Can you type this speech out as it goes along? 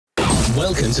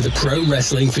Welcome to the Pro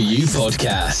Wrestling For You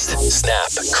podcast. Snap,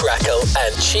 crackle,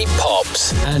 and cheap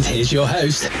pops. And here's your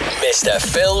host, Mr.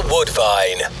 Phil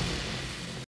Woodvine.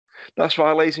 That's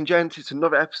right, ladies and gents. It's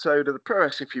another episode of the Pro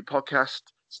Wrestling For You podcast.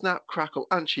 Snap, crackle,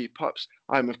 and cheap pops.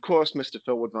 I'm, of course, Mr.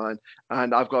 Phil Woodvine,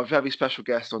 and I've got a very special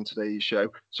guest on today's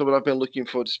show. Someone I've been looking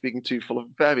forward to speaking to for a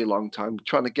very long time,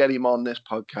 trying to get him on this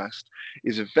podcast.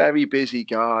 He's a very busy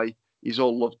guy. He's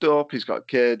all loved up. He's got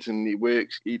kids, and he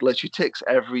works. He literally ticks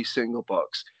every single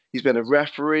box. He's been a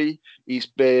referee. He's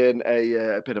been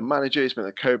a manager. He's been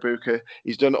a co-booker.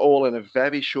 He's done it all in a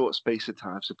very short space of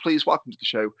time. So please welcome to the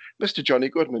show, Mr. Johnny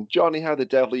Goodman. Johnny, how the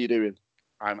devil are you doing?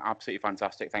 I'm absolutely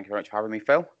fantastic. Thank you very much for having me,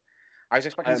 Phil. I was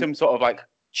expecting some sort of like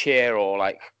cheer or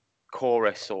like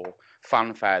chorus or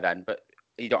fanfare then, but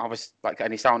you don't have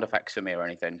any sound effects for me or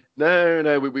anything.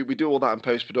 No, we do all that in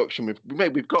post-production.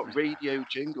 We've got radio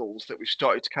jingles that we've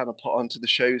started to kind of put onto the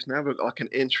shows now. We've got like an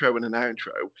intro and an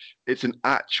outro. It's an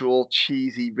actual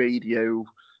cheesy radio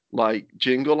like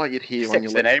jingle like you'd hear on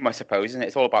your the name, I suppose, isn't it?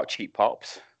 It's all about cheap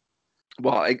pops.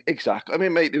 Well, exactly. I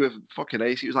mean, mate, they were fucking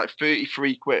ace. It was like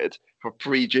 33 quid for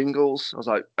 3 jingles. I was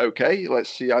like, okay, let's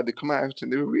see how they come out.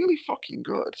 And they were really fucking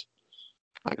good.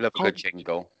 I love a good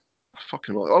jingle.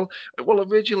 Fucking well,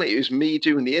 originally it was me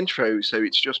doing the intro, so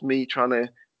it's just me trying to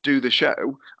do the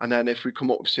show, and then if we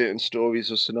come up with certain stories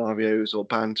or scenarios or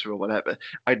banter or whatever,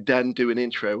 I'd then do an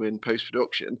intro in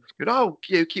post-production.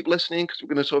 Keep listening because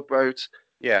we're going to talk about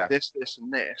this,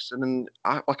 and this, and then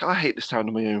I hate the sound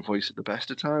of my own voice at the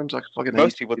best of times.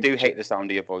 Most people do hate the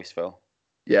sound of your voice, Phil.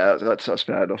 Yeah, that's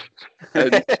fair enough.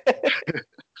 And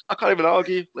I can't even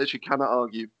argue. Literally cannot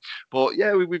argue. But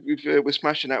yeah, we're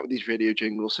smashing out with these radio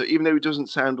jingles. So even though it doesn't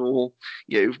sound all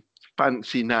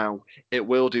fancy now, it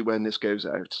will do when this goes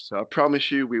out. So I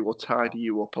promise you, we will tidy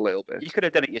you up a little bit. You could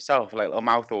have done it yourself, like a little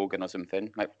mouth organ or something.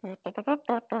 Like,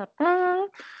 I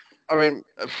mean,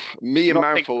 me and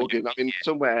mouth organ. I mean,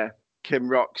 somewhere Kim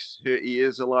Rock's her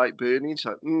ears are like burning. She's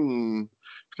like,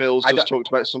 Phil's just talked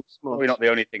about some. Probably not the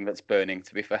only thing that's burning,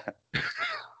 to be fair.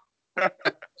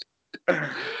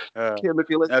 Kim, if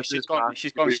you listen, she's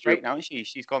gone straight now, isn't she?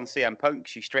 She's gone CM Punk.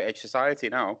 She's straight edge society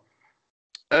now.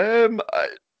 Is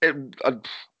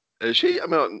she? I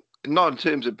mean, not in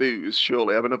terms of booze,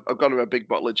 surely. I mean, I've got her a big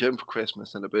bottle of gin for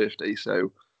Christmas and her birthday,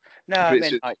 so. No, I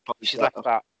mean, she's left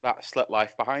that slut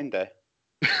life behind her.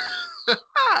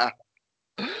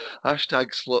 Hashtag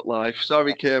slut life.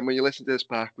 Sorry, Kim, when you listen to this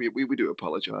back, we do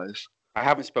apologise. I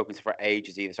haven't spoken to her for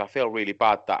ages either, so I feel really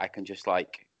bad that I can just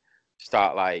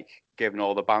start giving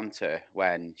all the banter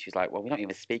when she's like, well, we don't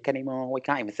even speak anymore. We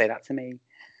can't even say that to me.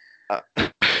 I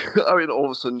mean, all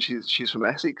of a sudden she's from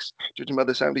Essex, judging by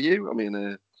the sound of you. I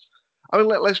mean,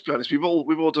 let's be honest. We've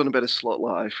all done a bit of slut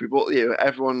life. We've all,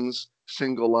 everyone's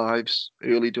single lives,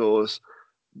 early doors.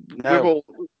 No.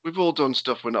 We've all done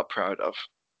stuff we're not proud of.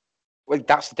 Well,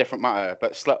 that's a different matter.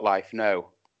 But slut life,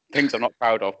 no. Things I'm not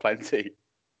proud of, plenty.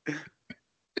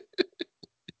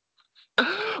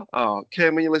 Oh,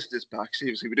 Kim, when you listen to this back,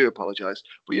 seriously, we do apologise.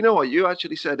 But you know what? You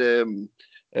actually said a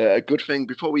good thing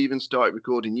before we even started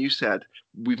recording. You said,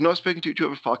 we've not spoken to each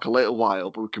other for like a little while,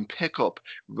 but we can pick up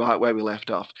right where we left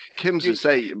off. Kim's the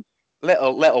same.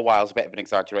 Little while's a bit of an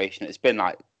exaggeration. It's been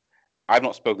like, I've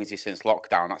not spoken to you since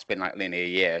lockdown. That's been like nearly a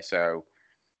year, so.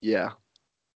 Yeah.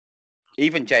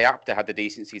 Even Jay Apter had the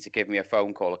decency to give me a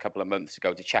phone call a couple of months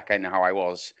ago to check in how I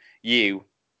was. You,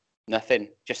 nothing.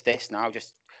 Just this now,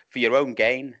 just for your own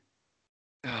gain.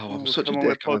 Oh, I'm such a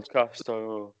dick. Podcast.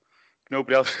 Oh,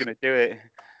 nobody else is going to do it.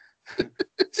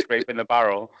 Scraping the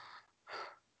barrel.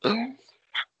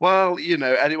 Well,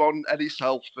 any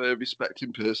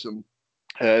self-respecting person,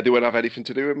 they won't have anything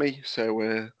to do with me.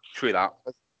 So true that.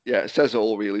 Yeah, it says it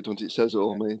all, really, doesn't it? It says it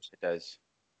all, mate. It does.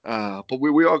 But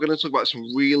we are going to talk about some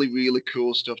really, really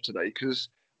cool stuff today because,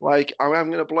 I'm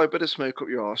going to blow a bit of smoke up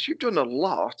your arse. You've done a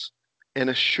lot in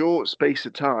a short space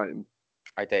of time.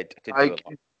 I did do a lot.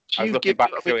 I was looking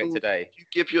back through it today. Do you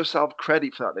give yourself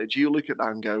credit for that, though? Do you look at that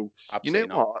and go, absolutely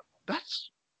not. What? That's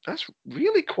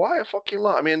really quite a fucking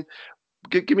lot. I mean,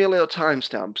 give me a little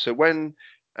timestamp. So when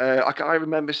I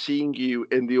remember seeing you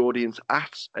in the audience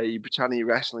at a Britannia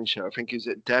wrestling show, I think it was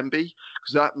at Denby,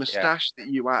 because that moustache that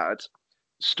you had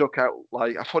stuck out,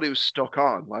 I thought it was stuck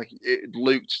on. It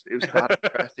was that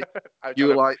impressive. You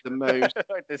were like the most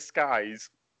disguise.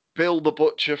 Bill the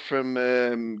Butcher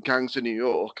from Gangs of New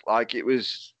York. It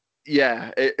was,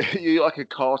 you're like a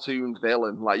cartoon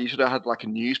villain. You should have had a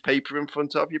newspaper in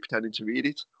front of you pretending to read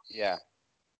it. Yeah.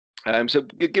 So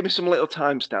give me some little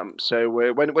timestamp. So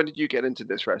when did you get into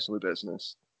this wrestling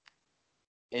business?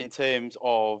 In terms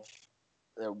of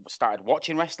started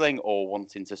watching wrestling or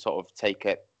wanting to sort of take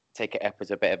it take it up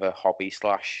as a bit of a hobby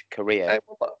 / career.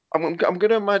 I'm going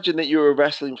to imagine that you were a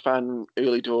wrestling fan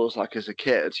early doors, like as a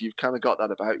kid. You've kind of got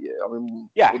that about you. I mean,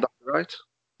 Yeah. would that be right?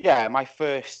 Yeah, my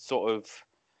first sort of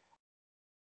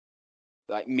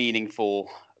like meaningful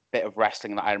bit of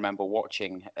wrestling that I remember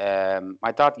watching.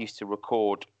 My dad used to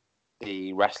record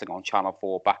the wrestling on Channel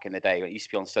 4 back in the day. It used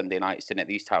to be on Sunday nights, didn't it?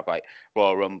 They used to have like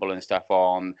Royal Rumble and stuff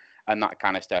on and that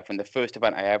kind of stuff. And the first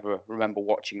event I ever remember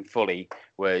watching fully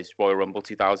was Royal Rumble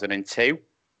 2002.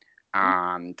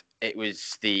 And it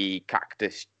was the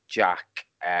Cactus Jack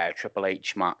Triple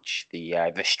H match,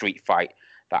 the street fight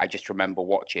that I just remember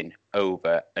watching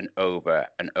over and over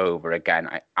and over again.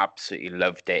 I absolutely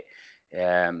loved it.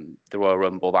 The Royal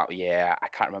Rumble that year, I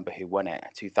can't remember who won it.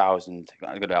 2000.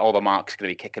 All the marks going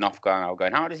to be kicking off.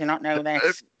 Going, how does he not know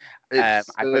this? I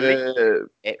believe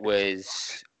it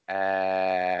was.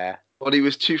 Well, it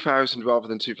was 2000 rather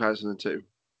than 2002.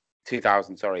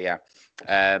 2000, sorry, yeah.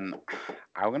 I'm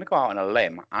going to go out on a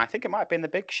limb, and I think it might have been the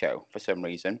Big Show for some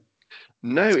reason.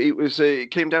 No, it was.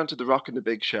 It came down to The Rock and the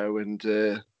Big Show,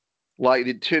 and like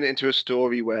they'd turn it into a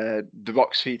story where The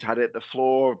Rock's feet had hit the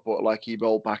floor, but like he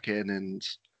rolled back in and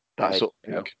that sort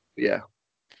of thing. Yeah.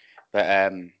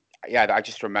 But yeah, I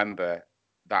just remember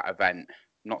that event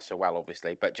not so well,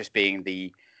 obviously, but just being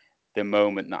the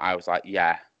moment that I was like,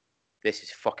 yeah, this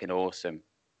is fucking awesome.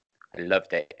 I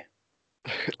loved it.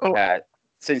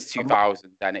 Since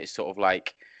 2000, then it's sort of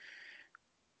like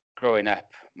growing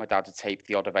up, my dad would tape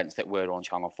the odd events that were on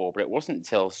Channel 4, but it wasn't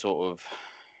until sort of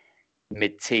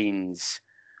mid-teens,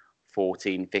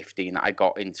 14, 15, that I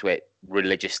got into it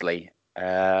religiously.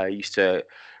 I used to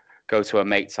go to a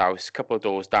mate's house, a couple of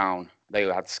doors down. They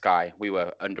had Sky. We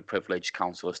were underprivileged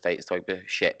council estates type of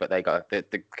shit, but they got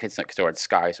the kids next door had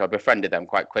Sky, so I befriended them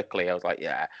quite quickly. I was like,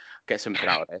 yeah, get something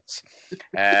out of this.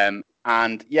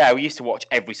 And yeah, we used to watch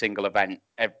every single event,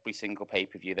 every single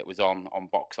pay-per-view that was on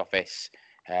box office,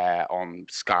 on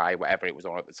Sky, whatever it was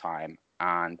on at the time,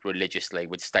 and religiously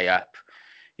would stay up.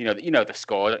 You know the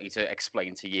score. I don't need to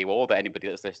explain to you or to anybody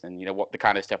that's listening, what the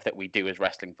kind of stuff that we do as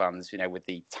wrestling fans, with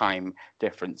the time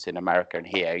difference in America and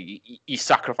here, you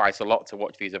sacrifice a lot to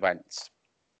watch these events.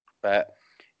 But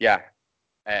yeah,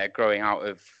 growing out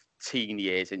of teen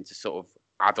years into sort of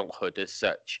adulthood as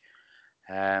such,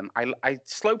 I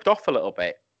sloped off a little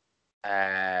bit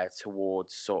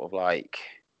towards sort of like,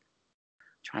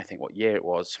 I'm trying to think what year it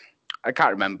was. I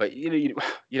can't remember. You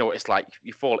know what it's like.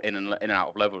 You fall in and out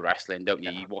of love with wrestling, don't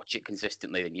you? You watch it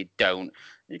consistently, then you don't.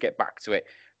 You get back to it.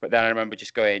 But then I remember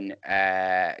just going,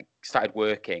 started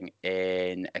working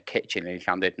in a kitchen in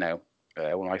Llandudno,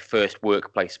 one of my first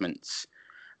work placements.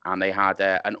 And they had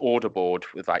an order board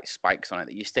with like spikes on it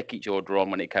that you stick each order on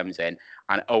when it comes in.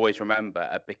 And I always remember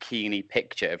a bikini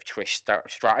picture of Trish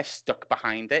Stratus stuck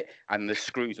behind it, and the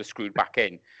screws were screwed back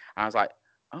in. And I was like,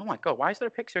 oh my God, why is there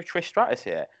a picture of Trish Stratus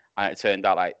here? And it turned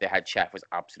out like the head chef was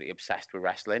absolutely obsessed with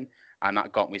wrestling, and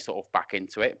that got me sort of back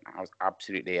into it. I was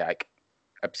absolutely like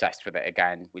obsessed with it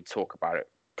again. We'd talk about it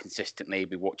consistently.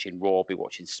 Be watching Raw, be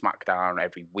watching SmackDown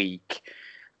every week,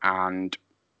 and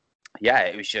yeah,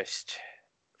 it was just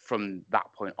from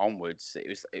that point onwards. It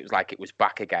was like it was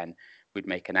back again. We'd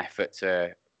make an effort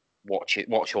to watch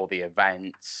all the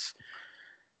events,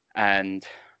 and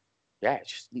yeah,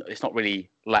 it's not really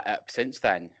let up since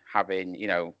then. Having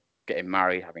getting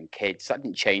married, having kids, that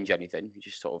didn't change anything. You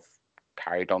just sort of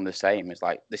carried on the same. It's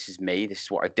like, this is me, this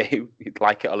is what I do. You'd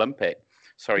like it, I'll lump it.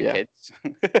 Sorry, kids.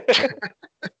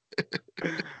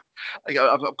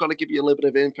 I've got to give you a little bit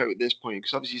of info at this point,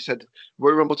 because obviously you said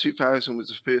Royal Rumble 2000 was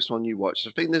the first one you watched.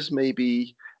 I think there's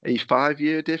maybe a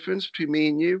 5-year difference between me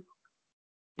and you.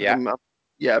 Yeah.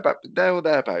 Yeah, about there or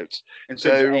thereabouts. In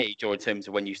terms of age, or in terms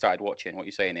of when you started watching, what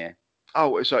you're saying here?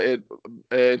 Oh, sorry.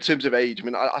 In terms of age, I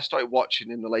mean, I started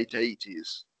watching in the late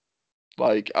 80s.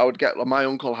 Like, I would get, my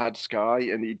uncle had Sky,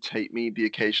 and he'd take me the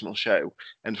occasional show.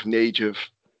 And from the age of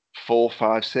 4,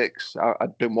 5, 6,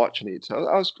 I'd been watching it. So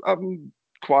I'm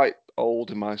quite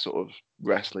old in my sort of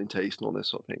wrestling taste and all this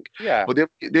sort of thing. Yeah. But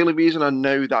the only reason I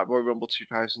know that Royal Rumble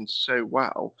 2000 so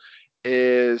well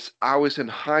is I was in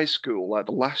high school, like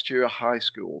the last year of high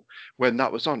school, when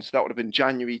that was on. So that would have been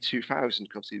January 2000,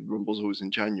 because the Rumble's always in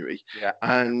January. Yeah.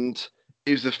 And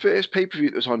it was the first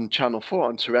pay-per-view that was on Channel 4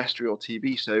 on terrestrial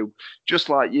TV. So just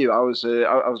like you, I was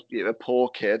a poor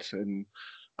kid, and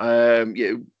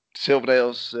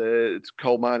Silverdale's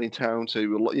coal mining town, so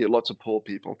lots of poor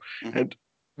people. Mm-hmm. And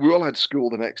we all had school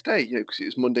the next day, because it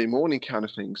was Monday morning kind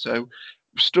of thing. So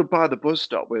stood by the bus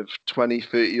stop with 20,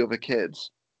 30 other kids.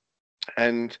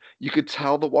 And you could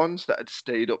tell the ones that had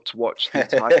stayed up to watch the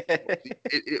entire.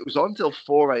 It was on till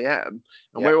 4 a.m.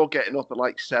 and Yeah. we're all getting up at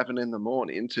like 7 in the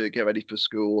morning to get ready for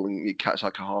school, and you catch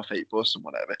like a 8:30 bus and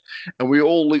whatever. And we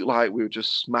all looked like we were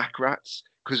just smack rats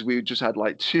because we just had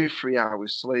like 2-3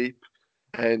 hours sleep,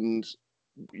 and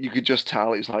you could just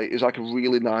tell it was like a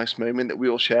really nice moment that we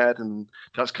all shared, and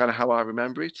that's kind of how I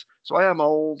remember it. So I am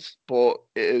old, but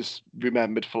it is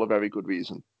remembered for a very good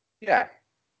reason. Yeah.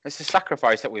 It's a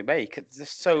sacrifice that we make. There's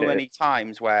so many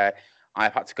times where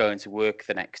I've had to go into work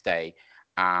the next day,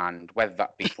 and whether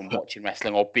that be from watching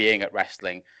wrestling or being at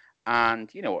wrestling,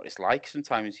 and you know what it's like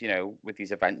sometimes. You know, with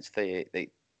these events,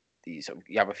 you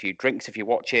have a few drinks if you're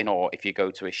watching, or if you go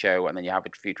to a show and then you have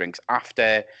a few drinks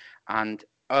after, and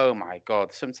oh my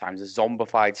god, sometimes the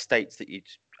zombified states that you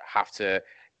have to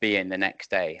be in the next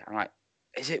day. I'm like,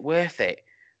 is it worth it?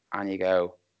 And you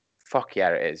go, fuck yeah,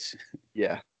 it is.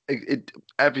 Yeah,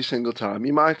 every single time.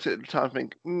 You might at the time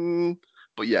think,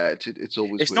 but yeah, it's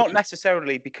always. It's not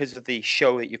necessarily because of the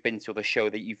show that you've been to or the show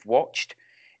that you've watched.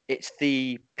 It's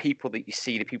the people that you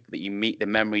see, the people that you meet, the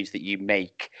memories that you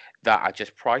make that are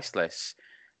just priceless.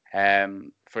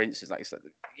 For instance, like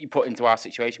you put into our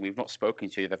situation, we've not spoken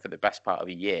to each other for the best part of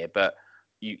a year, but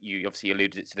you obviously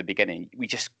alluded it to the beginning. We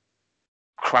just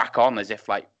crack on as if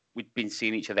like we'd been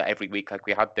seeing each other every week, like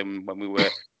we had them when we were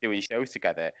doing shows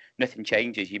together. Nothing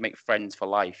changes. You make friends for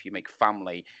life. You make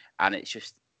family, and it's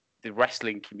just the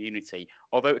wrestling community.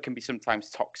 Although it can be sometimes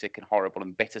toxic and horrible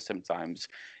and bitter sometimes,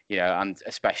 you know, and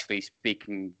especially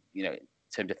speaking, you know, in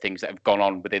terms of things that have gone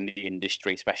on within the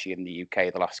industry, especially in the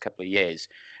UK the last couple of years.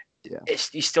 Yeah.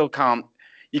 You still can't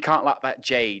let that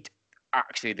jade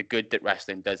actually the good that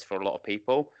wrestling does for a lot of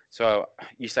people. So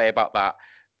you say about that,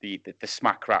 the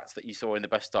smack rats that you saw in the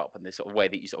bus stop and the sort of way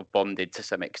that you sort of bonded to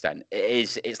some extent.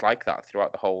 It's like that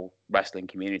throughout the whole wrestling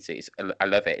community. I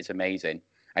love it. It's amazing.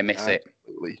 I miss it.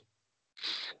 Absolutely.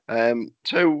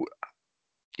 So,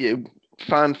 yeah,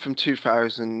 fan from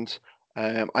 2000.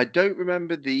 I don't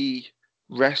remember the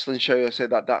wrestling show I said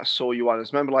that saw you on. I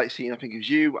remember like seeing, I think it was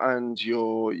you and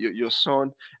your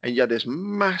son, and you had this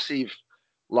massive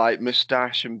like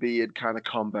mustache and beard kind of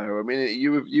combo. I mean,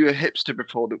 you were a hipster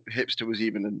before the hipster was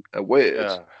even a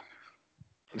word.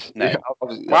 No.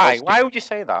 Why would you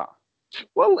say that?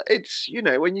 Well, it's, you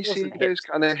know, when you see those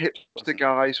kind of hipster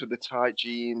guys with the tight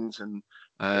jeans and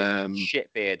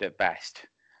shit beard at best.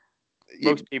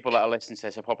 Most people that are listening to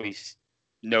this will probably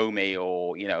know me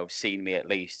or, you know, seen me at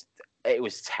least. It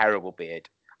was terrible beard.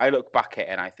 I look back at it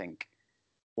and I think,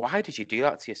 why did you do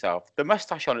that to yourself? The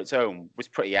mustache on its own was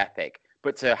pretty epic,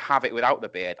 but to have it without the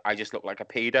beard, I just looked like a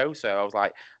pedo. So I was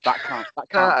like, that can't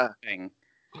be a thing.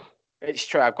 It's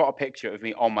true. I've got a picture of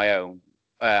me on my own,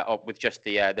 with just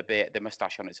the beard, the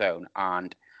mustache on its own,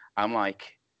 and I'm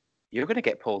like, you're going to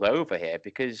get pulled over here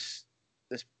because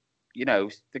there's, you know,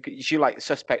 you like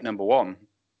suspect number one.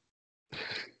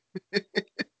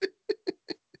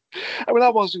 I mean, I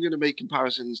wasn't going to make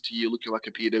comparisons to you looking like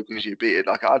a pedo because you're bearded.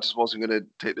 Like, I just wasn't going to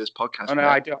take this podcast. Oh no,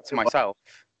 I do that to myself.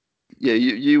 Yeah,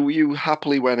 you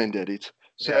happily went and did it.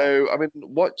 So, yeah. I mean,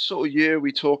 what sort of year are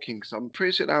we talking? Because I'm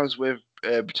pretty certain I was with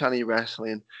Britannia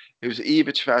Wrestling. It was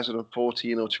either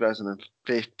 2014 or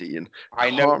 2015. I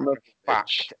know for a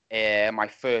fact, my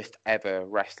first ever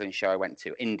wrestling show I went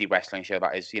to, indie wrestling show,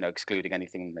 that is, you know, excluding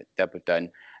anything that Deb had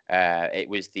done. It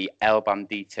was the El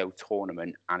Bandito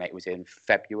tournament, and it was in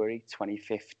February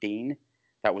 2015.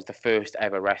 That was the first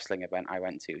ever wrestling event I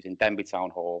went to. It was in Denby Town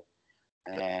Hall.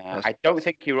 I don't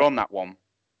think you were on that one.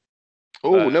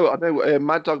 Oh, no, I know.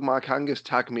 Mad Dog Mike Angus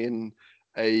tagged me in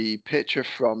a picture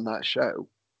from that show.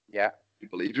 Yeah. I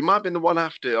believe it might have been the one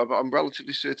after. I'm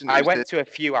relatively certain. I went to a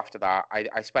few after that.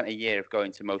 I spent a year of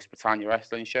going to most Britannia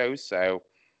wrestling shows, so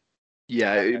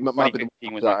yeah, it might be the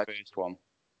was my first one.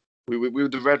 We were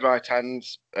the red right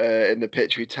hands in the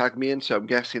picture he tagged me in, so I'm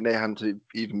guessing they hadn't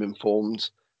even been formed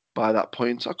by that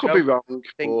point. I could be wrong. I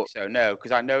think so, no,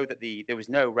 because I know that there was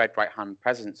no red right hand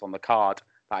presence on the card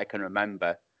that I can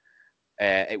remember.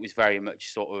 It was very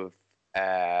much sort of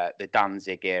the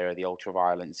Danzig era, the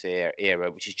ultra-violence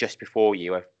era, which is just before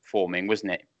you were forming,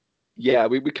 wasn't it? Yeah,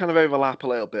 we kind of overlap a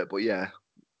little bit, but yeah.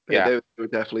 They were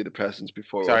definitely the presence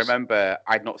before us. I remember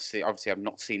I've not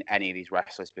seen any of these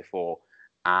wrestlers before,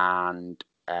 and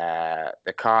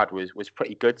the card was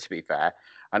pretty good, to be fair.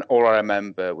 And all I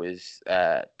remember was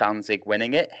Danzig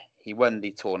winning it. He won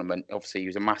the tournament. Obviously, he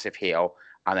was a massive heel.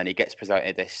 And then he gets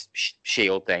presented this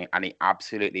shield thing, and he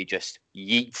absolutely just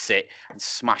yeets it and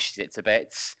smashes it to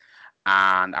bits.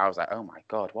 And I was like, oh my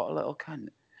God, what a little cunt.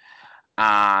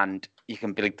 And you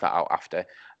can bleep that out after.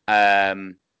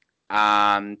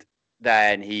 And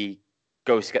then he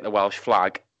goes to get the Welsh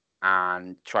flag,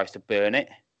 and tries to burn it.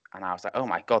 And I was like, oh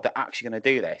my God, they're actually going to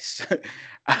do this.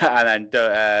 And then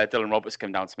Dylan Roberts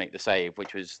came down to make the save,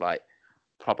 which was like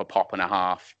proper pop and a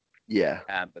half. Yeah.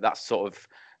 But that's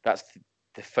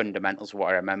the fundamentals of what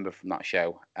I remember from that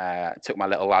show. I took my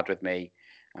little lad with me,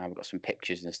 and we got some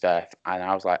pictures and stuff. And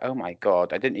I was like, oh my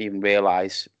God, I didn't even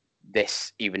realise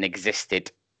this even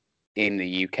existed in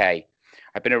the UK.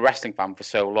 I've been a wrestling fan for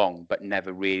so long, but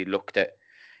never really looked at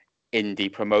indie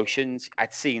promotions.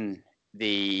 I'd seen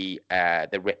the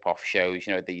rip-off shows,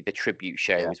 you know, the tribute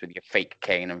shows with your fake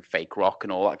Kane and fake Rock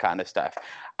and all that kind of stuff,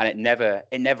 and it never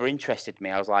interested me.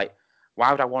 I was like,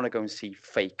 why would I want to go and see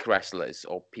fake wrestlers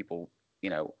or people, you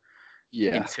know,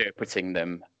 interpreting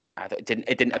them? It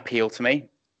didn't appeal to me.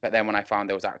 But then when I found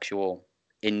there was actual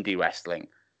indie wrestling,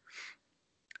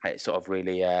 it sort of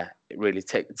really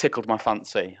tickled my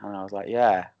fancy, and I was like,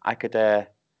 yeah, I could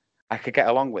get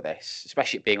along with this,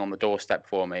 especially it being on the doorstep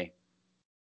for me.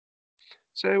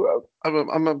 So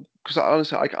because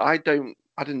honestly, I didn't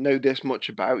know this much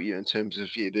about you in terms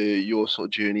of your sort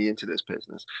of journey into this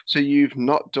business. So you've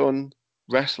not done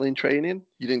wrestling training?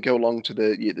 You didn't go along to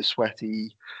the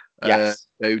sweaty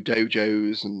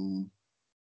dojos and.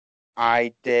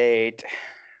 I did.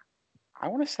 I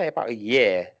want to say about a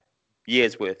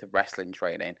year's worth of wrestling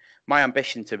training. My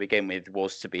ambition to begin with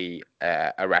was to be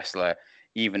a wrestler.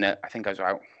 Even I think I was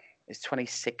out. It's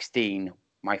 2016.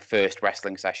 My first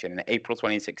wrestling session in April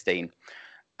 2016.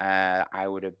 I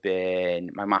would have been,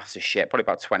 my maths is shit, probably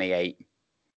about 28.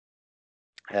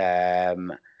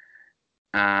 And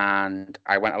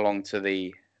I went along to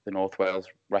the North Wales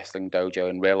Wrestling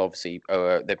Dojo in Real, obviously,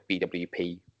 the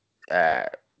BWP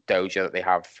dojo that they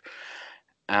have.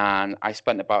 And I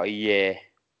spent about a year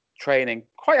training,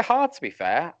 quite hard to be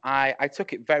fair. I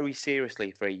took it very seriously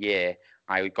for a year.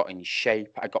 I got in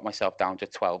shape. I got myself down to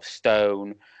 12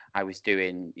 stone. I was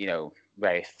doing, you know,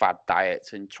 very fad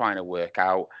diets and trying to work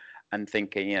out and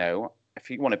thinking, you know, if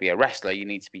you want to be a wrestler, you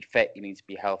need to be fit, you need to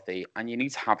be healthy, and you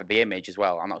need to have the image as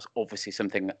well. And that's obviously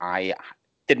something I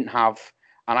didn't have,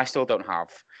 and I still don't have.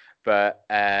 But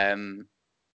I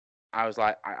was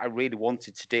like, I really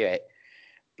wanted to do it.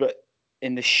 But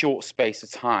in the short space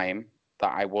of time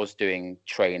that I was doing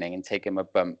training and taking my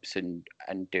bumps and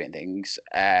doing things,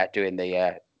 doing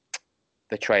the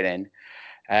training,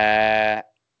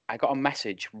 I got a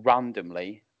message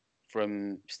randomly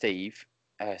from Steve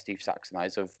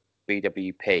Saxonize of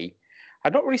BWP.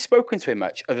 I'd not really spoken to him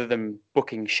much other than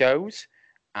booking shows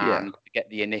and get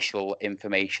the initial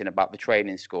information about the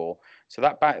training school. So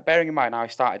that, bearing in mind, I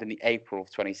started in the April of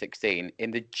 2016.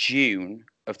 In the June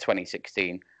of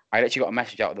 2016, I actually got a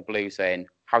message out of the blue saying,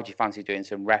 "How do you fancy doing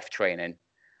some ref training?"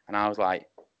 And I was like,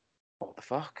 "What the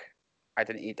fuck?" I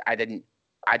didn't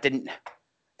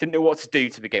know what to do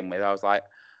to begin with. I was like,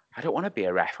 I don't want to be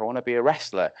a ref. I want to be a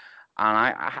wrestler. And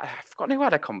I've forgotten who I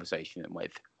had a conversation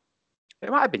with. It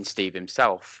might have been Steve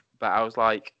himself. But I was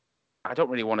like, I don't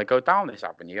really want to go down this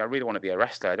avenue. I really want to be a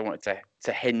wrestler. I don't want it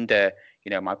to hinder,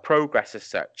 you know, my progress as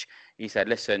such. He said,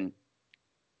 listen,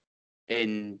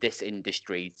 in this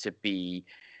industry, to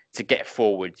get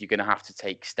forward, you're going to have to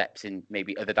take steps in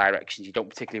maybe other directions you don't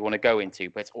particularly want to go into,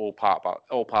 but it's all part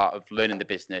of learning the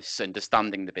business,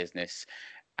 understanding the business,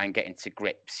 and getting to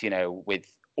grips, you know, with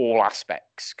all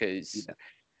aspects. Because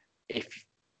if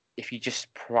you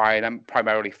just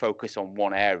primarily focus on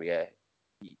one area,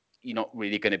 you're not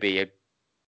really going to be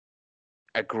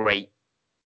a great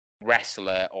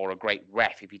wrestler or a great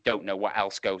ref if you don't know what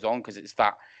else goes on, because it's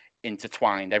that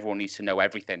intertwined. Everyone needs to know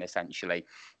everything essentially.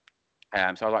 So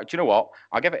I was like, do you know what?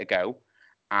 I'll give it a go,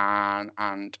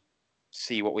 and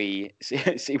see what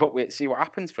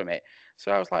happens from it.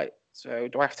 So I was like, so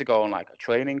do I have to go on like a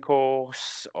training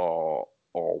course or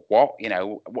what? You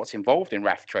know, what's involved in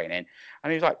ref training?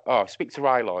 And he was like, oh, speak to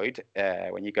Ry Lloyd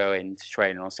when you go into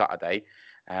training on Saturday,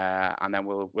 and then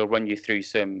we'll run you through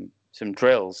some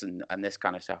drills and this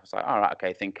kind of stuff. I was like, all right,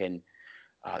 okay, thinking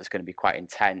it's going to be quite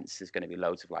intense. There's going to be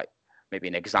loads of like maybe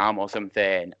an exam or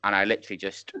something, and I literally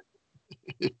just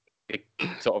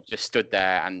sort of just stood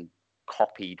there and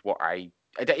copied what I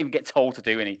didn't even get told to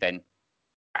do anything.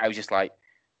 I was just like,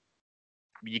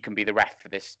 you can be the ref for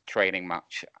this training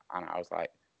match. And I was like,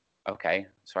 okay.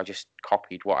 So I just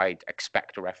copied what I'd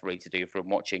expect a referee to do from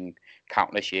watching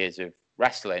countless years of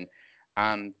wrestling.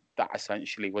 And that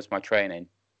essentially was my training.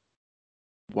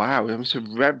 Wow. I'm so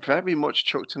very much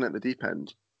chucked in at the deep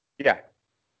end. Yeah.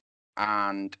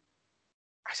 And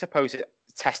I suppose it's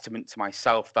a testament to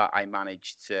myself that I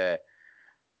managed to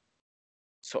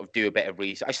sort of do a bit of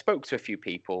research. I spoke to a few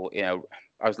people. You know,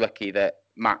 I was lucky that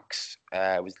Max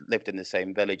lived in the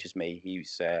same village as me. He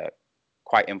was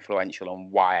quite influential on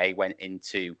why I went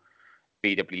into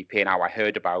BWP and how I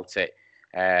heard about it.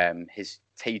 He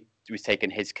was taking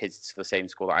his kids to the same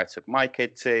school that I took my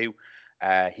kid to.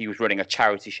 He was running a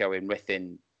charity show in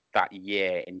Ruthin that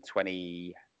year in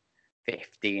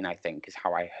 2015, I think, is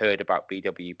how I heard about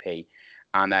BWP.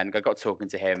 And then I got talking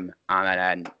to him, and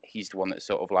then he's the one that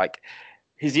sort of like,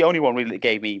 he's the only one really that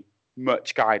gave me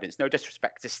much guidance. No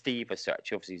disrespect to Steve as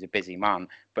such, obviously he's a busy man,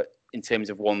 but in terms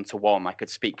of one-to-one, I could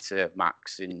speak to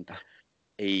Max, and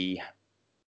he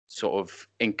sort of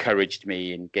encouraged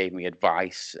me and gave me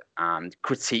advice and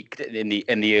critiqued in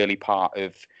the early part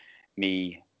of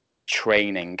me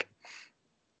training.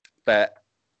 But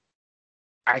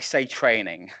I say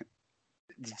training.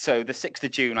 So the 6th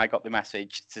of June, I got the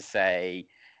message to say,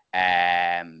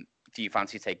 do you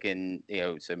fancy taking,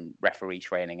 some referee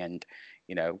training and,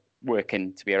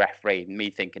 working to be a referee? And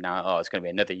me thinking, it's going to be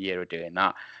another year of doing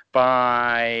that.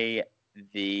 By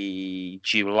the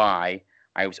July,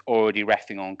 I was already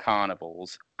reffing on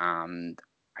carnivals, and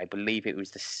I believe it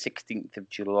was the 16th of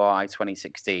July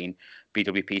 2016,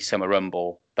 BWP Summer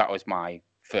Rumble. That was my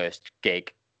first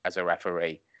gig as a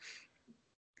referee.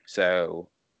 So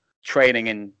training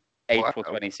in April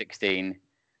 2016,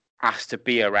 asked to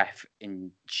be a ref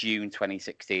in June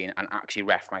 2016, and actually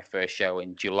ref my first show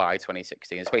in July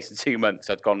 2016. In the space of 2 months,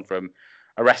 I'd gone from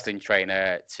a wrestling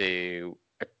trainer to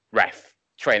a ref,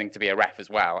 training to be a ref as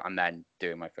well, and then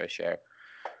doing my first show.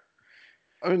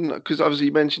 I mean, because obviously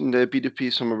you mentioned the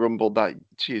BWP Summer Rumble that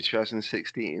year,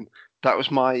 2016. That was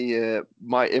my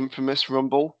my infamous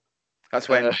Rumble. That's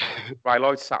when Ryan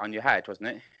Lloyd sat on your head, wasn't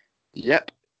it? Yep.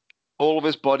 All of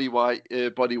his body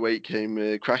weight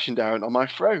came crashing down on my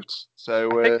throat.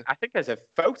 So I think there's a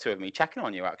photo of me checking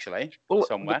on you actually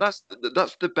somewhere. That's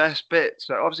the best bit.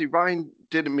 So obviously Ryan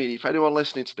didn't mean. If anyone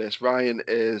listening to this, Ryan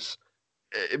is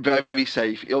very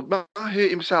safe. He'll not hurt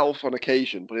himself on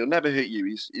occasion, but he'll never hurt you.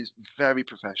 He's very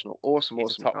professional. Awesome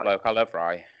top guy. bloke. I love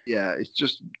Ryan. Yeah, it's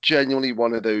just genuinely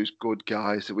one of those good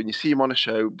guys that when you see him on a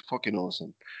show, fucking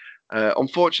awesome.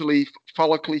 Unfortunately,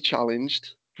 follically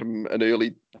challenged from an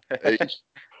early age,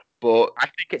 but I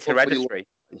think it's hereditary.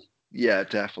 Yeah,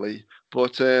 definitely.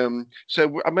 But so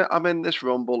I'm in this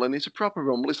Rumble, and it's a proper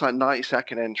Rumble. It's like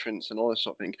 90-second entrance and all this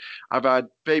sort of thing. I've had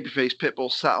Babyface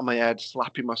Pitbull sat on my head,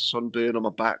 slapping my sunburn on my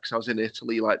back. So I was in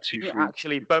Italy like 2 Did he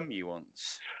actually bum you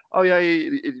once? Oh yeah,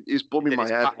 he's bumming my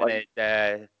head. Like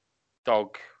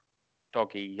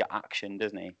doggy action,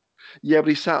 doesn't he? Yeah, but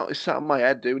he sat on my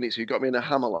head doing it. So he got me in a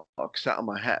hammerlock, sat on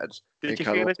my head. Did you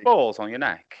feel his balls on your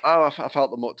neck? Oh, I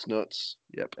felt the nuts.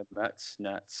 Yep. The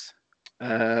nuts.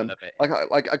 I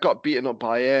got beaten up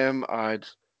by him. I've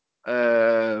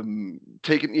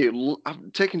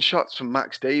taken shots from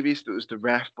Max Davies, that was the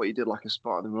ref, but he did like a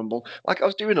spot in the Rumble. Like I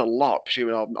was doing a lot,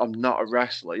 pursuing I'm not a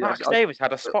wrestler. Max Davies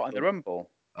had a spot in the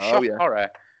Rumble. Oh, Shock yeah. horror.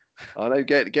 I know,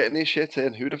 getting this shit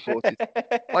in. Who'd have thought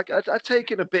it? Like I'd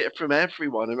taken a bit from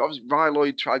everyone, and obviously Ryan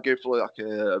Lloyd tried to go for like I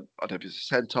don't know if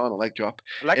it's a senton, a leg drop.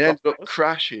 It ended up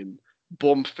crashing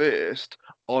bum first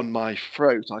on my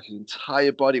throat. Like his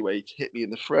entire body weight hit me in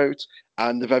the throat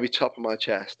and the very top of my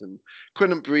chest, and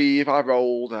couldn't breathe. I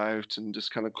rolled out and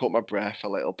just kind of caught my breath a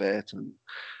little bit. And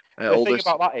the thing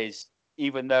about that is,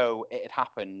 even though it had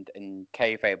happened in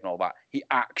kayfabe and all that, he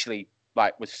actually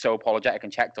was so apologetic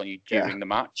and checked on you during the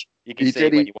match. You can see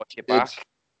when you watch it back.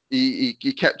 He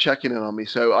kept checking in on me,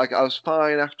 so I was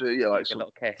fine after a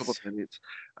couple of minutes.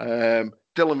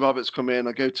 Dylan Roberts come in.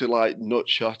 I go to nut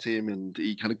shot him, and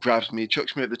he kind of grabs me,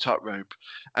 chucks me at the top rope,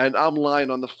 and I'm lying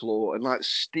on the floor, and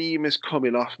steam is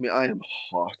coming off me. I am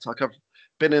hot. Like I've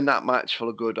been in that match for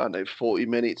a good 40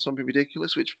 minutes, something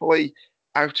ridiculous. Which for a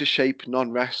out of shape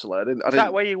non-wrestler, Is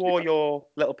that where you wore your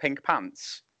little pink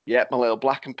pants? Yeah, my little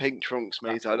black and pink trunks,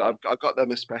 mate. I got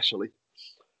them especially.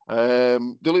 I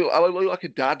look like a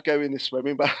dad going in the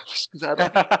swimming baths because I had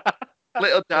a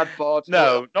little dad bod.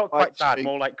 No, not quite dad,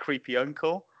 more like creepy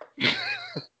uncle.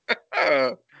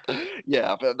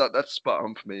 Yeah, but that's spot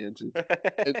on for me.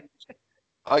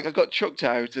 I got chucked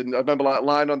out, and I remember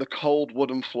lying on the cold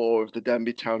wooden floor of the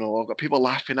Denby Town Hall. I've got people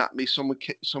laughing at me. Some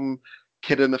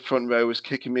kid in the front row was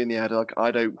kicking me in the head.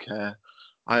 I don't care.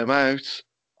 I am out.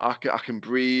 I can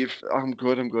breathe. I'm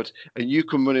good. And you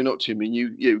come running up to me, and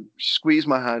you squeeze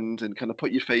my hand and kind of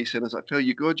put your face in. I was like, Phil,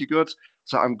 you good?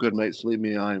 So I'm good, mate. Leave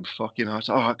me. I am fucking hot.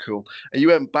 All right, cool. And you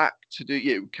went back to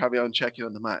carry on checking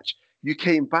on the match. You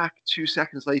came back 2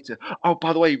 seconds later. Oh,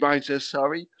 by the way, Ryan says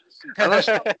sorry. And I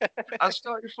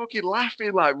started fucking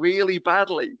laughing really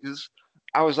badly because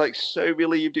I was so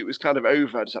relieved it was kind of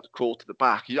over. I just had to crawl to the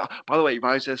back. By the way,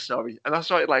 Ryan says sorry. And I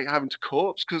started having to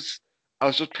corpse because I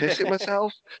was just pissing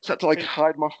myself. So I had to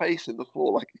hide my face in the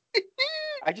floor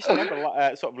I just remember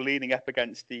sort of leaning up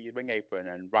against the ring apron,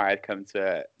 and Ryan had come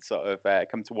to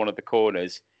come to one of the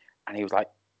corners, and he was like,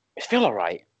 "Is Phil all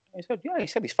right?" And he said, "Yeah." He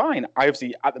said he's fine. I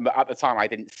obviously at the time I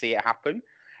didn't see it happen,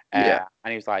 Yeah.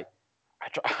 and he was like,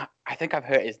 I think I've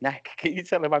hurt his neck. Can you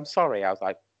tell him I'm sorry?" I was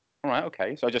like, "All right,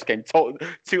 okay." So I just came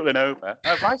tootling over.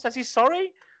 Ryan says he's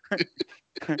sorry.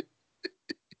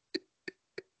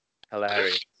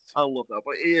 Hilarious. I love that,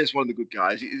 but he is one of the good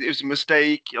guys. It was a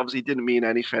mistake. Obviously, he didn't mean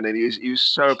anything, and he was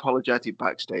so apologetic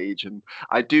backstage. And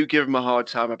I do give him a hard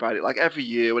time about it. Like every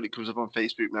year when it comes up on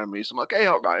Facebook Memories, I'm like, "Hey,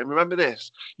 all right, remember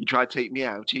this? You tried to take me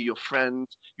out. You're your friend,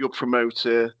 your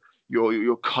promoter,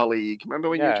 your colleague. Remember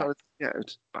when you were trying to take me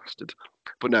out, bastard?"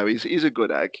 But no, he's a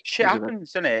good egg. Shit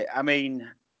happens, doesn't it? I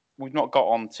mean, we've not got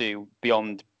on to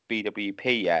Beyond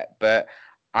BWP yet, but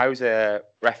I was a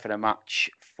ref in a match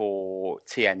for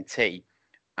TNT.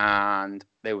 And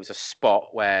there was a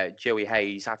spot where Joey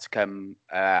Hayes had to come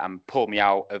and pull me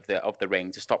out of the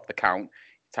ring to stop the count,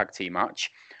 tag team match,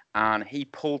 and he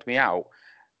pulled me out,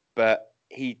 but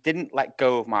he didn't let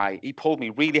go of he pulled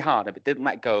me really hard, but didn't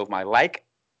let go of my leg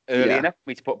early enough for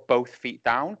me to put both feet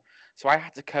down. So I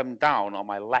had to come down on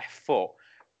my left foot,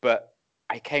 but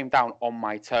I came down on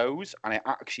my toes, and I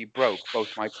actually broke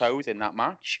both my toes in that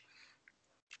match,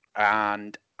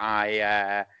 and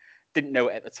I didn't know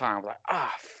it at the time. I was like,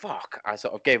 fuck. I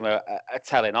sort of gave him a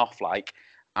telling off,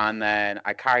 and then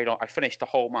I carried on. I finished the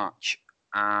whole match,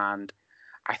 and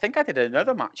I think I did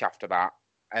another match after that.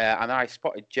 And then I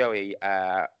spotted Joey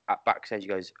at backstage. He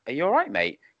goes, "Are you all right,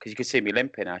 mate?" Because you could see me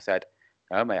limping. I said,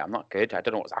 "No, mate, I'm not good. I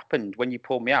don't know what's happened. When you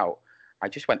pulled me out, I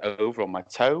just went over on my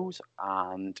toes."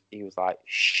 And he was like,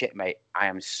 "Shit, mate, I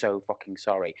am so fucking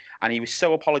sorry." And he was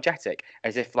so apologetic,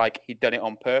 as if he'd done it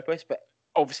on purpose, but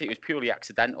obviously it was purely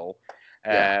accidental.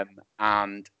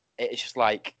 And it's just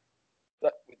that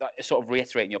sort of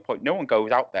reiterating your point. No one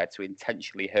goes out there to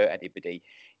intentionally hurt anybody,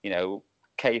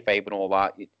 kayfabe and all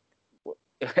that.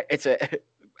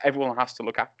 Everyone has to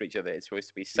look after each other. It's supposed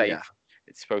to be safe. Yeah.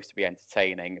 It's supposed to be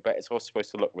entertaining, but it's also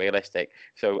supposed to look realistic.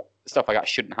 So stuff like that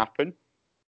shouldn't happen.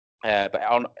 But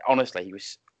honestly, he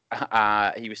was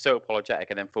so apologetic,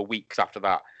 and then for weeks after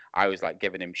that, I was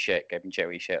giving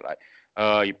Joey shit,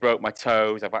 "Oh, you broke my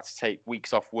toes. I've had to take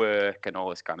weeks off work and all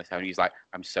this kind of stuff." And he's like,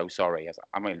 "I'm so sorry." I was like,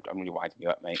 I'm really winding you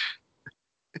up, mate.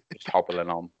 Just hobbling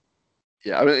on.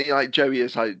 Yeah, I mean, Joey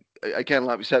is again,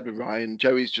 like we said with Ryan,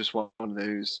 Joey's just one of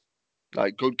those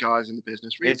good guys in the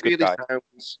business. Really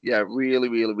sounds, really,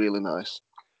 really, really nice.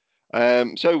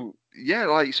 So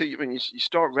when you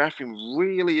start reffing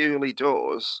really early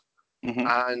doors,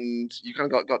 and you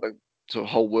kind of got the sort of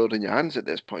whole world in your hands at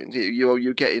this point.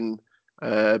 You're getting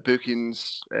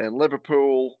bookings in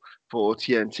Liverpool for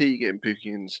TNT, getting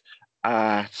bookings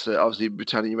at obviously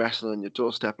Britannia Wrestling on your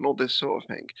doorstep and all this sort of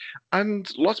thing. And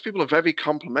lots of people are very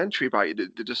complimentary about you.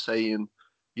 They're just saying,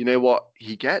 "You know what,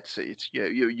 he gets it."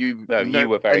 You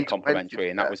were very complimentary,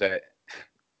 and that was it.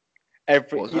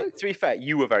 To be fair,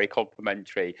 you were very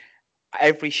complimentary.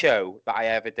 Every show that I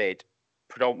ever did,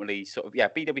 predominantly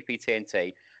BWP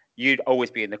TNT, you'd always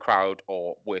be in the crowd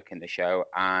or working the show,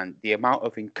 and the amount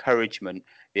of encouragement,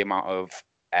 the amount of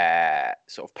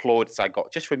sort of plaudits I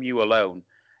got just from you alone,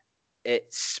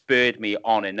 it spurred me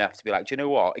on enough to be like, "Do you know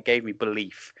what?" It gave me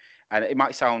belief. And it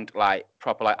might sound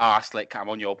proper Slick, I'm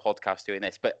on your podcast doing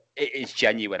this, but it is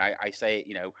genuine. I say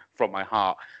it, from my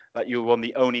heart. You're one of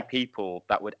the only people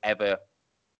that would ever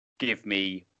give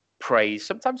me praise,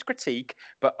 sometimes critique,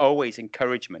 but always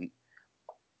encouragement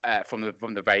from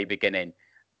the very beginning.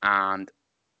 And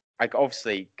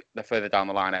obviously, the further down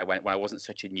the line I went, when I wasn't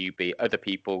such a newbie, other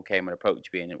people came and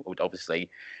approached me and would obviously,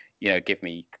 give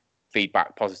me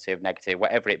feedback, positive, negative,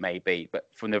 whatever it may be. But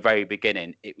from the very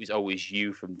beginning, it was always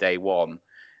you from day one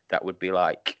that would be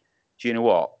like, "Do you know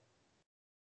what?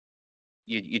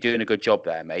 You're doing a good job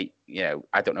there, mate."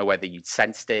 I don't know whether you'd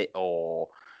sensed it or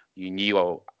you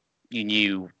knew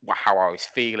how I was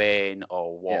feeling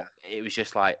or what. Yeah. It was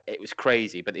just it was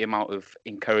crazy. But the amount of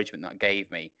encouragement that gave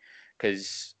me,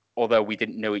 because although we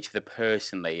didn't know each other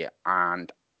personally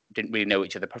and didn't really know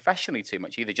each other professionally too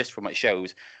much either, just from my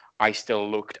shows, I still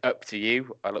looked up to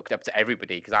you. I looked up to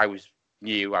everybody because I was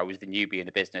new. I was the newbie in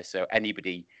the business. So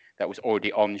anybody that was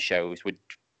already on shows would,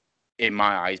 in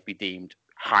my eyes, be deemed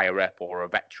higher up or a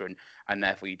veteran. And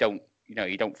therefore you don't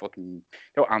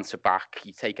answer back.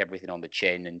 You take everything on the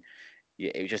chin. And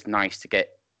it was just nice to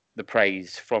get the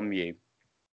praise from you.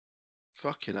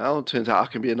 Fucking hell. It turns out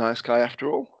I can be a nice guy after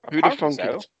all. Who'd have thunk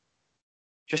it?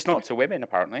 Just not to women,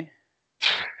 apparently.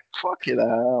 Fucking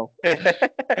hell.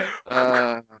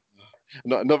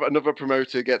 Another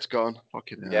promoter gets gone.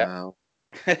 Fucking hell.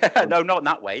 No, not in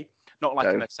that way. Not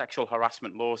in a sexual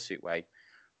harassment lawsuit way.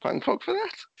 Thank fuck for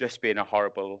that. Just being a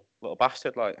horrible little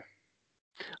bastard, like.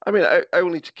 I mean,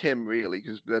 only to Kim, really,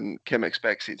 because then Kim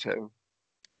expects it to.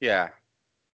 Yeah.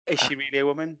 Is she really a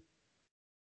woman?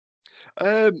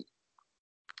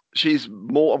 She's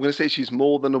more. I'm going to say she's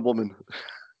more than a woman.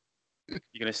 You're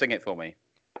going to sing it for me?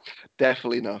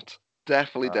 Definitely not.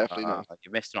 Definitely not.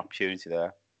 You missed an opportunity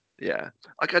there. Yeah,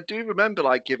 like I do remember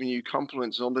like giving you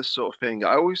compliments on this sort of thing.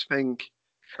 I always think.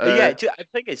 I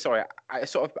think it's sorry.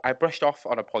 I brushed off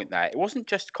on a point there. It wasn't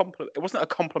just It wasn't a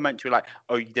complimentary like,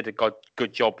 oh, you did a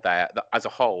good job there. As a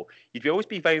whole, you'd always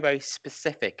be very, very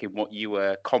specific in what you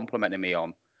were complimenting me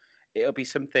on. It'll be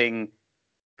something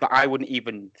that I wouldn't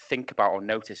even think about or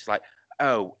notice. Like,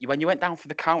 oh, when you went down for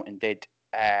the count and did.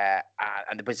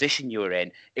 And the position you were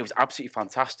in, it was absolutely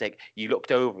fantastic. You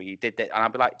looked over, you did that, and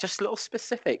I'd be like, just little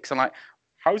specifics. I'm like,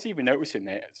 how's he even noticing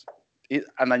this?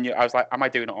 And then I was like, am I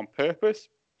doing it on purpose?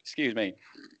 Excuse me,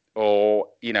 or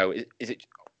is it?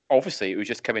 Obviously, it was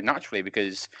just coming naturally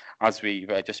because, as we've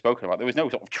just spoken about, there was no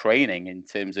sort of training in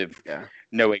terms of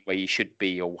knowing where you should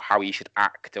be or how you should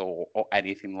act or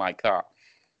anything like that.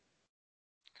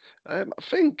 I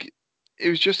think it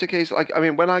was just a case. Like, I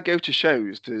mean, when I go to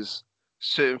shows, there's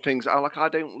certain things I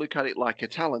don't look at it like a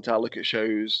talent. I look at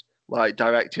shows like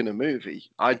directing a movie.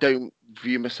 I don't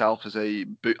view myself as I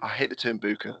hate the term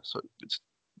booker, so it's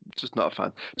just not a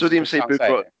fan. It doesn't even say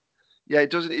booker. Yeah, it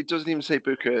doesn't even say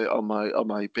booker on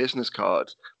my business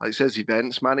card. Like, it says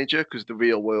events manager because the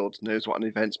real world knows what an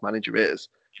events manager is,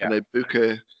 and a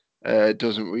booker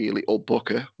doesn't really, or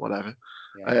booker, whatever.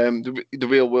 Yeah. The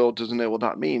real world doesn't know what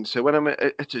that means. So when I'm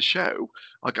at a show,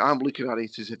 like, I'm looking at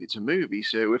it as if it's a movie.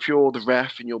 So if you're the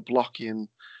ref and you're blocking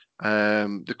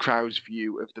the crowd's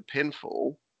view of the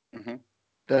pinfall,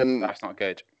 then that's not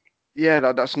good.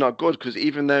 Yeah, that's not good because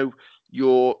even though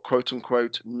you're quote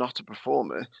unquote not a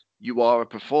performer, you are a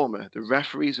performer. The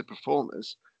referees are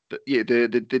performers. The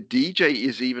DJ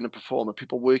is even a performer.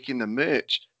 People working the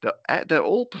merch, they're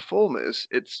all performers.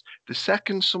 It's the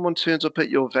second someone turns up at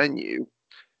your venue,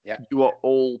 you are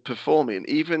all performing.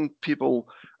 Even people.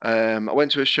 I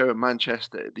went to a show in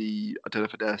Manchester. I don't know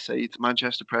if I dare say it,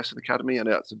 Manchester Press and Academy. I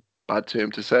know that's a bad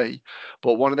term to say,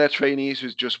 but one of their trainees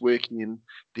was just working in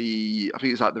I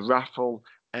think it's like the raffle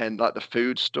and like the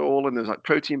food stall, and there's like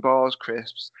protein bars,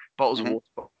 crisps, bottles of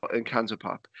water, and cans of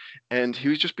pop. And he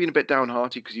was just being a bit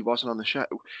downhearted because he wasn't on the show.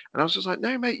 And I was just like,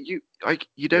 no, mate, you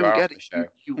don't get it.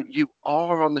 You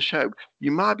are on the show.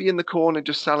 You might be in the corner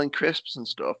just selling crisps and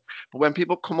stuff, but when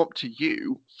people come up to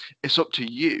you, it's up to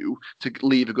you to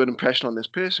leave a good impression on this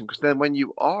person. Because then when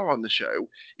you are on the show,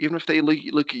 even if they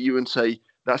look at you and say,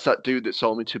 that's that dude that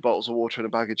sold me 2 bottles of water and a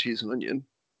bag of cheese and onion.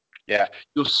 Yeah,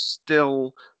 you're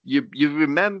still you're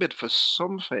remembered for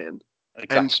something,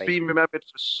 and being remembered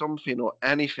for something or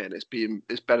anything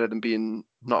is better than being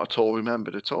not at all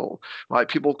remembered at all. Like,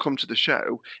 people come to the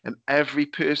show, and every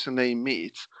person they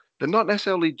meet, they're not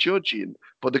necessarily judging,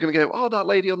 but they're going to go, "Oh, that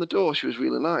lady on the door, she was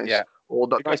really nice." Yeah, or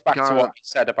that. It goes back to what you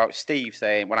said about Steve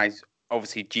saying when I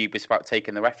obviously dubious about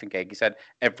taking the reffing gig. He said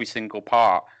every single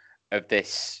part of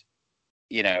this,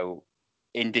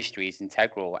 industry is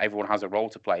integral. Everyone has a role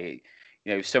to play.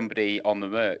 Somebody on the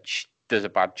merch does a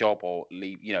bad job or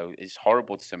is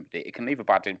horrible to somebody, it can leave a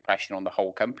bad impression on the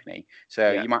whole company.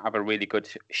 So you might have a really good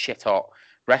shit hot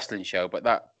wrestling show, but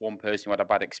that one person who had a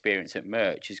bad experience at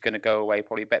merch is going to go away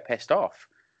probably a bit pissed off.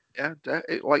 Yeah,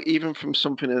 like even from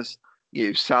something as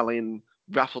selling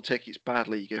raffle tickets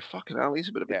badly, you go, fucking hell, he's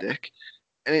a bit of a dick.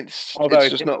 And it's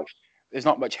just not. There's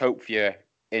not much hope for you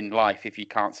in life if you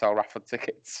can't sell raffle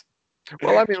tickets.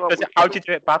 Well, I mean, how do you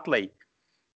do it badly?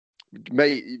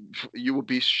 Mate, you will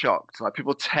be shocked. Like,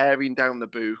 people tearing down the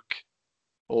book,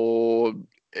 or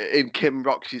in Kim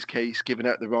Roxy's case, giving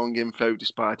out the wrong info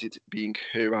despite it being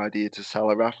her idea to sell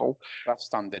a raffle. That's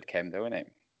standard Kim, though, isn't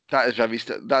it? That is very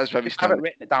standard. If I haven't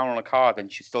written it down on a card, then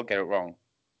she'd still get it wrong.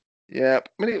 Yeah,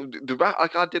 I mean,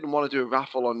 I didn't want to do a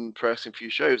raffle on Pressing Few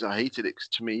shows. I hated it because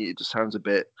to me it just sounds a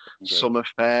bit summer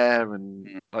fair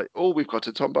and like, oh, we've got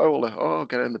a tombola. Oh,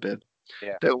 get in the bin.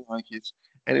 Yeah, don't like it.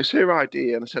 And it was her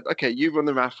idea, and I said, okay, you run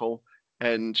the raffle.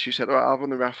 And she said, all right, I'll run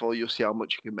the raffle. You'll see how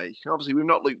much you can make. And obviously, we've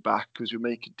not looked back because we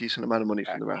make a decent amount of money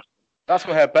from the raffle. That's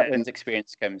where her Butlins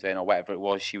experience comes in, or whatever it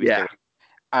was she was doing.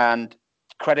 And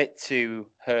credit to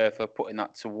her for putting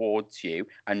that towards you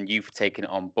and you for taking it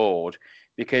on board,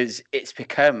 because it's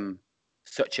become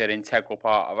such an integral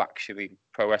part of actually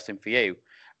pro wrestling for you.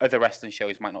 Other wrestling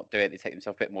shows might not do it. They take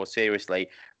themselves a bit more seriously,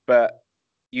 but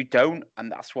you don't,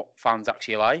 and that's what fans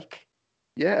actually like.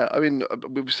 Yeah, I mean,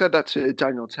 we've said that to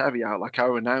Daniel Terry out, like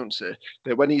our announcer,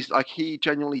 that when he's like, he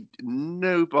genuinely,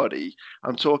 nobody,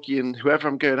 I'm talking whoever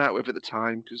I'm going out with at the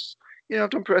time, because Yeah, I've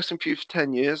done pro wrestling for you for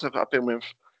 10 years. I've been with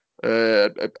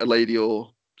a lady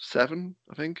or 7,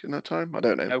 I think, in that time. I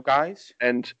don't know. No guys?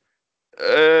 And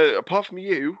apart from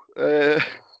you,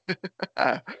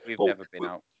 We've well, never been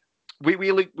out. we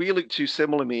look too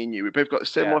similar, me and you. We both got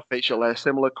similar facial hair,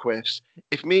 similar quiffs.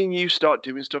 If me and you start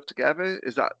doing stuff together,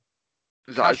 is that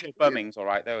Casual bumming's all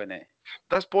right, though, isn't it?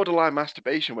 that's borderline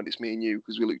masturbation when it's me and you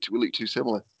because we look too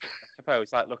similar. I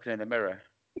suppose, like looking in the mirror.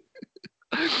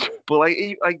 But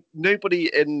like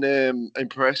nobody in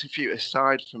pro wrestling feud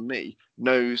aside from me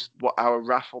knows what our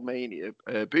Rafflemania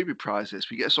booby prize is.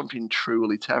 We get something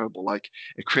truly terrible, like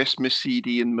a Christmas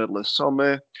CD in the middle of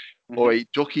summer, or a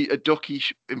ducky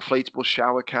inflatable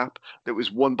shower cap that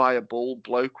was won by a bald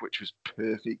bloke, which was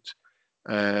perfect.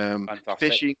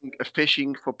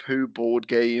 Fishing for poo board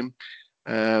game.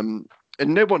 And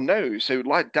no one knows. So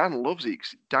like Dan loves it.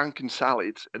 Dan can sell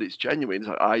it, and it's genuine. It's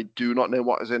like, I do not know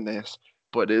what is in this,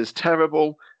 but it is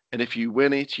terrible. And if you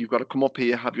win it, you've got to come up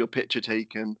here, have your picture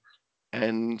taken,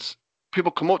 and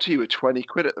people come up to you with 20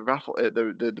 quid at the raffle at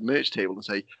the merch table and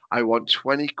say, I want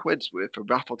 20 quid's worth of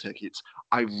raffle tickets.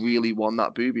 I really want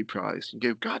that booby prize. And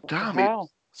you go, God damn it.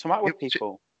 What's the matter with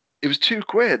people? It was 2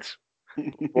 quid.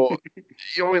 But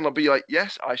you know, they'll be like,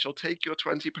 yes, I shall take your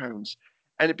 £20.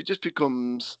 And it just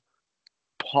becomes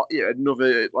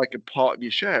another like a part of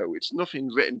your show. It's nothing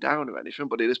written down or anything,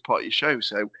 but it is part of your show.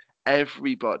 So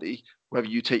everybody, whether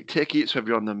you take tickets, whether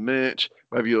you're on the merch,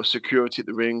 whether you're security at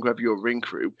the ring, whether you're ring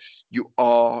crew, you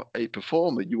are a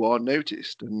performer. You are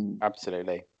noticed, and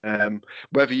absolutely.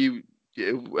 Whether you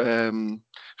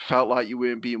felt like you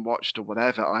weren't being watched or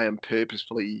whatever, I am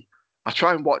purposefully. I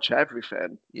try and watch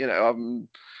everything. You know,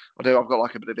 I know I've got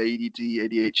like a bit of ADD,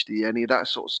 ADHD, any of that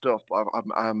sort of stuff, but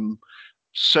I'm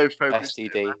so focused.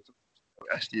 STD,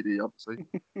 obviously.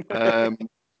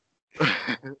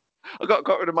 I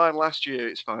got rid of mine last year.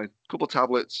 It's fine. A couple of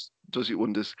tablets does it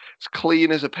wonders. It's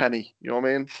clean as a penny. You know what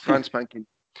I mean? Brand spanking.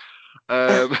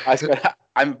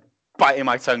 I'm biting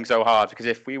my tongue so hard because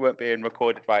if we weren't being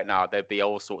recorded right now, there'd be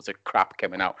all sorts of crap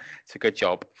coming out. It's a good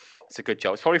job.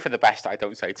 It's probably for the best that I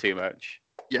don't say too much.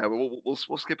 Yeah, we'll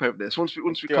skip over this. Once we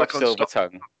click on silver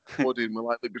stop tongue. recording, we're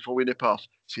like, before we nip off.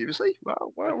 Seriously?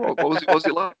 Wow. What was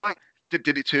it like? Did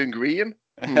it turn green?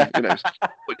 Who knows?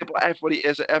 But everybody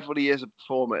is a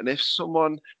performer, and if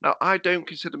someone now, I don't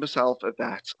consider myself a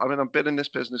vet. I mean, I've been in this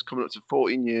business coming up to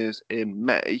 14 years in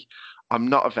May. I'm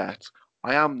not a vet.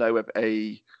 I am though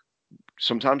a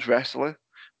sometimes wrestler,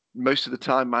 most of the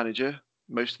time manager,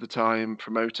 most of the time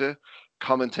promoter,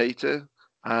 commentator,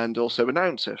 and also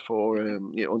announcer for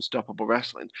Unstoppable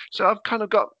Wrestling. So I've kind of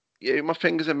got my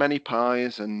fingers in many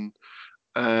pies, and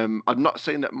I'm not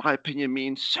saying that my opinion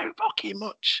means so fucking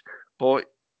much, but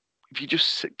if you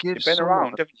just give You've been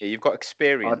around, haven't you? You've got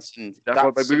experience. And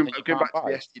going back to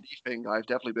the STD thing, I've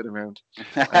definitely been around.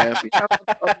 I've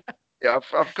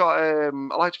got. I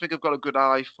like to think I've got a good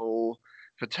eye for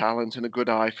talent and a good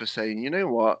eye for saying, you know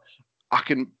what, I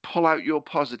can pull out your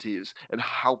positives and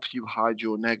help you hide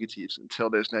your negatives until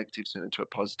those negatives turn into a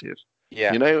positive.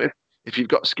 Yeah. You know, if you've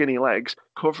got skinny legs,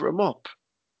 cover them up.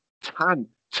 Tan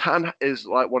is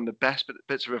like one of the best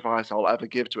bits of advice I'll ever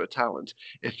give to a talent.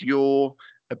 If you're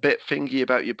a bit fingy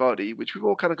about your body, which we've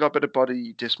all kind of got a bit of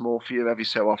body dysmorphia every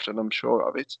so often, I'm sure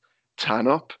of it, tan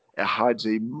up. It hides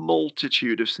a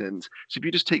multitude of sins. So if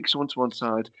you just take someone to one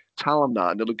side, tell them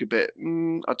that, and they'll look a bit,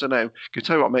 I don't know. Can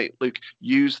tell you what, mate, Luke,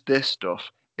 use this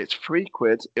stuff. It's £3.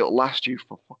 It'll last you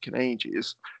for fucking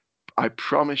ages. I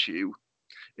promise you,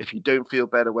 if you don't feel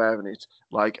better wearing it,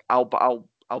 like I'll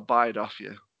buy it off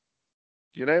you.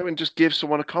 You know, and just give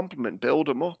someone a compliment, build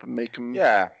them up, and make them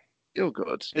feel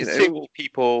good. There's too many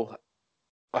people.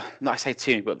 Not I say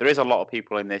too many, but there is a lot of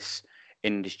people in this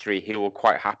industry who will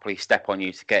quite happily step on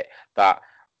you to get that,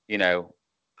 that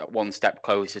one step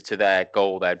closer to their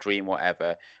goal, their dream,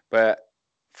 whatever. But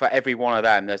for every one of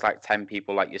them, there's like 10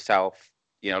 people like yourself,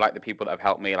 like the people that have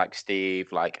helped me, like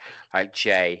Steve, like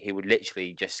Jay, who would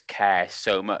literally just care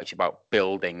so much about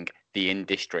building the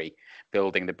industry,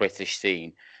 building the British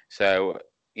scene. So,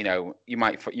 you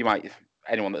might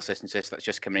anyone that's listening to this that's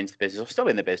just coming into the business or still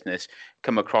in the business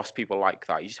come across people like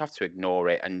that. You just have to ignore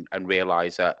it and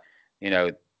realize that,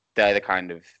 they're the kind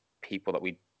of people that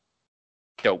we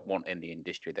don't want in the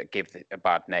industry, that give it a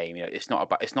bad name.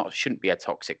 Shouldn't be a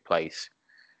toxic place.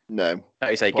 No.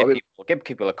 Like you say, give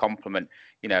people a compliment.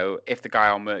 If the guy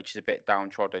on merch is a bit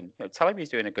downtrodden, tell him he's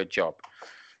doing a good job.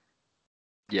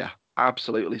 Yeah,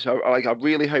 absolutely. So, I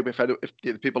really hope if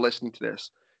the people listening to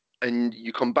this, and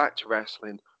you come back to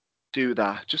wrestling, do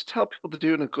that. Just tell people they're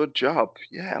doing a good job.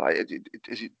 Yeah,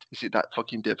 is it that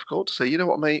fucking difficult to say? You know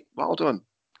what, mate? Well done.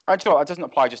 That doesn't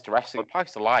apply just to wrestling. It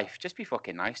applies to life. Just be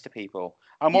fucking nice to people.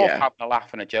 I'm all for having a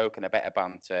laugh and a joke and a bit of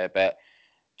banter, but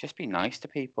just be nice to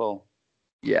people.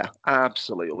 Yeah,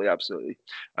 absolutely.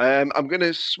 I'm going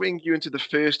to swing you into the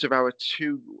first of our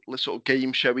two sort of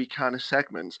game showy kind of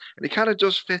segments, and it kind of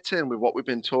does fit in with what we've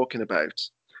been talking about.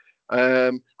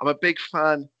 I'm a big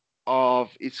fan of,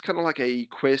 it's kind of like a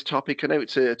quiz topic. I know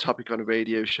it's a topic on a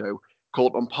radio show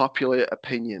called Unpopular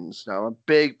Opinions. Now, I'm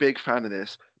a big fan of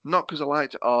this, not because I like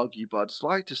to argue, but I just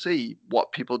like to see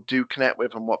what people do connect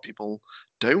with and what people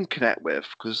don't connect with,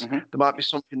 because there might be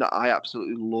something that I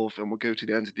absolutely love and will go to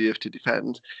the end of the earth to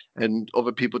defend, and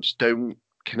other people just don't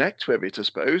connect with it, I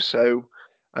suppose. So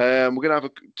we're going to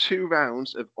have 2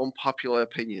 rounds of unpopular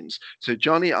opinions. So,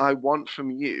 Johnny, I want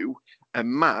from you a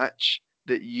match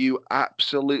that you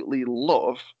absolutely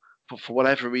love, but for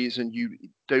whatever reason you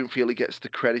don't feel it gets the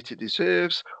credit it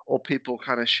deserves, or people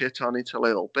kind of shit on it a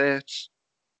little bit.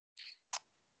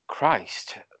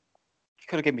 Christ. You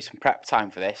could have given me some prep time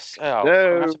for this. Oh,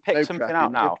 No, I have to pick no something prepping,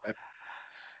 out now. no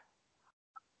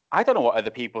I don't know what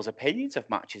other people's opinions of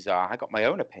matches are. I got my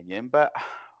own opinion, but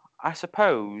I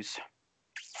suppose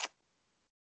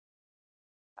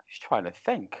I'm just trying to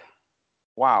think.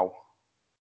 Wow.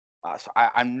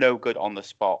 I'm no good on the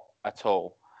spot at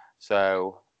all.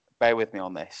 So bear with me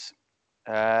on this.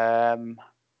 I'm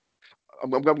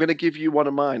going to give you one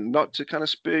of mine, not to kind of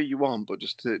spur you on, but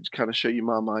just to kind of show you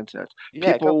my mindset.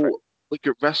 Yeah, People look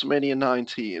at WrestleMania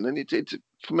 19, and it's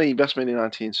for me, WrestleMania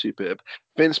 19 superb.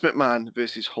 Vince McMahon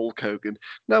versus Hulk Hogan.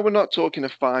 Now, we're not talking a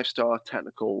 5-star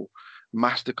technical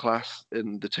masterclass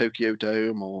in the Tokyo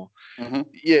Dome or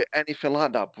anything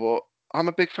like that, but I'm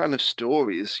a big fan of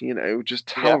stories, just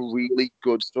tell a really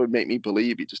good story, make me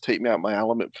believe it, just take me out my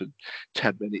element for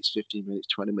 10 minutes, 15 minutes,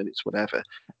 20 minutes, whatever.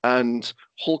 And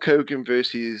Hulk Hogan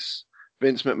versus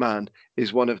Vince McMahon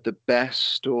is one of the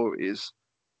best stories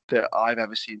that I've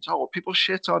ever seen told. People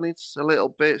shit on it a little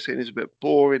bit, saying it's a bit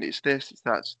boring, it's this, it's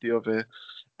that, it's the other.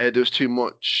 There was too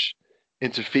much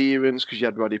interference because you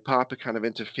had Roddy Piper kind of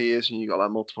interferes and you got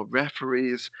like multiple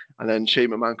referees, and then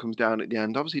Shane McMahon comes down at the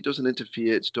end. Obviously, he doesn't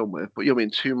interfere, it's done with, but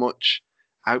too much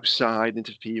outside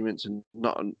interference and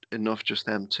not enough just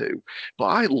them two. But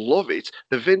I love it.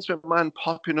 The Vince McMahon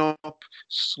popping up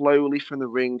slowly from the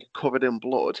ring covered in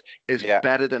blood is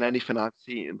better than anything I've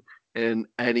seen in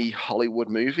any Hollywood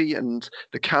movie. And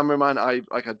the cameraman, I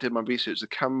did my research, the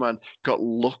cameraman got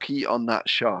lucky on that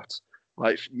shot.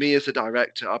 Like, me as a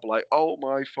director, I'd be like, oh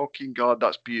my fucking God,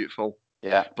 that's beautiful.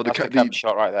 Yeah, but that's the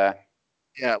shot right there.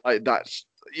 Yeah, like that's,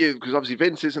 because obviously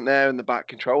Vince isn't there in the back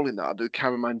controlling that. The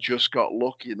cameraman just got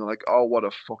lucky, and they're like, oh, what a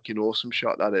fucking awesome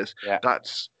shot that is. Yeah.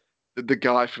 That's the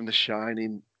guy from The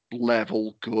Shining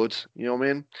level good, you know what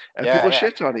I mean? And people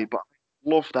shit on it, but I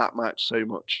love that match so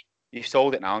much. You've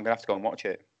sold it now, I'm going to have to go and watch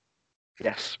it.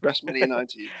 Yes, WrestleMania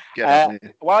 19.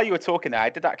 While you were talking there,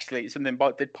 I did actually, something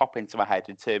did pop into my head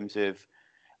in terms of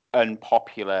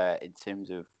unpopular, in terms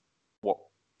of what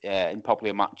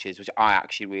unpopular matches, which I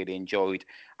actually really enjoyed.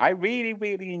 I really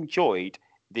enjoyed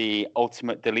the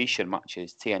Ultimate Deletion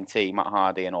matches, TNT, Matt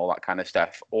Hardy and all that kind of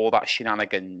stuff, all that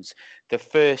shenanigans. The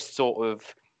first sort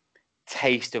of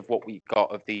taste of what we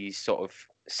got of these sort of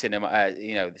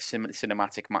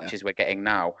cinematic matches we're getting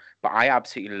now. But I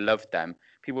absolutely loved them.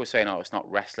 People were saying, oh, it's not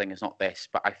wrestling, it's not this,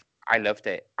 but I loved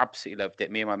it, absolutely loved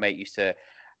it. Me and my mate used to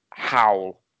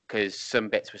howl because some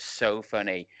bits were so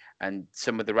funny and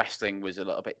some of the wrestling was a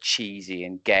little bit cheesy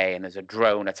and gay and there's a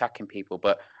drone attacking people,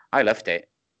 but I loved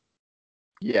it.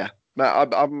 Yeah,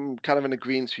 I'm kind of in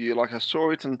agreement with you. Like, I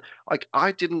saw it and like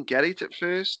I didn't get it at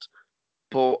first,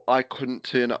 but I couldn't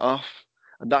turn it off.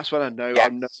 And that's when I know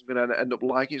I'm not going to end up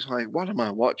liking it. It's like, what am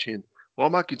I watching? What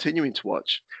am I continuing to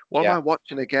watch? What am I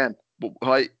watching again? But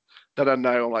like, that I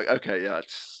know, I'm like, okay,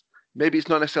 maybe it's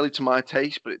not necessarily to my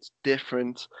taste, but it's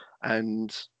different.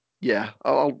 And yeah,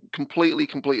 I'll completely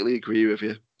agree with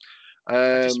you.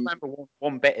 I just remember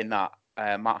one bit in that.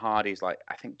 Matt Hardy's like,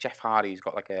 I think Jeff Hardy's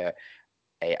got like a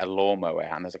lawnmower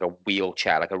and there's like a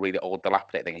wheelchair, like a really old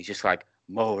dilapidated thing. He's just like,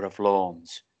 mower of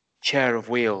lawns, chair of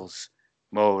wheels,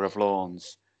 mower of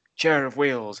lawns, chair of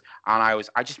wheels. And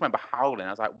I just remember howling.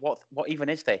 I was like, what even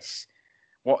is this?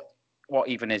 What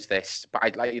even is this?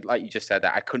 But I like you just said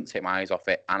that I couldn't take my eyes off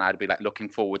it, and I'd be like looking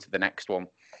forward to the next one.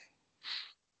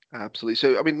 Absolutely.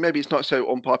 So I mean, maybe it's not so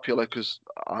unpopular because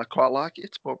I quite like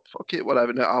it, but fuck it,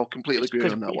 whatever. No, I'll completely agree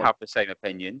on that one. We have the same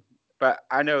opinion, but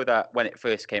I know that when it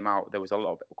first came out, there was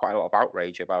quite a lot of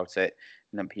outrage about it,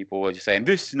 and then people were just saying,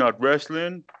 "This is not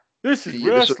wrestling. This is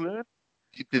wrestling."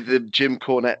 The Jim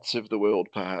Cornettes of the world,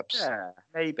 perhaps. Yeah,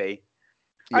 maybe.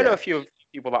 Yeah. I know a few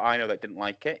people that I know that didn't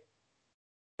like it.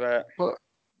 But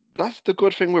that's the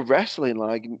good thing with wrestling.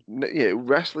 Like,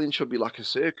 wrestling should be like a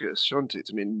circus, shouldn't it?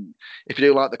 I mean, if you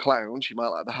don't like the clowns, you might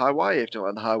like the high wire. If you don't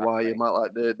like the high wire, you Exactly. might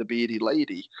like the beady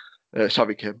lady.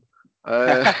 Sorry, Kim.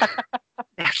 Uh,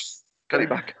 yes, got it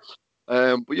back.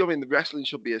 But you know, I mean, the wrestling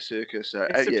should be a circus.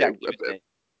 It's Yeah, subjective, isn't it?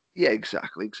 yeah,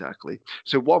 exactly, exactly.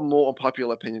 So one more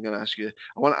unpopular opinion I'm going to ask you.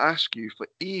 I want to ask you for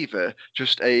either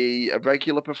just a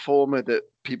regular performer that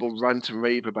people rant and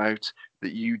rave about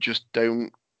that you just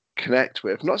don't connect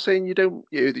with. I'm not saying that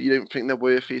you don't think they're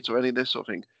worth it or any of this sort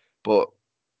of thing, but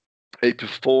a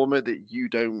performer that you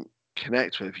don't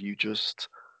connect with, you just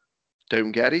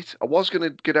don't get it. I was going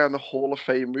to go down the Hall of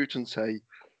Fame route and say,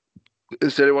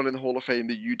 is there anyone in the Hall of Fame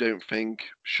that you don't think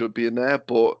should be in there?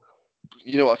 But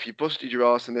you know what? If you busted your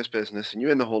ass in this business and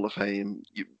you're in the Hall of Fame,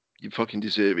 you fucking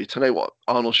deserve it. I know what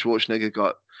Arnold Schwarzenegger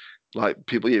got. Like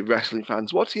people, wrestling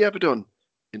fans. What's he ever done?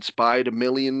 Inspired a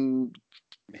million,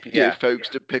 Yeah. folks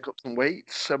to pick up some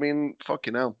weights. I mean,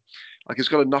 fucking hell. Like it's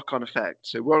got a knock-on effect.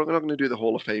 So we're not going to do the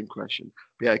Hall of Fame question.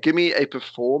 But yeah, give me a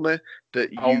performer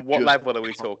that you On what just level are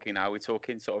we talking now? Are we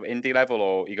talking sort of indie level,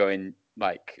 or are you going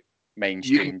like you can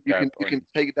mainstream? you can you can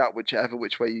take that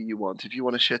which way you want. If you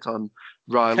want to shit on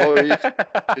Ryan Lloyd,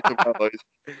 shit on Ryan Lloyd.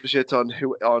 Shit on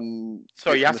who on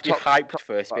So you from have the to be top. hyped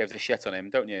first to be able to shit on him,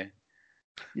 don't you?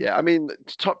 Yeah, I mean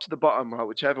top to the bottom, right?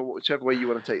 Whichever way you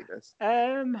want to take this.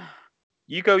 Um,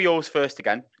 you go yours first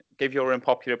again. Give your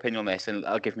unpopular opinion on this, and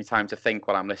that'll give me time to think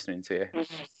while I'm listening to you.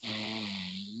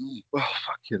 Oh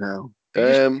fuck you now. Did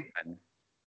you just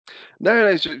No,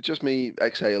 it's just me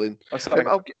exhaling. I was like,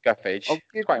 I'll Gaffage. I'll It's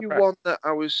give quite you impressed. one that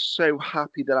I was so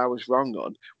happy that I was wrong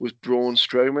on was Braun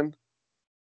Strowman.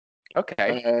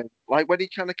 Okay. Like when he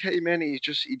kind of came in, he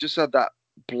just had that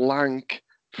blank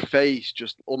face,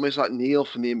 just almost like Neil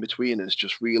from the In-Betweeners,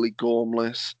 just really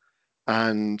gormless.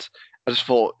 And I just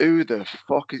thought, who the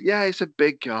fuck is? Yeah, he's a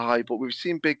big guy, but we've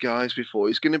seen big guys before.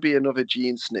 He's going to be another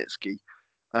Gene Snitsky,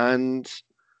 and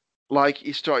like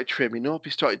he started trimming up,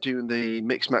 he started doing the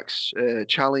mix max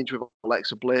challenge with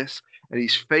Alexa Bliss, and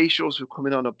his facials were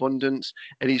coming on abundance,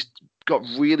 and he's got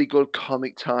really good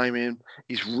comic timing.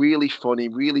 He's really funny,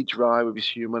 really dry with his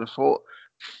humor. And I thought,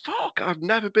 fuck, I've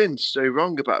never been so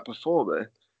wrong about a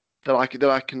performer that I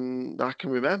can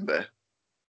remember.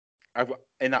 I've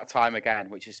in that time again,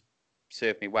 which has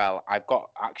served me well. I've got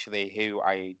actually who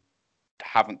I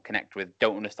haven't connected with,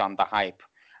 don't understand the hype,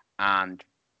 and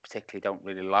particularly don't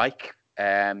really like.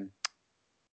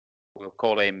 We'll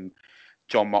call him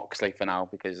John Moxley for now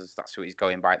because that's who he's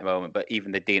going by at the moment. But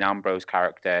even the Dean Ambrose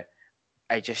character,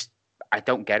 I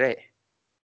don't get it.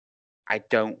 I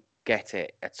don't get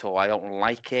it at all. I don't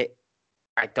like it.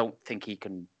 I don't think he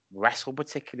can wrestle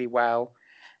particularly well.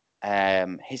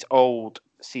 His old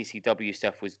CCW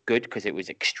stuff was good because it was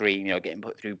extreme, getting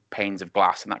put through panes of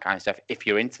glass and that kind of stuff. If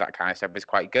you're into that kind of stuff, it's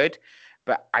quite good.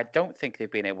 But I don't think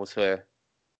they've been able to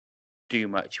do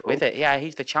much with it. Yeah,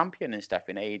 he's the champion and stuff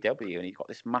in AEW, and he's got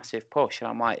this massive push, and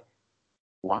I'm like,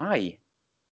 why?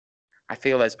 I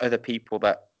feel there's other people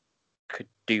that could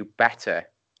do better.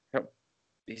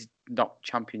 He's not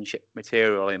championship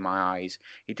material in my eyes.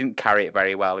 He didn't carry it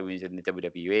very well when he was in the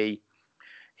WWE.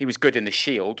 He was good in the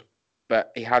Shield,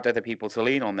 but he had other people to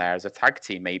lean on there as a tag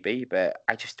team, maybe. But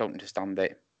I just don't understand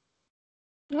it.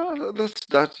 No,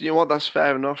 that's you know what, that's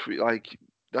fair enough. Like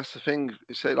that's the thing.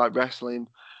 Say like wrestling,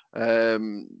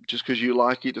 just because you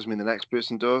like it doesn't mean the next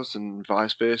person does, and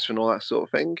vice versa, and all that sort of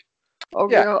thing. Oh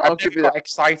Yeah, yeah, I've I'll give never you got that.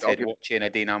 excited watching a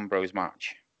Dean Ambrose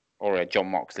match or a John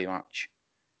Moxley match.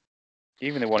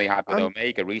 Even the one he had with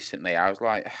Omega recently, I was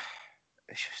like,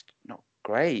 it's just not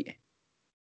great.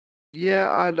 Yeah,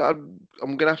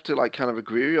 I'm gonna have to like kind of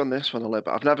agree with you on this one a little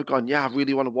bit. I've never gone. Yeah, I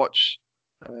really want to watch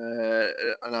an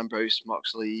Ambrose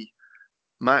Moxley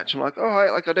match. I'm like, all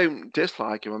right, like I don't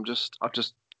dislike him. I've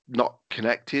just not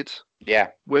connected Yeah,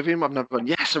 with him. I've never gone.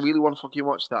 Yes, I really want to fucking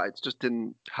watch that. It just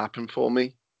didn't happen for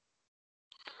me.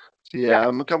 So yeah, yeah.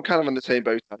 I'm kind of on the same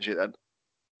boat as you then.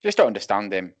 Just don't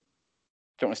understand him.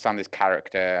 Don't understand his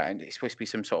character, and he's supposed to be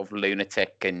some sort of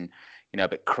lunatic and a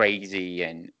bit crazy,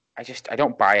 and I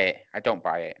don't buy it. I don't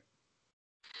buy it.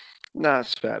 Nah,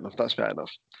 that's fair enough. That's fair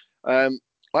enough. Um,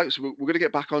 like so we're gonna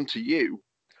get back onto you.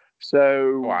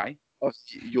 So Why? you're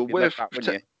You'd love with that,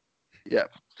 wouldn't you?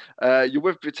 yeah, you're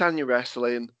with Britannia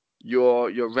Wrestling. You're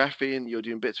reffing. You're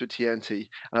doing bits with TNT,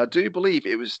 and I do believe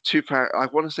it was 2000. I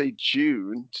want to say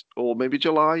June or maybe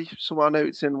July. Somewhere I know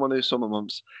it's in one of those summer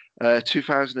months.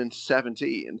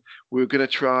 2017. We were going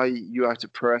to try you out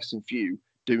at Pro Wrestling View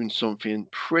doing something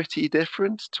pretty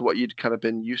different to what you'd kind of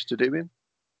been used to doing.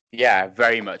 Yeah,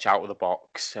 very much out of the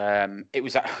box. It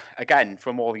was again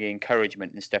from all the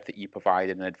encouragement and stuff that you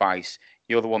provided and advice.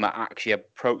 You're the one that actually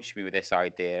approached me with this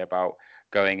idea about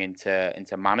going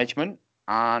into management,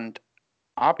 and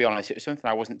I'll be honest, it was something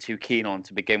I wasn't too keen on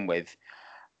to begin with.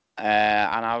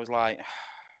 And I was like,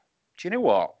 do you know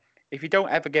what? If you don't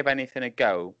ever give anything a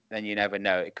go, then you never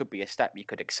know. It could be a step. You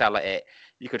could excel at it.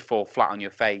 You could fall flat on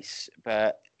your face.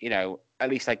 But at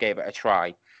least I gave it a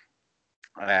try.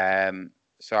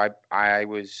 So I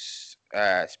was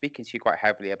speaking to you quite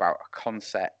heavily about a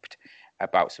concept,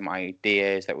 about some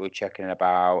ideas that we were checking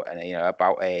about, and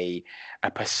about a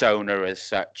persona as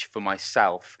such for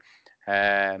myself.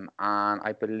 And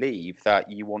I believe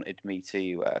that you wanted me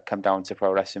to come down to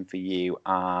Pro Wrestling for You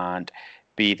and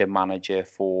be the manager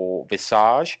for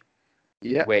Visage,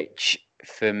 Yeah. which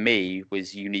for me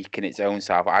was unique in its own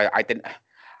self. I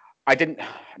didn't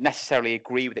necessarily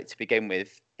agree with it to begin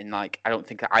with. I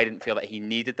didn't feel that he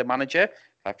needed the manager.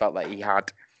 I felt that he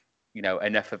had,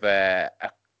 enough of the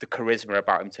charisma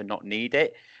about him to not need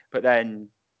it. But then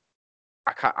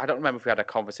I don't remember if we had a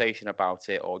conversation about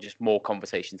it or just more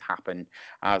conversations happened.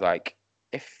 I was like,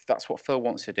 if that's what Phil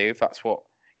wants to do, if that's what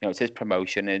it's his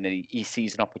promotion and he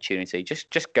sees an opportunity,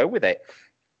 just go with it.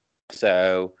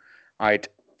 So I'd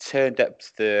turned up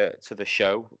to the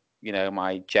show,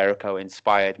 my Jericho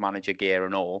inspired manager gear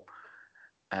and all,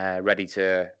 ready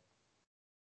to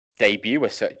debut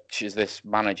as such as this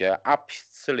manager.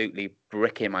 Absolutely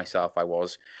bricking myself.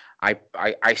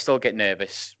 I still get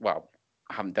nervous. Well,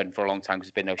 I haven't done for a long time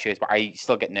because there's been no shows, but I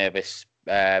still get nervous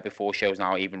before shows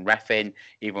now, even reffing,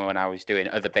 even when I was doing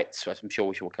other bits, as I'm sure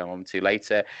we will come on to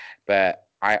later. But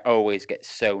I always get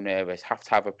so nervous. Have to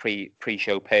have a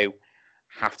pre-show poo.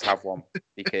 Have to have one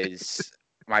because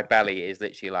my belly is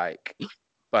literally like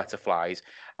butterflies.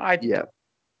 I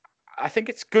think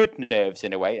it's good nerves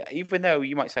in a way, even though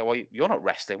you might say, well, you're not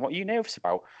wrestling. What are you nervous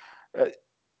about?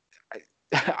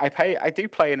 I do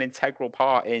play an integral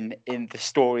part in the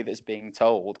story that's being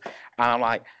told. And I'm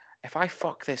like, if I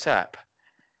fuck this up,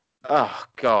 oh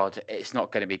God, it's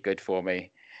not going to be good for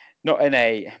me.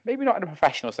 Maybe not in a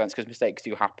professional sense, because mistakes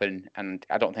do happen. And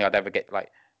I don't think I'd ever get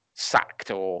like sacked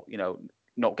or,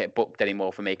 not get booked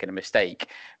anymore for making a mistake.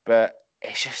 But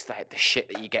it's just like the shit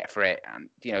that you get for it. And,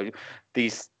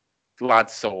 these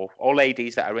lads or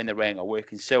ladies that are in the ring are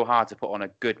working so hard to put on a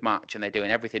good match and they're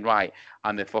doing everything right,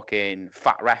 and the fucking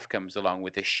fat ref comes along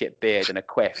with his shit beard and a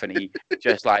quiff and he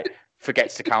just like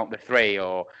forgets to count the three,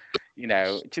 or do you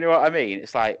know what I mean?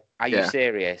 It's like, are you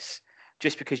serious?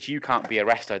 Just because you can't be a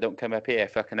wrestler, don't come up here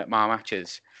fucking at my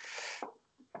matches.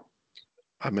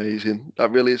 Amazing.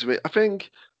 That really is. I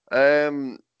think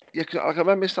cause I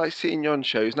remember seeing you on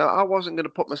shows. Now, I wasn't going to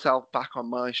put myself back on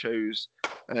my shows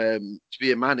to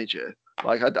be a manager.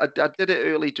 Like, I did it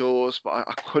early doors, but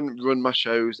I couldn't run my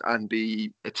shows and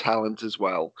be a talent as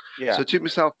well. Yeah. So I took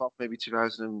myself off maybe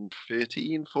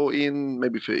 2013, 14,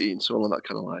 maybe 13, so along that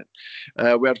kind of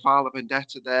line. We had Vala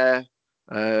Vendetta there,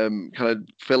 kind of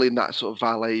filling that sort of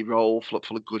valet role for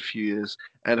a good few years.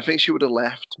 And I think she would have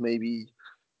left maybe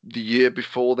the year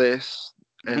before this.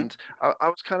 And I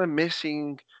was kind of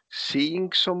missing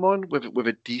seeing someone with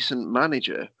a decent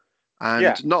manager,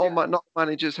 and not all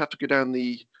managers have to go down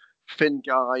the thin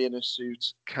guy in a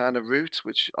suit kind of route,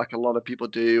 which like a lot of people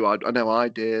do. I know I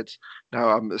did. Now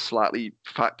I'm a slightly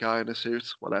fat guy in a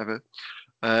suit, whatever.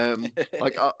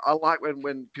 Like I like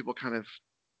when people kind of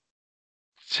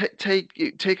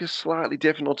take a slightly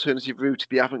different alternative route.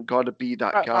 They haven't got to be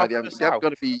that guy. They haven't got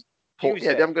to be. They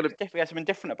haven't got to. He had something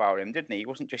different about him, didn't he? He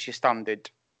wasn't just your standard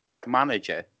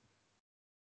manager.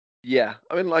 Yeah,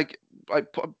 I mean, like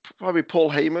probably Paul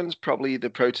Heyman's probably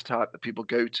the prototype that people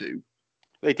go to.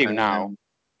 They do now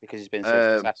because he's been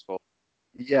so successful.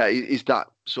 Yeah, he's that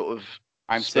sort of.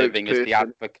 I'm serving as the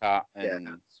advocate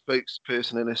and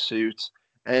spokesperson in a suit,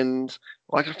 and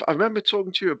like I remember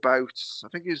talking to you about. I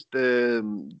think it was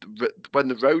when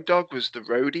the Road Dogg was the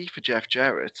roadie for Jeff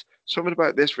Jarrett. Something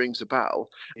about this rings a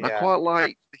bell. Yeah. I quite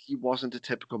like that he wasn't a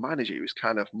typical manager. He was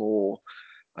kind of more.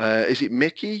 Is it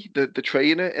Mickey, the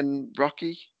trainer in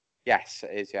Rocky? Yes,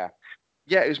 it is, yeah.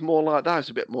 Yeah, it was more like that. It's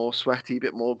a bit more sweaty, a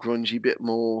bit more grungy, a bit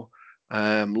more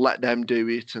let them do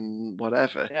it and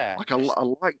whatever. Yeah. Like I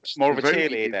liked more of a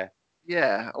cheerleader.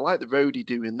 Yeah, I like the roadie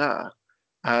doing that.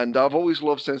 And I've always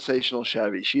loved Sensational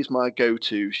Sherry. She's my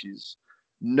go-to.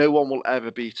 No one will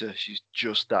ever beat her. She's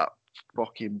just that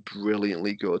fucking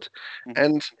brilliantly good.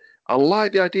 And I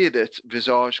like the idea that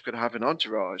Visage could have an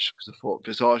entourage, because I thought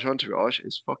Visage entourage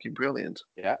is fucking brilliant.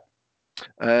 Yeah.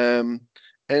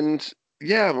 And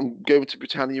yeah, I'm going to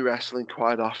Britannia Wrestling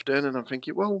quite often, and I'm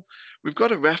thinking, well, we've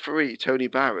got a referee, Tony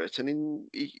Barrett, and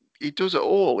he does it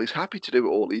all. He's happy to do it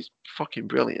all. He's fucking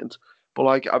brilliant. But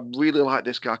like, I really like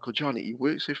this guy called Johnny. He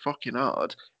works so fucking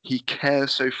hard. He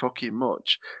cares so fucking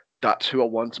much. That's who I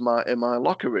want in my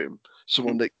locker room.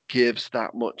 Someone that gives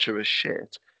that much of a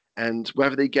shit. And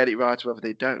whether they get it right or whether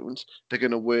they don't, they're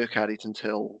going to work at it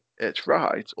until it's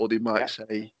right. Or they might Yeah.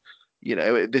 say,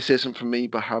 this isn't for me,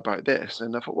 but how about this?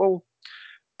 And I thought, well,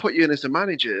 put you in as a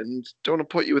manager and don't want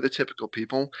to put you with the typical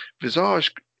people.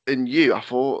 Visage and you, I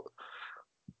thought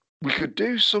we could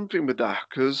do something with that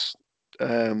because,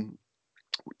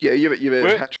 you're a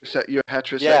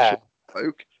heterosexual Yeah.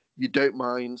 bloke. You don't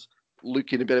mind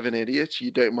looking a bit of an idiot.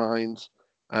 You don't mind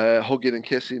hugging and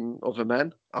kissing other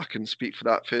men. I can speak for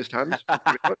that firsthand.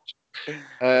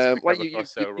 Pretty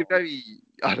much. You're very.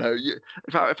 I know.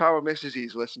 If our missus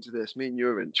listen to this, me and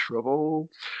you're in trouble.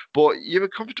 But you're a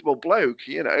comfortable bloke,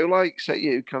 like say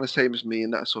you kind of same as me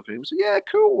and that sort of thing. So yeah,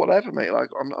 cool, whatever, mate. Like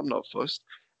I'm not fussed.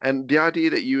 And the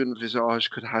idea that you and Visage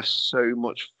could have so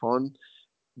much fun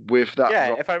with that.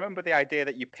 Yeah, if I remember, the idea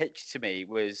that you pitched to me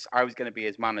was I was going to be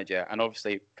his manager, and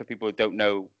obviously for people who don't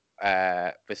know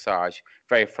Visage,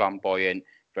 very flamboyant,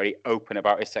 very open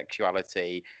about his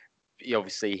sexuality. He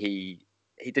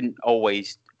didn't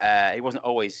always he wasn't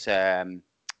always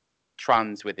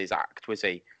trans with his act, was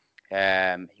he?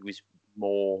 He was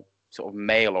more sort of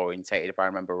male orientated, if I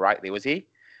remember rightly. Was he?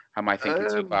 Am I thinking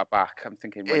too far back? I'm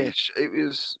thinking it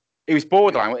was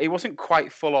borderline. It wasn't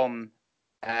quite full on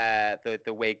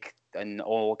the wig and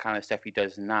all kind of stuff he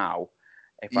does now,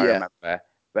 if I remember.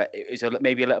 But it was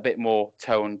maybe a little bit more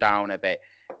toned down a bit.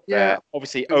 Yeah,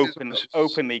 obviously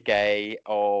openly gay,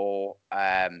 or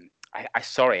I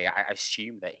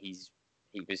assume that he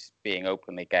was being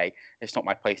openly gay. It's not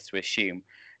my place to assume.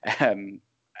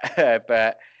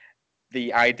 But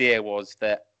the idea was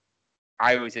that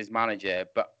I was his manager,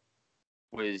 but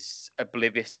was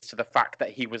oblivious to the fact that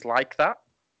he was like that.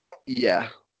 Yeah.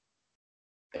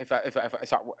 Am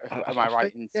I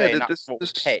right in saying that's what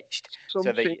was pitched? So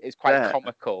that it's quite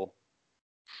comical.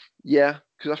 Yeah,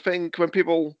 because I think when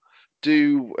people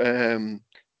do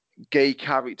gay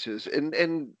characters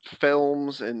in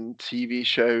films and TV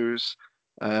shows,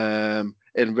 in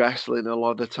wrestling, a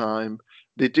lot of the time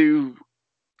they do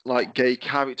like gay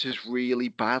characters really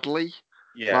badly.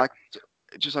 Yeah, like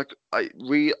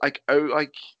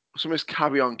sometimes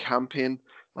Carry On Camping.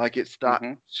 Like it's that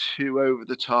too over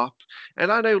the top.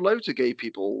 And I know loads of gay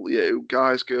people,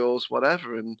 guys, girls,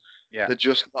 whatever, and they're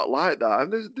just not like that.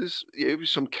 And there's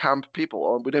some camp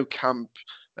people, we know camp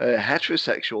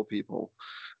heterosexual people.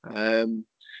 And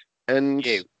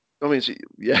you. I mean,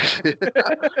 yeah,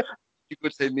 you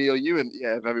could say me or you, and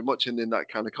yeah, very much in that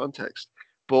kind of context.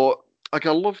 But like,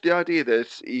 I love the idea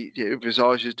that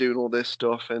Visage is doing all this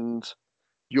stuff, and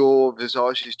you're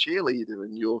Visage's cheerleader,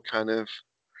 and you're kind of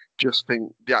just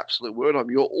think the absolute word on.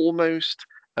 You're almost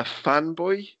a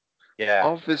fanboy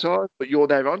of Visage, but you're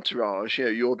their entourage.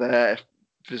 You're their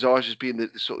Visage as being the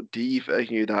sort of diva,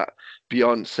 that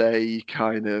Beyonce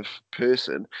kind of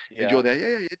person. Yeah. And you're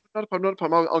there, yeah, not a problem.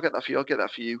 I'll get that for you. I'll get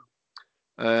that for you.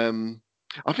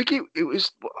 I think it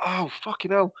was, oh,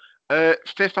 fucking hell.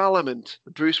 Fifth Element,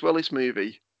 the Bruce Willis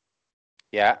movie.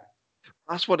 Yeah.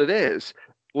 That's what it is.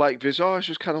 Like Visage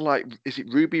was kind of like, is it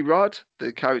Ruby Rod,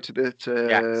 the character that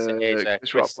yes, it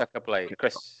is, Chris Suckerblade.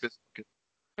 Chris,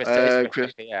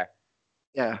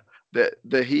 yeah,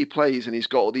 that he plays, and he's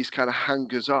got all these kind of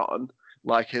hangers on,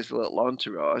 like his little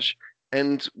entourage.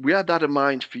 And we had that in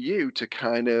mind for you to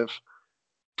kind of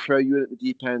throw you in at the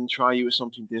deep end, try you with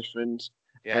something different.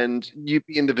 Yeah. And you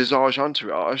being the Visage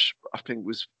entourage, I think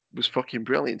was fucking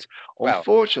brilliant. Well,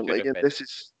 unfortunately, and this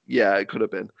is, it could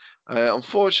have been.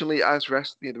 Unfortunately, as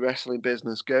the wrestling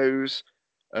business goes,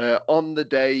 on the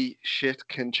day, shit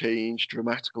can change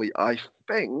dramatically. I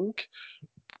think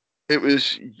it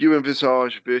was you and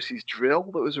Visage versus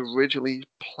Drill that was originally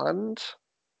planned.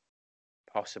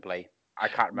 Possibly. I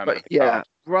can't remember. But yeah,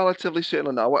 relatively certain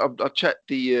on that. I checked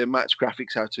the match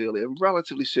graphics out earlier. I'm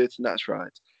relatively certain that's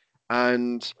right.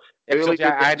 And I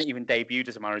hadn't even debuted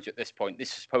as a manager at this point.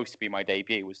 This is supposed to be my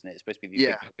debut, wasn't it? It's supposed to be the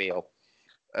big reveal.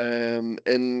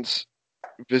 And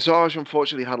Visage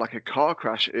unfortunately had like a car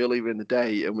crash earlier in the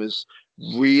day and was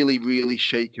really, really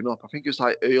shaken up. I think it was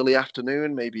like early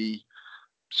afternoon, maybe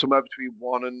somewhere between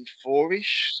 1 and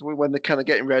 4-ish. So when they're kind of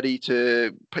getting ready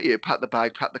to pack the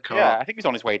bag, pack the car. Yeah, I think he was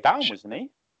on his way down, wasn't he?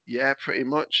 Yeah, pretty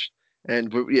much.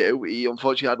 And he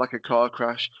unfortunately had like a car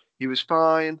crash. He was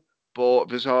fine, but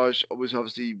Visage was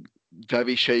obviously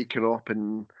very shaken up,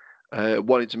 and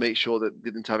wanted to make sure that they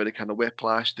didn't have any kind of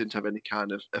whiplash, didn't have any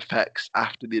kind of effects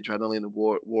after the adrenaline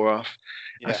wore off.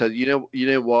 Yeah. I said, you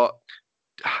know what,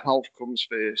 health comes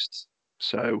first.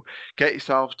 So get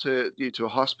yourself to a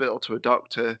hospital, to a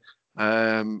doctor.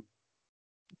 Go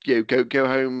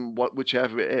home,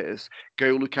 whichever it is.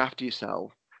 Go look after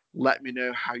yourself. Let me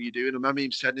know how you're doing. I remember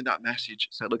him sending that message.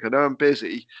 Said, look, I know I'm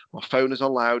busy. My phone is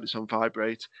on loud. It's on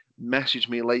vibrate. Message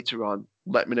me later on.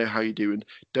 Let me know how you're doing.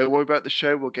 Don't worry about the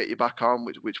show. We'll get you back on,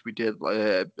 which we did.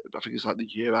 I think it's like the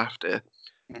year after.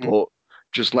 Mm-hmm. But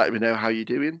just let me know how you're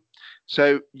doing.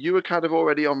 So you were kind of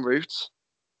already en route.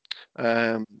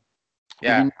 Yeah.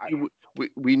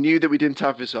 We knew that we didn't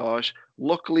have Visage.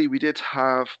 Luckily, we did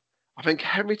have. I think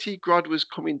Henry T. Grod was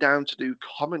coming down to do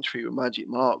commentary with Magic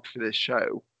Mark for this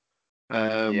show.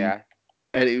 Yeah.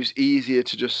 And it was easier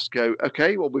to just go,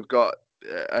 okay, well, we've got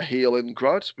a heel in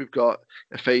Grod, we've got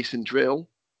a face in Drill.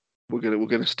 We're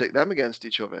gonna stick them against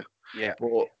each other. Yeah.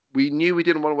 But we knew we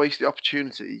didn't want to waste the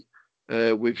opportunity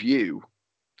with you,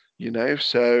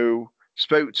 So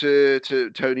spoke to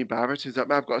Tony Barrett. He's like,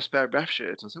 man, I've got a spare ref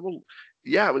shirt. I said, well,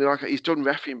 yeah, he's done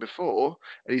reffing before,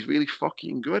 and he's really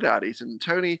fucking good at it. And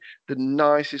Tony, the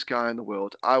nicest guy in the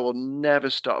world. I will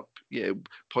never stop,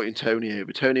 putting Tony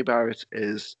over. Tony Barrett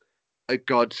is a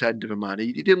godsend of a man.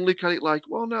 He didn't look at it like,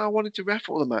 well, no, I wanted to ref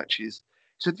all the matches.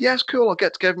 He said, yes, cool. I'll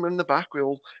get together in the back.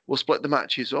 We'll split the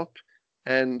matches up,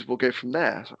 and we'll go from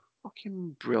there. So,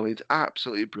 fucking brilliant,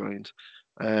 absolutely brilliant.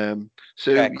 Credit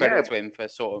to him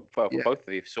for both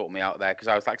of you for sorting me out there, because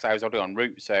I was already en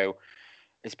route, so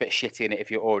it's a bit shitty in it if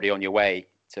you're already on your way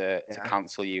to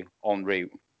cancel you en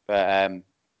route. But I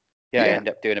ended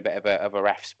up doing a bit of a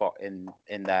ref spot in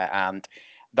there, and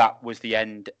that was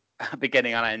the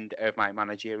beginning and end of my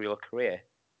managerial career.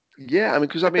 Yeah,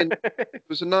 it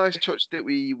was a nice touch that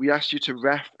we asked you to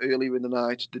ref earlier in the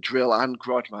night the Drill and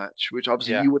Grod match, which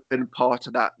obviously you would have been part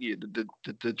of that,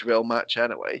 the Drill match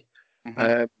anyway.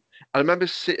 Mm-hmm. I remember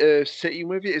sitting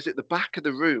with you. Is it the back of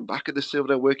the room, back of the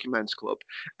Silverdale Working Men's Club?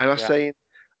 And I was saying,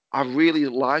 I really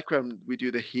like when we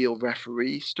do the heel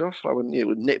referee stuff. Like when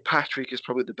Nick Patrick is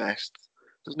probably the best.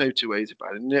 There's no two ways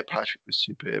about it. Nick Patrick was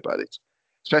superb at it,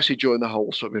 especially during the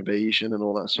whole sort of invasion and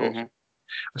all that sort of.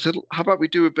 I said, how about we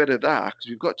do a bit of that? Because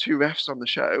we've got two refs on the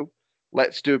show.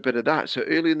 Let's do a bit of that. So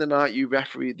early in the night, you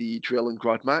referee the Drill and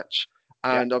Grod match.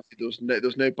 And obviously there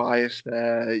was no bias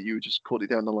there. You just called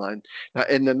it down the line. Now,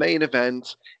 in the main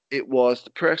event, it was the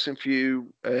Pro Wrestling Feud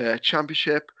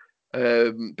Championship.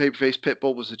 Babyface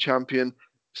Pitbull was the champion.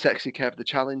 Sexy Kev the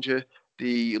challenger.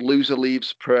 The loser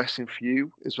leaves Pro Wrestling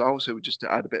Feud as well. So just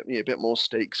to add a bit more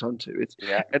stakes onto it.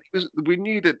 Yeah. And we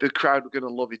knew that the crowd were going to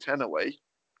love it anyway.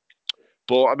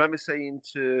 But I remember saying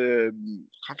to,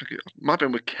 I think it might have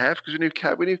been with Kev, because we knew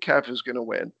Kev was going to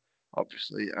win,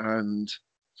 obviously, and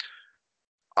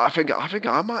I think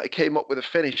I might have came up with a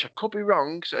finish. I could be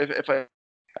wrong. So if I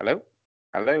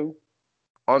hello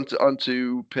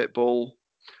onto Pitbull,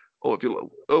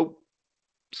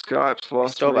 Skype's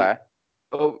lost still me. There?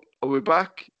 Oh, are we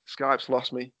back? Skype's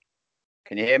lost me.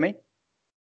 Can you hear me?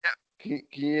 Yeah. Can you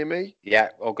hear me? Yeah,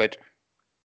 all good.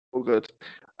 All good.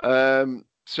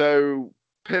 So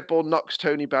Pitbull knocks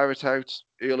Tony Barrett out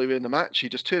earlier in the match. He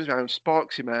just turns around,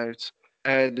 sparks him out,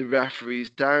 and the referee's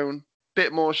down.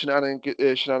 Bit more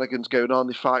shenanigans going on.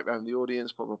 They fight around the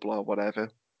audience, blah, blah, blah, whatever.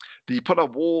 They put a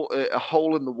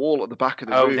hole in the wall at the back of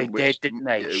the room. Oh, they did, didn't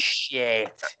they?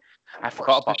 Shit. I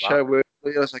forgot about that.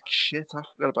 I was like, shit, I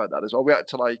forgot about that as well. We had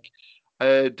to,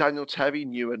 Daniel Terry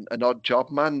knew an odd job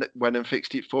man that went and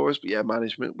fixed it for us. But yeah,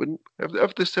 management wouldn't.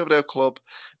 Of the Silverdale Club,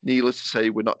 needless to say,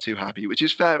 we're not too happy, which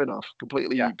is fair enough.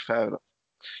 Completely fair enough.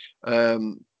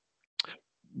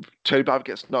 Tony Barrett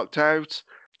gets knocked out.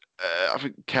 I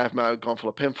think Kev might have gone for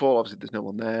a pinfall. Obviously, there's no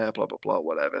one there, blah, blah, blah,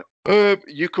 whatever.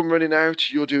 You come running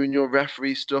out. You're doing your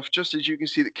referee stuff. Just as you can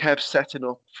see that Kev's setting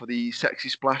up for the sexy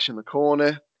splash in the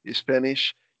corner, his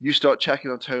finish. You start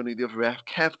checking on Tony, the other ref.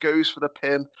 Kev goes for the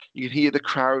pin. You can hear the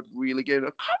crowd really going,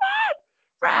 come on,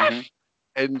 ref!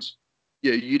 Mm-hmm. And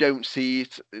you don't see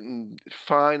it. And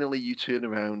finally, you turn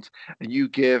around and you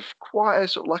give quite a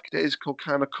sort of lackadaisical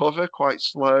kind of cover, quite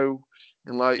slow.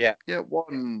 And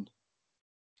 1,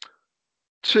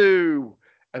 2,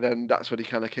 and then that's when he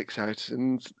kind of kicks out.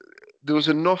 And there was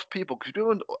enough people, because we don't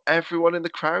want everyone in the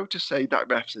crowd to say that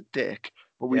ref's a dick,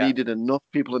 but we needed enough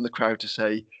people in the crowd to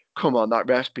say, come on, that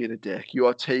ref's being a dick. You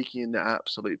are taking the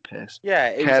absolute piss. Yeah,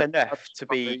 it was enough to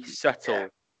be subtle.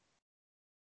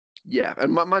 Yeah,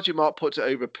 and Magic Mark puts it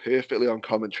over perfectly on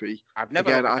commentary. I've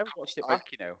never watched it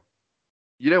back,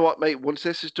 You know what, mate? Once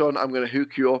this is done, I'm going to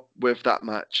hook you up with that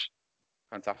match.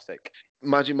 Fantastic.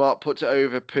 Magic Mark puts it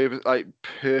over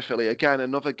perfectly. Again,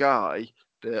 another guy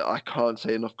I can't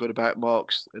say enough good about.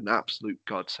 Mark's an absolute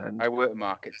godsend. I work with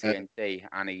Mark at TNT,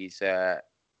 and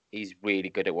he's really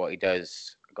good at what he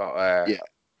does.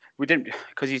 We didn't,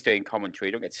 because he's doing commentary.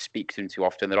 We don't get to speak to him too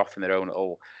often. They're off in their own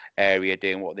little area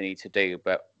doing what they need to do.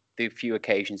 But the few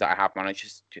occasions that I have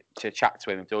managed to chat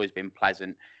to him, it's always been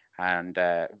pleasant and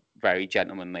very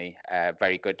gentlemanly.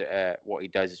 Very good at what he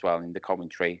does as well in the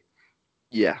commentary.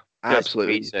 Yeah,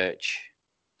 absolutely. Research.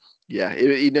 Yeah,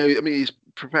 he's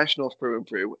professional through and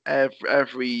through.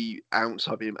 Every ounce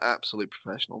of him, absolutely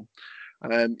professional.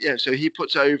 So he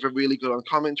puts over really good on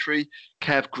commentary.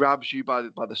 Kev grabs you by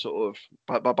the sort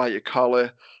of by your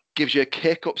collar, gives you a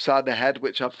kick upside the head,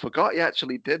 which I forgot he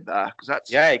actually did that, because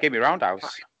he gave me a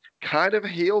roundhouse. Kind of a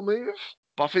heel move,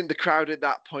 but I think the crowd at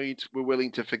that point were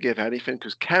willing to forgive anything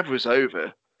because Kev was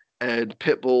over, and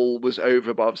Pitbull was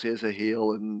over, but obviously as a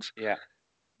heel, and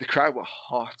the crowd were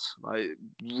hot, like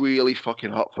really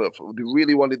fucking hot for they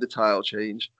really wanted the title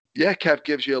change. Yeah, Kev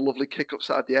gives you a lovely kick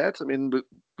upside the head. I mean,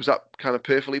 was that kind of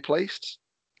perfectly placed?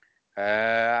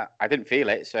 I didn't feel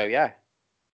it, so yeah.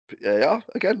 Yeah,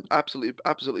 again,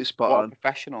 absolutely spot on.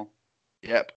 Professional.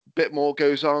 Yep. Bit more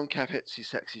goes on. Kev hits his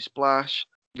sexy splash.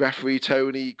 Referee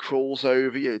Tony crawls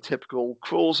over, typical,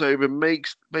 crawls over,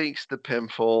 makes the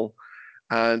pinfall,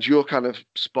 and you're kind of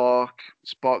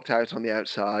sparked out on the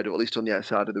outside, or at least on the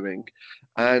outside of the ring.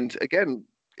 And again,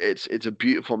 it's a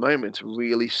beautiful moment,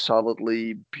 really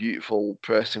solidly beautiful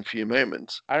pressing few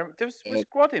moments. There was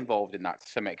squad involved in that to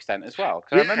some extent as well.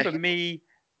 Because I remember me,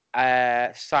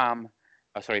 Sam,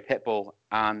 Pitbull,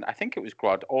 and I think it was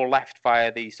Grod, all left via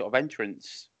the sort of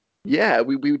entrance. Yeah,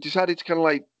 we decided to kind of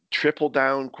like triple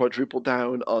down, quadruple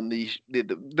down on the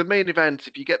main event.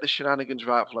 If you get the shenanigans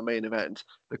right for the main event,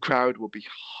 the crowd will be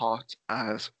hot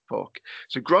as fuck.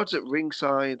 So Grod's at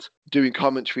ringside doing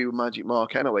commentary with Magic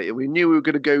Mark anyway, and we knew we were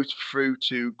going to go through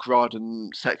to Grod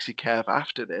and Sexy Kev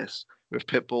after this, with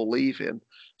Pitbull leaving.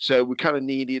 So we kind of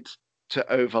needed to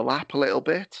overlap a little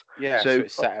bit. Yeah, so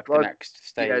it's set up Grod, the next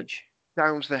stage.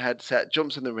 Downs the headset,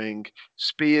 jumps in the ring,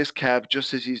 spears Kev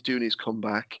just as he's doing his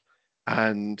comeback,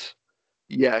 and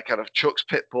kind of chucks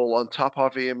Pitbull on top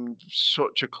of him.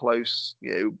 Such a close,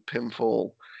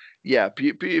 pinfall. Yeah,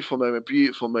 beautiful moment,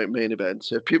 beautiful main event.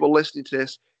 So if people listening to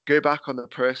this, go back on the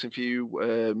Person View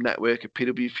network at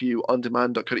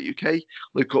pwviewondemand.co.uk.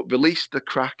 Look up Release the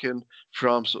Kraken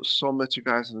from sort of summer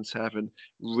 2007.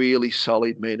 Really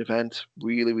solid main event.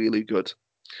 Really, really good.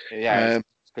 Yeah,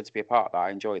 it's good to be a part of that.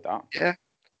 I enjoyed that. Yeah.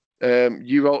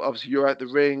 You're out the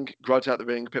ring, Grod's out the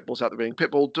ring, Pitbull's out the ring.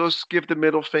 Pitbull does give the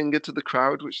middle finger to the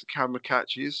crowd, which the camera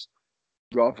catches.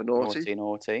 Rather naughty.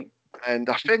 Naughty. And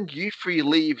I think you three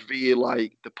leave via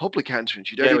like the public entrance.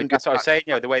 You don't even. That's what I was saying.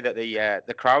 The way that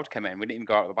the crowd came in, we didn't even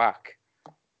go out the back.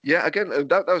 Yeah, again,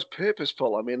 that was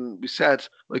purposeful. I mean, we said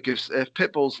like if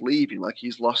Pitbull's leaving, like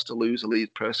he's lost to lose a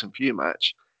lead person few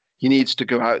match, he needs to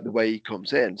go out the way he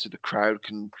comes in, so the crowd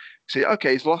can say,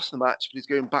 okay, he's lost the match, but he's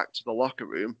going back to the locker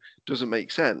room. Doesn't make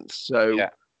sense. So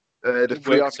it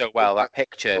works so well. That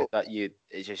picture it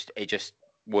just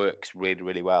works really,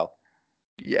 really well.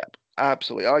 Yep,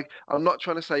 absolutely. I'm not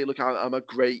trying to say, look, I'm a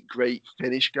great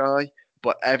finish guy,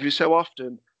 but every so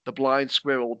often the blind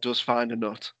squirrel does find a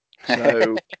nut.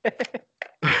 So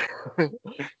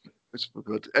it's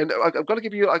good. And I've got to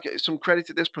give you some credit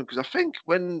at this point, because I think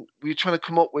when we were trying to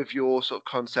come up with your sort of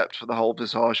concept for the whole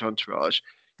Visage entourage,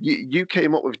 you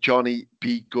came up with Johnny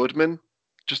B. Goodman.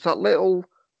 Just that little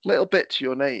bit to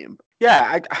your name.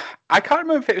 Yeah, I can't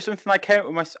remember if it was something I came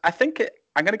up with I think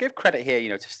I'm going to give credit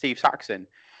here, to Steve Saxon.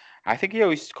 I think he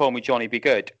always called me Johnny Be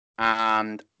Good,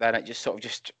 and then it just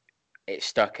it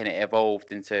stuck and it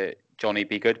evolved into Johnny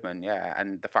B. Goodman. Yeah,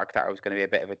 and the fact that I was going to be a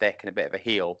bit of a dick and a bit of a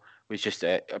heel was just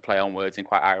a play on words and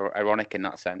quite ironic in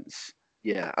that sense.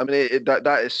 Yeah, I mean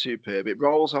that is superb. It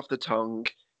rolls off the tongue.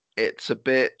 It's a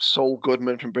bit Saul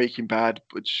Goodman from Breaking Bad,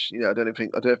 which I don't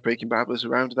know if Breaking Bad was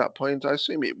around at that point. I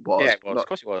assume it was. Yeah, it was. Of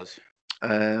course, it was.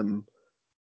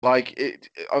 Like it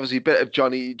obviously a bit of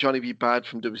Johnny B. Bad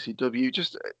from WCW.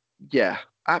 Just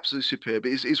absolutely superb.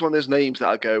 He's one of those names that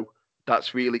I go,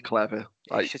 that's really clever.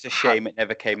 Like, it's just a shame it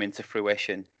never came into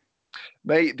fruition.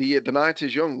 Mate, the night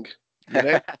is young.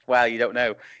 Well, you don't know.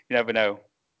 You never know.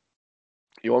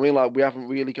 You know what I mean? Like, we haven't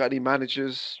really got any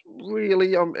managers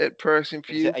really at Person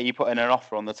View. Are you putting an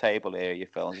offer on the table here,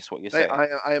 Phil? Is this what you're saying?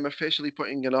 I am officially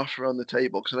putting an offer on the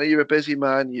table, because I know you're a busy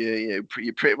man. You're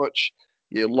pretty much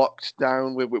locked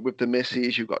down with the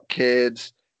missus. You've got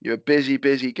kids. You're a busy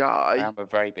guy. I am a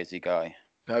very busy guy.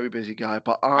 Very busy guy.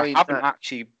 But I haven't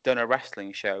actually done a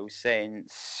wrestling show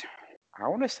since, I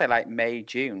want to say like May,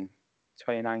 June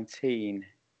 2019.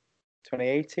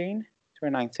 2018?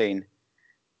 2019.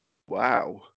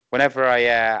 Wow. whenever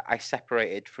I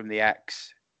separated from the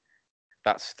ex,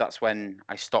 that's when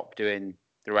I stopped doing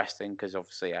the wrestling, because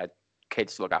obviously I had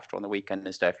kids to look after on the weekend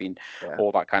and stuff, and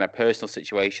all that kind of personal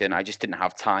situation. I just didn't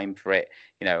have time for it.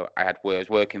 I was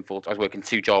working I was working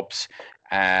 2 jobs,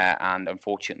 and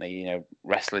unfortunately,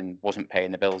 wrestling wasn't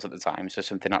paying the bills at the time, so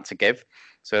something had to give.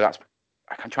 So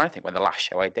I'm trying to think when the last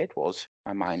show I did was.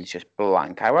 My mind's just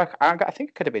blank. I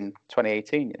think it could have been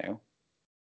 2018.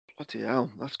 Bloody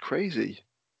hell, that's crazy.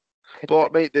 Could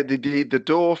But be. mate, the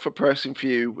door for pressing for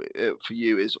you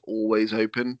is always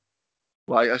open.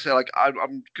 Like I say,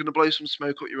 I'm gonna blow some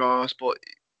smoke up your ass, but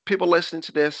people listening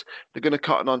to this, they're gonna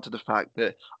cotton on to the fact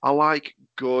that I like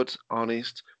good,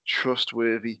 honest,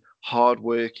 trustworthy,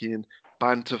 hardworking,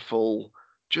 banterful,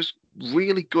 just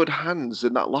really good hands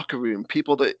in that locker room.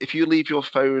 People that if you leave your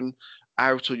phone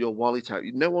out or your wallet out,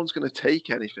 no one's gonna take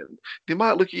anything. They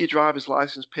might look at your driver's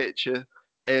license picture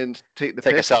and take the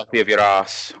Take a piss. selfie of your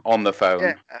ass on the phone.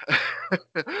 Yeah.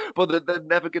 But they're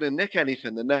never going to nick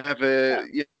anything. They're never,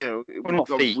 We're we've not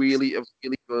got thieves. we've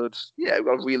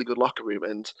got a really good locker room,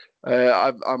 and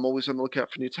I'm always on the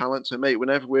lookout for new talent. So, mate,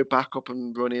 whenever we're back up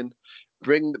and running,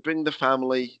 bring the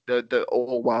family. They're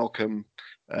all welcome.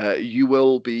 You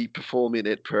will be performing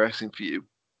at Pro Wrestling for You.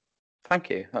 Thank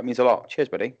you. That means a lot. Cheers,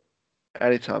 buddy.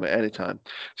 Anytime, at any time.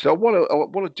 So I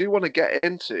want to get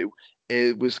into,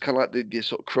 it was kind of like the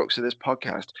sort of crux of this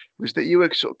podcast, was that you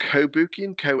were sort of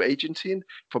co-booking, co-agenting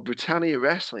for Britannia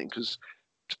Wrestling. Because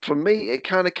for me, it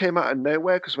kind of came out of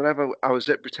nowhere. Because whenever I was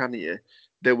at Britannia,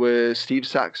 there was Steve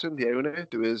Saxon, the owner.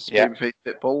 There was Babyface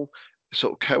Pitbull,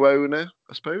 sort of co-owner,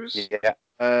 I suppose. Yeah.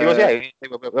 He was, they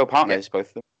were partners, both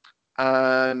of them.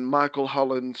 And Michael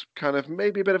Holland, kind of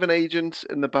maybe a bit of an agent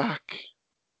in the back.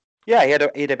 Yeah, he had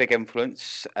a big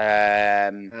influence.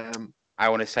 I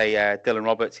want to say Dylan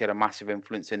Roberts. He had a massive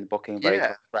influence in the booking, very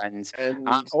close friends, and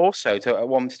also at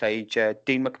one stage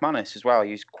Dean McManus as well.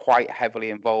 He was quite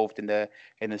heavily involved in the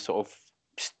sort of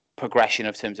progression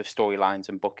of terms of storylines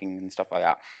and booking and stuff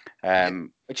like that.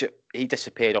 Which he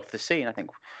disappeared off the scene, I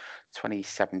think,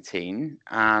 2017,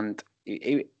 and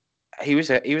he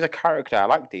was a character. I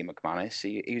like Dean McManus.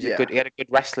 He was he had a good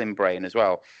wrestling brain as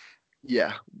well.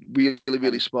 Yeah, really,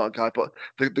 really smart guy. But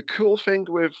the cool thing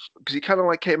with, because he kind of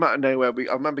like came out of nowhere.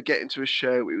 I remember getting to a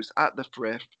show. It was at the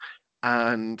Thrift,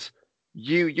 and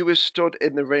you were stood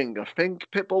in the ring. I think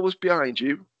Pitbull was behind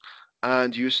you,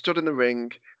 and you were stood in the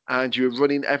ring, and you were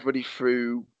running everybody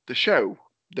through the show.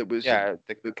 That was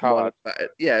the card.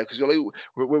 Yeah, because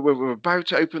we're about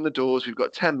to open the doors. We've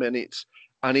got 10 minutes.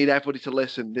 I need everybody to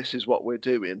listen. This is what we're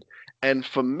doing. And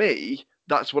for me,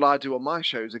 that's what I do on my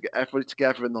shows. I get everybody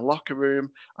together in the locker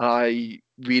room. I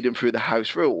read them through the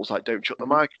house rules, like don't shut the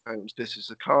microphones. This is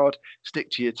the card. Stick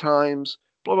to your times.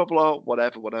 Blah blah blah.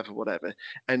 Whatever.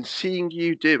 And seeing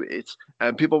you do it,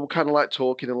 and people were kind of like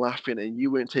talking and laughing, and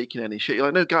you weren't taking any shit. You're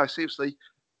like, no, guys, seriously,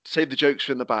 save the jokes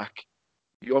for in the back.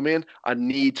 You know what I mean? I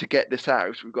need to get this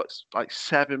out. We've got like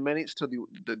 7 minutes till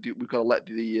we've got to let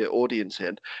the audience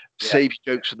in. Save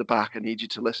your jokes for the back. I need you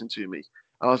to listen to me.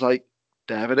 I was like,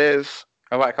 there it is.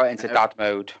 I might go into dad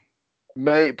mode,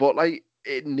 mate. But like,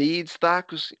 it needs that,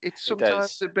 because it's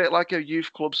sometimes a bit like a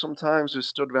youth club. Sometimes we're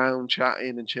stood around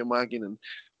chatting and chinwagging and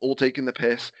all taking the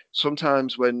piss.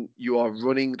 Sometimes when you are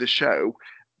running the show,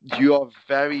 you are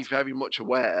very, very much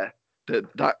aware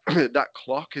that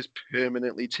clock is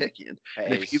permanently ticking.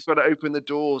 And if you've got to open the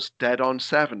doors dead on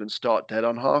 7 and start dead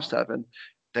on 7:30,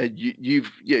 then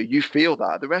you feel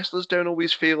that. The wrestlers don't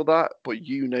always feel that, but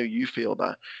you feel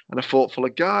that. And I thought, for a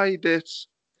guy that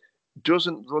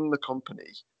doesn't run the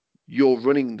company, you're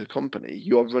running the company.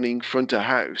 You're running front of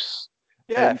house.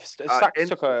 Yeah,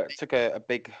 Stax took a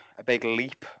big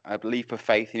leap of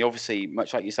faith. He obviously,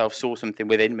 much like yourself, saw something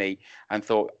within me and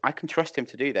thought, I can trust him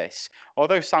to do this.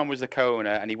 Although Sam was the co-owner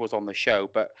and he was on the show,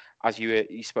 but as you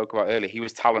spoke about earlier, he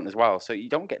was talent as well. So you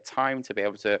don't get time to be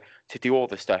able to do all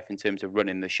the stuff in terms of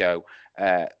running the show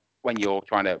when you're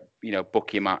trying to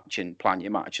book your match and plan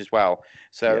your match as well.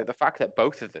 So the fact that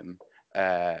both of them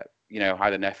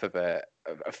had enough of a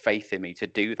faith in me to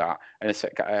do that, and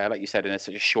like you said, in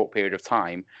such a short period of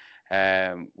time,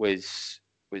 was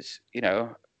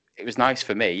it was nice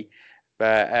for me,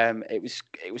 but it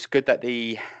was good that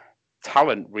the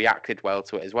talent reacted well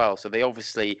to it as well. So they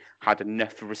obviously had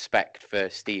enough respect for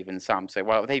Steve and Sam. So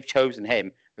well, they've chosen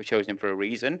him. They've chosen him for a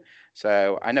reason.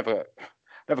 So I never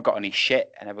got any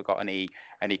shit. I never got any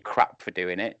crap for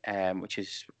doing it, which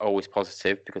is always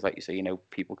positive, because, like you say,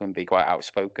 people can be quite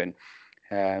outspoken.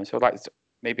 So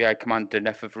maybe I command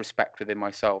enough of respect within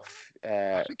myself.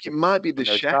 I think it might be the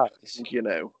chef.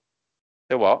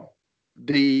 The what?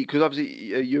 because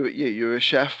obviously you're a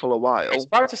chef for a I was while.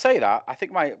 about to say that. I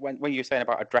think when you were saying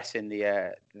about addressing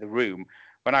the room,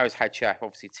 when I was head chef,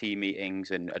 obviously team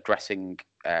meetings and addressing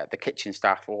the kitchen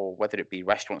staff, or whether it be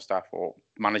restaurant staff or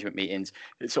management meetings,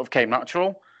 it sort of came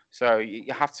natural. So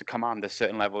you have to command a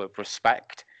certain level of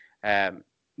respect.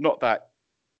 Not that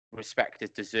respect is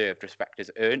deserved, respect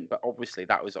is earned, but obviously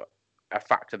that was a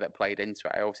factor that played into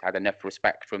it. I also had enough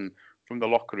respect from the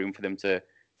locker room for them to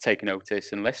take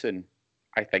notice and listen,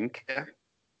 I think. Yeah.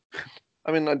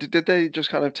 I mean, did they just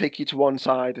kind of take you to one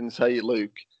side and say,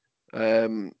 Luke,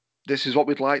 this is what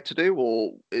we'd like to do,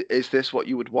 or is this what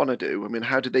you would want to do? I mean,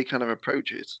 how did they kind of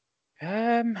approach it?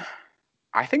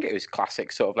 I think it was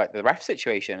classic sort of like the ref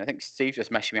situation. I think Steve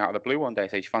just messaged me out of the blue one day,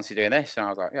 said, "You fancy doing this?" And I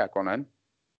was like, "Yeah, go on then."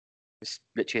 It's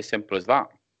literally as simple as that.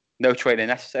 No training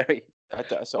necessary.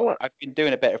 I've been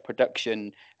doing a bit of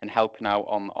production and helping out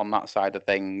on that side of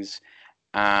things,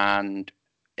 and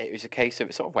it was a case of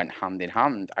it sort of went hand in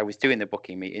hand. I was doing the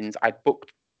booking meetings. I'd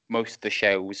booked most of the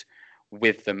shows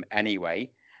with them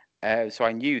anyway, so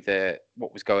I knew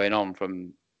what was going on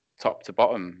from top to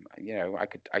bottom. You know,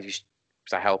 I just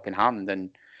was a helping hand, and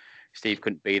Steve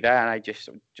couldn't be there, and I just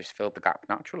filled the gap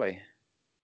naturally.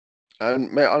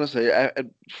 And mate, honestly,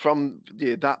 from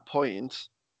that point,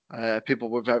 people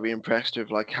were very impressed with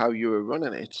like how you were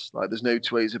running it. Like, there's no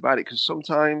two ways about it. Because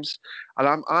sometimes,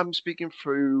 and I'm speaking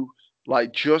through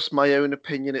like just my own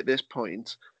opinion at this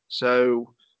point.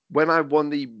 So when I won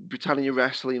the Britannia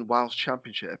Wrestling Wales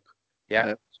Championship,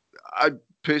 Yeah, I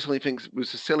personally think it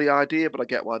was a silly idea, but I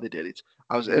get why they did it.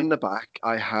 I was in the back.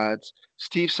 I had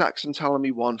Steve Saxon telling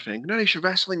me one thing: "No, you should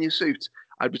wrestle in your suit."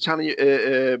 I had Britannia,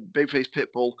 Babyface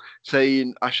Pitbull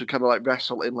saying I should kind of like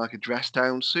wrestle in like a dress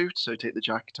down suit, so take the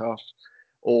jacket off,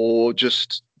 or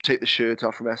just take the shirt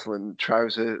off and wrestle in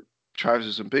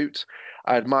trousers and boots.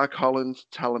 I had Mark Holland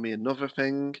telling me another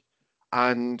thing,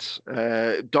 and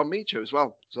Don Micho as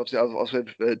well. So obviously I was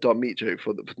with Don Micho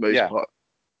for the most part,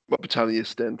 what Britannia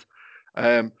stint,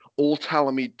 all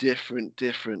telling me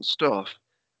different stuff.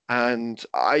 And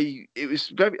it was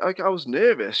very, like, I was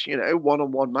nervous,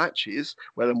 one-on-one matches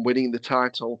where I'm winning the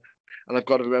title, and I've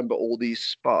got to remember all these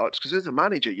spots because as a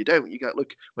manager, you don't. You get,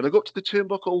 look, when I go up to the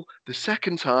turnbuckle the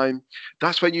second time,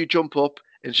 that's when you jump up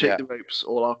and shake the ropes,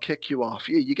 or I'll kick you off.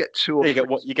 Yeah, you get two or three.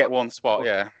 You get one spot,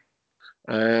 yeah.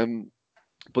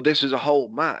 But this was a whole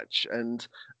match, and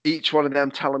each one of them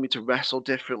telling me to wrestle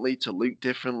differently, to look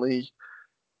differently.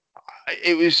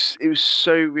 It was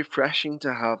so refreshing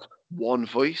to have one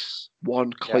voice,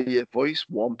 one clear voice,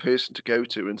 one person to go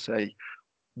to and say,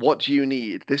 "What do you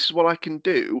need? This is what I can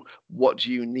do. What do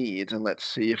you need? And let's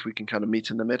see if we can kind of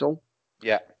meet in the middle."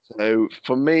 Yeah. So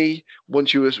for me,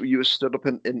 once you were stood up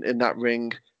in that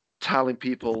ring, telling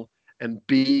people and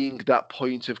being that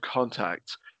point of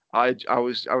contact, I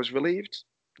was relieved,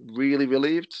 really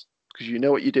relieved, because you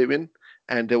know what you're doing,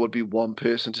 and there would be one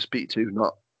person to speak to,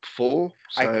 not four.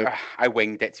 So I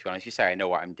winged it, to be honest. You say I know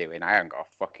what I'm doing. I haven't got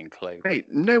a fucking clue. Mate,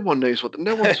 no one knows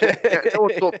no one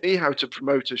taught me how to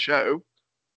promote a show.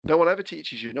 No one ever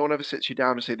teaches you. No one ever sits you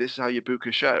down and say, "This is how you book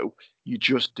a show." You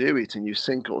just do it and you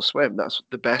sink or swim. That's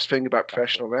the best thing about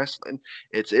professional wrestling.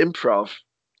 It's improv,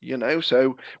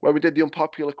 So when we did the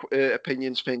unpopular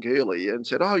opinions thing earlier and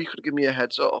said, "Oh, you could have given me a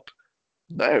heads up,"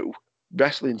 no,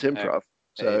 wrestling's improv.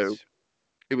 So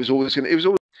it was always going. It was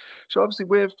always. So obviously,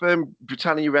 with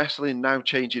Britannia Wrestling now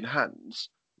changing hands,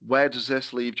 where does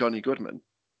this leave Johnny Goodman?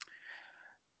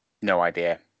 No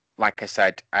idea. Like I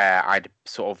said, I'd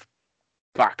sort of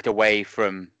backed away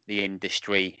from the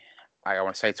industry. I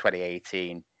want to say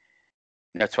 2018.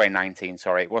 No, 2019.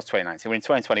 Sorry, it was 2019. We're in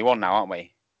 2021 now, aren't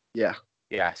we? Yeah.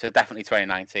 Yeah, so definitely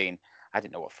 2019. I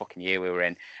didn't know what fucking year we were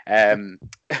in.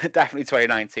 Definitely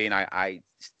 2019. I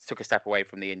took a step away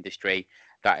from the industry.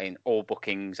 That in all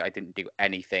bookings, I didn't do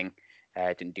anything.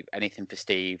 Didn't do anything for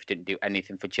Steve. Didn't do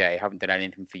anything for Jay. Haven't done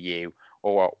anything for you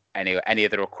or any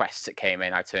other requests that came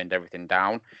in. I turned everything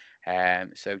down.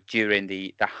 So during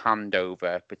the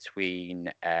handover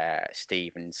between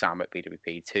Steve and Sam at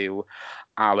BWP to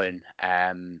Alan,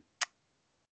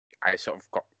 I sort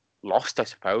of got lost, I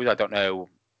suppose. I don't know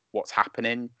what's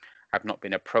happening. I've not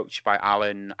been approached by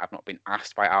Alan. I've not been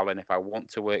asked by Alan if I want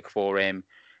to work for him.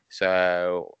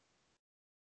 So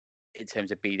in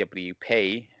terms of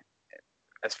BWP,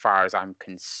 as far as I'm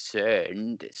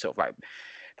concerned, it's sort of like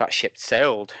that ship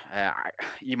sailed.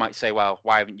 You might say, well,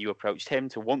 why haven't you approached him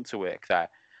to want to work there?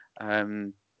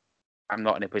 I'm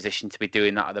not in a position to be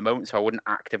doing that at the moment, so I wouldn't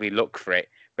actively look for it.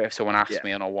 But if someone asked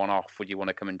me on a one-off, would you want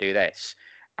to come and do this?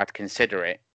 I'd consider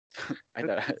it. I don't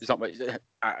know, it's not much,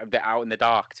 a bit out in the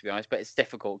dark, to be honest, but it's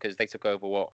difficult because they took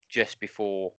over just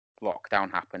before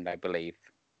lockdown happened, I believe.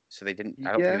 So they didn't.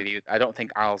 Yeah. I don't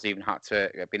think Al's even had to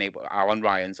been able. Al and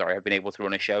Ryan, sorry, have been able to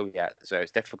run a show yet. So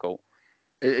it's difficult.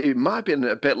 It might have been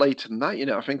a bit later than that.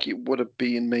 I think it would have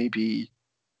been maybe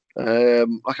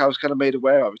like I was kind of made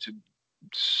aware of it in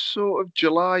sort of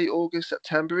July, August,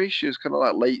 September-ish. It was kind of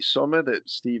like late summer that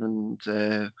Stephen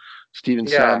Yeah,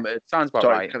 Sam sounds about started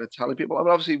right. kind of telling people. I mean,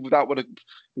 obviously that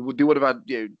they would have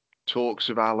had talks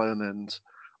with Alan and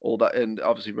all that, and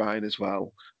obviously Ryan as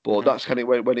well. But Mhm. that's kind of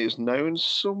when it was known,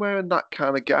 somewhere in that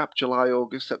kind of gap, July,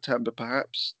 August, September,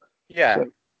 perhaps. Yeah.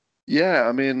 So yeah,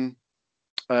 I mean.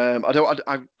 I don't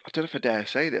know if I dare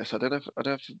say this. I don't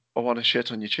know if I want to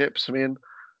shit on your chips. I mean,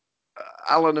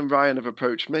 Alan and Ryan have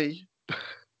approached me.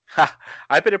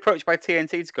 I've been approached by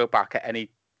TNT to go back at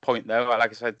any point, though.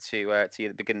 Like I said to you at the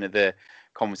beginning of the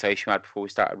conversation we had before we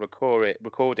started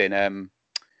recording,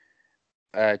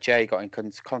 Jay got in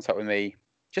contact with me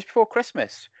just before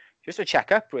Christmas, just to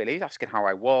check up, really, asking how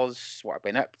I was, what I've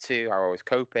been up to, how I was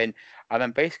coping, and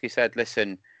then basically said,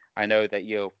 "Listen, I know that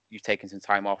you've taken some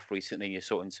time off recently, you're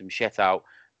sorting some shit out,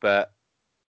 but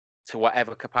to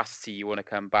whatever capacity you want to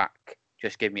come back,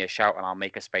 just give me a shout and I'll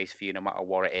make a space for you, no matter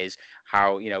what it is.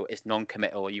 How it's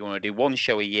non-committal. You want to do one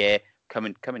show a year, come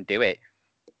and do it."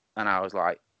 And I was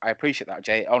like, I appreciate that,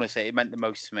 Jay. Honestly, it meant the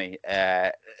most to me.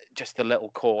 Just a little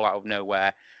call out of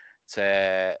nowhere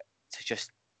to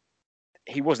just.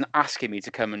 He wasn't asking me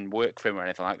to come and work for him or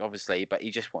anything like, obviously, but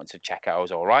he just wanted to check out I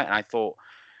was all right. And I thought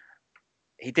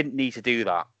he didn't need to do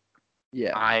that.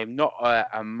 Yeah, I'm not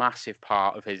a massive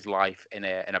part of his life in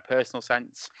a personal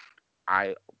sense.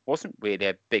 I wasn't really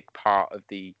a big part of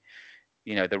the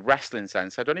wrestling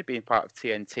sense. I'd only been part of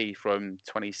TNT from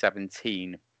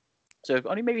 2017, so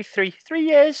only maybe three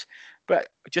years, but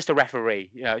just a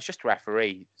referee. It's just a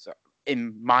referee. So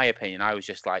in my opinion, I was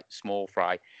just like small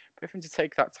fry. But for him to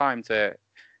take that time to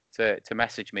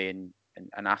message me and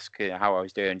ask how I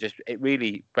was doing, it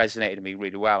really resonated with me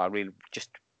really well. I really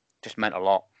just meant a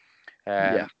lot.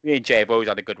 yeah, Me and Jay have always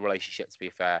had a good relationship, to be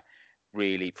fair,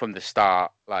 really, from the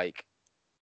start. Like,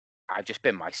 I've just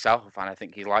been myself, and I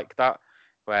think he's like that,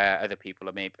 where other people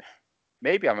are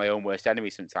maybe I'm my own worst enemy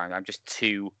sometimes. I'm just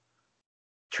too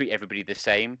treat everybody the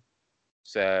same.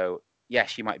 So,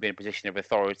 yes, you might be in a position of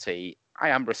authority. I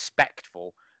am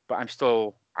respectful, but I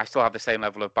still have the same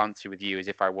level of banter with you as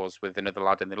if I was with another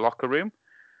lad in the locker room.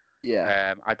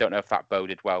 yeah. I don't know if that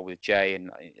boded well with Jay, and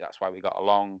that's why we got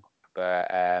along. But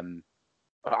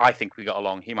I think we got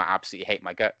along. He might absolutely hate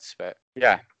my guts, but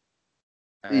yeah.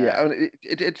 Yeah, I mean,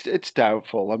 it's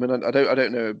doubtful. I mean, I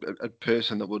don't know a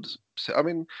person that would say. I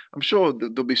mean, I'm sure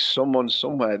that there'll be someone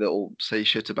somewhere that'll say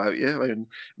shit about you. I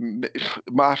mean, it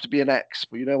might have to be an ex,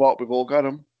 but you know what? We've all got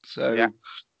them. Yeah,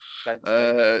 So,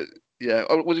 potentially. yeah.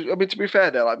 I mean, to be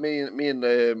fair, though, like me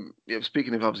and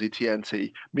speaking of obviously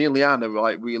TNT, me and Leanne are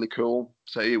like really cool.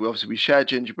 So we share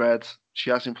gingerbread. She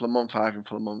has him for a month. I have him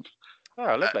for a month.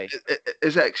 Oh, lovely.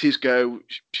 As exes go,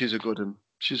 she's a good one.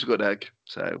 She's a good egg.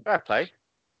 So. Fair play.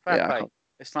 Fair Yeah, play.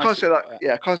 It's nice can't that say you've that. got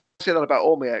Yeah, I can't say that about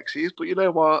all my exes, but you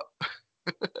know what?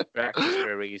 reactions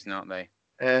for a reason, aren't they?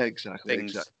 Exactly,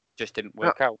 Things exactly. just didn't No,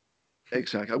 work out.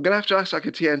 exactly. I'm gonna have to ask like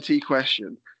a TNT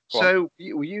question. Go on. So,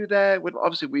 were you there when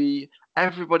obviously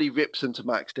everybody rips into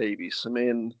Max Davies? I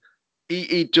mean,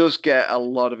 he does get a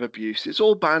lot of abuse. It's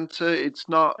all banter. It's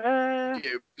not. Uh,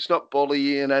 It's not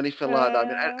bullying anything like that. I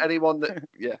mean, uh,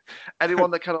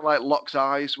 anyone that kind of like locks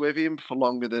eyes with him for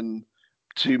longer than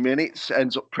 2 minutes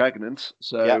ends up pregnant.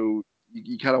 yeah, So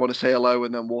you kind of want to say hello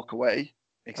and then walk away.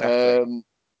 exactly. Um,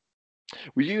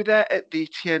 were you there at the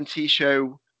TNT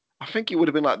show? I think it would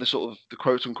have been like the sort of the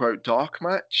quote unquote dark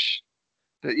match.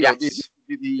 That, Yes.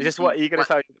 Is this what you're going to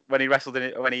tell when he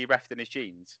when he refed in his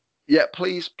jeans? yeah,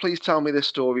 please tell me this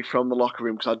story from the locker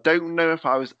room because I don't know if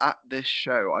I was at this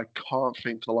show. I can't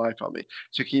think for the life of me.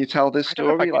 So can you tell this I don't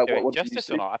know if I story? can Like do it what did you justice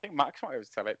see? or not. I think Max might be able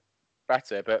to tell it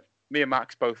better, but me and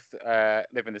Max both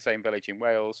live in the same village in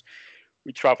Wales.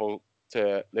 We travel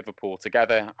to Liverpool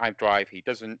together. I drive, he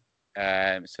doesn't.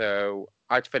 So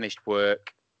I'd finished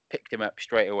work, picked him up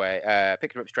straight away,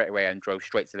 and drove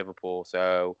straight to Liverpool.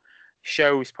 So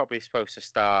show's probably supposed to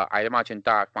start, I'd imagine,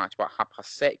 dark match about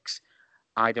 6:30.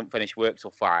 I didn't finish work till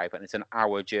 5, and it's an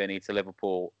hour journey to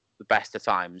Liverpool, the best of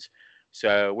times.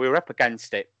 So we were up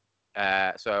against it.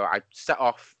 So I set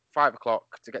off 5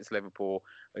 o'clock to get to Liverpool.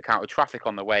 We encountered traffic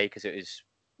on the way because it was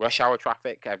rush hour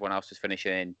traffic. Everyone else was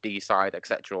finishing in D side,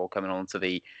 etc., or coming on to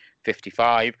the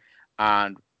 55.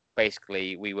 And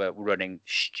basically, we were running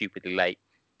stupidly late.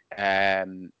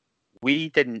 We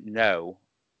didn't know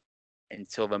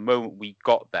until the moment we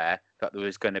got there that there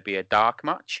was going to be a dark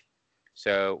match.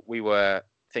 So we were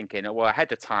thinking, well,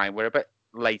 ahead of time, we're a bit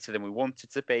later than we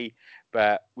wanted to be,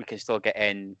 but we can still get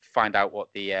in, find out what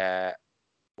the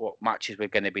what matches we're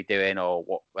going to be doing or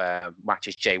what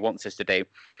matches Jay wants us to do,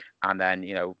 and then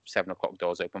 7 o'clock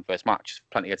doors open first match,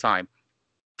 plenty of time.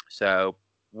 So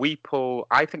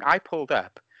I think I pulled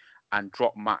up and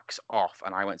dropped Max off,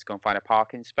 and I went to go and find a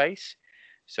parking space.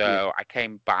 So I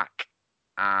came back,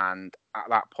 and at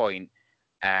that point,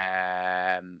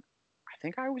 I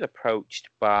think I was approached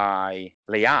by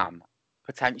Leanne,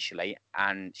 potentially,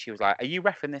 and she was like, "Are you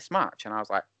reffing this match?" And I was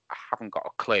like, "I haven't got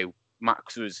a clue."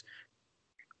 Max was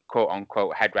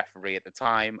quote-unquote head referee at the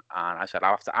time, and I said,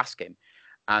 "I'll have to ask him."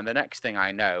 And the next thing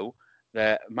I know,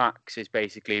 that Max is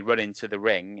basically running to the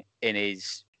ring in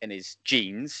his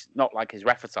jeans, not like his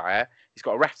ref attire. He's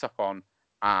got a ref top on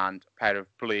and a pair of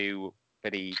blue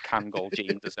bitty Kangol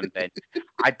jeans or something.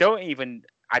 I don't even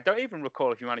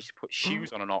recall if he managed to put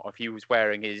shoes on or not, if he was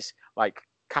wearing his like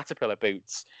caterpillar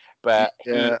boots. But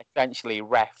he essentially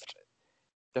reffed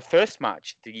the first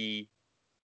match, the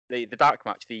dark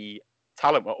match. The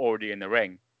talent were already in the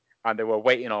ring, and they were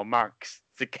waiting on Max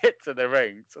to get to the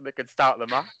ring so they could start the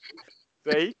match.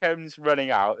 So he comes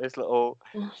running out, this little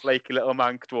flaky little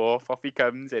mank dwarf. Off he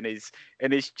comes in his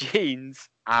jeans,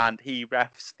 and he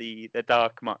refs the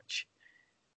dark match.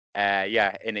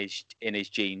 In his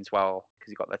jeans. Well,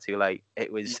 because he got there too late.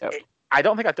 It was. I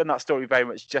don't think I've done that story very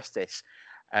much justice,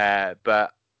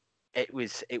 but it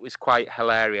was quite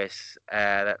hilarious.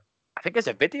 I think there's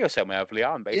a video somewhere of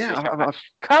Leanne basically. Yeah,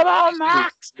 come on,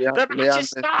 Max! The match is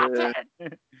starting!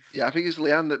 Yeah, I think it's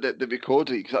Leanne that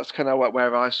recorded it, because that's kind of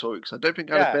where I saw it, because I don't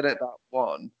think I'd have been at that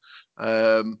one.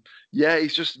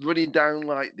 He's just running down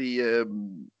like the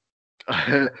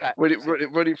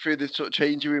running through the sort of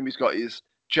changing room. He's got his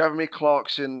Jeremy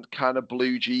Clarkson kind of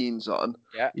blue jeans on.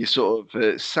 Yeah. His sort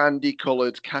of sandy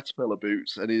coloured caterpillar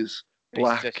boots and his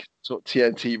black sort of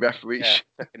TNT referee.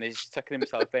 Yeah, he's tucking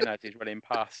himself in as he's running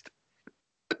past.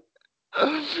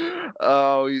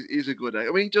 Oh, he's a good egg.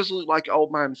 I mean, he does look like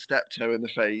old man Steptoe in the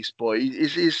face, but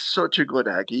he's such a good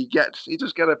egg. He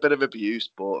does get a bit of abuse,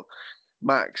 but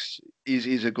Max,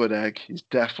 he's a good egg. He's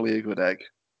definitely a good egg.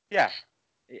 Yeah,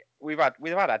 we've had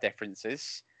our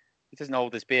differences. He doesn't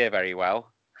hold his beer very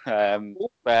well,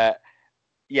 but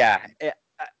yeah,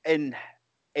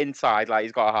 inside, like,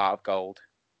 he's got a heart of gold.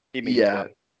 He means well.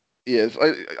 Yes,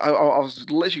 I was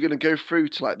literally going to go through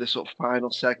to like the sort of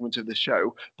final segment of the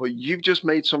show, but you've just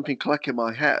made something click in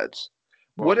my head.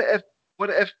 What? Would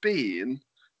it have been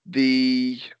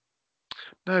the?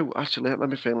 No, actually, let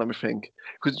me think.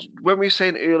 Because when we were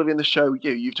saying earlier in the show,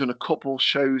 you've done a couple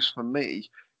shows for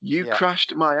me. You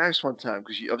crashed at my house one time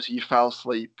because you fell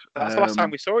asleep. That's the last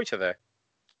time we saw each other.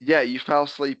 Yeah, you fell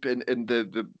asleep in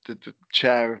the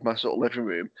chair of my sort of living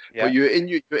room. Yeah. But you're in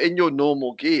your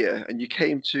normal gear, and you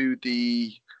came to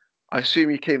I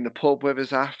assume you came to the pub with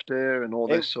us after, and all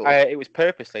this sort of. It was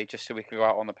purposely just so we could go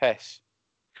out on the piss.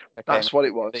 That's what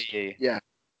it was. Yeah.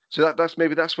 So that's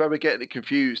where we're getting it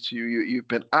confused. You've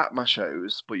been at my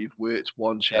shows, but you've worked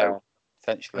one show.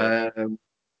 Yeah, essentially.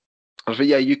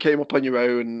 You came up on your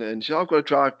own, and she said, "I've got to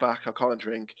drive back. I can't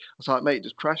drink." I was like, "Mate,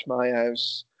 just crash my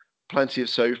house. Plenty of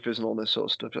sofas and all this sort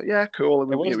of stuff." Like, yeah, cool. And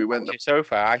we went there.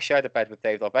 Sofa. I shared a bed with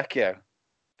Dave Delvecchio.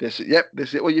 This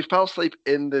is it. Well, you fell asleep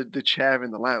in the chair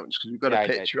in the lounge because we've got a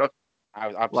picture of. I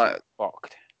was absolutely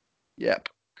fucked. Yep.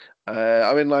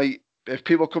 I mean, like, if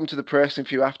people come to the Pressing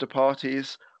Few after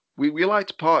parties, we like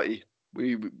to party.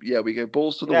 We go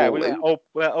balls to the wall.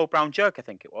 Yeah, Old Brown Jug, I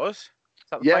think it was. Is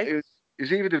that the place? It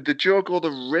was either the Jug or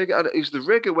the Rigger. It was the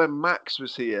Rigger when Max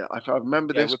was here. If I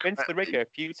remember this. We've been to the Rigger a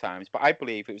few times, but I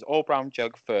believe it was Old Brown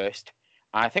Jug first.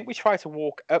 And I think we tried to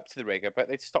walk up to the Rigger, but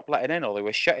they'd stopped letting in, or they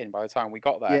were shutting by the time we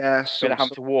got there. Yeah, so we'd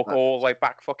have to walk all the way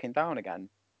back fucking down again.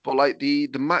 But like the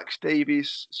Max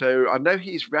Davies, so I know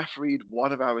he's refereed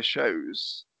one of our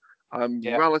shows. I'm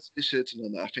relatively certain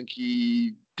on that. I think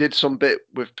he did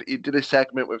a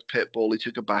segment with Pitbull. He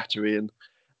took a battery in,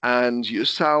 and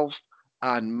yourself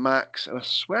and Max, and I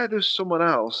swear there's someone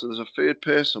else. There's a third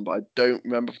person, but I don't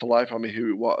remember for the life of me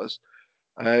who it was.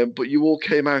 But you all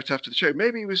came out after the show.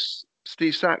 Maybe it was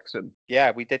Steve Saxon. Yeah,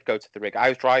 we did go to the rig.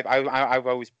 I'm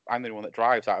the one that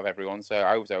drives out of everyone, so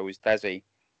I was always Desi.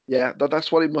 Yeah,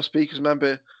 that's what it must be. Because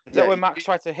remember, is that when Max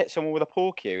tried to hit someone with a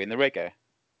pool cue in the Rigger?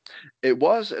 It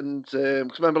was, and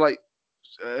because remember, like,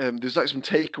 there's like some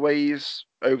takeaways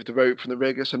over the road from the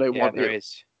Rigger. So there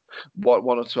is.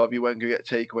 One or two of you went to get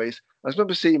takeaways. I just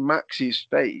remember seeing Maxie's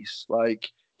face, like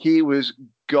he was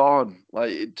gone.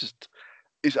 Like it just,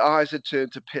 his eyes had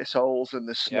turned to piss holes in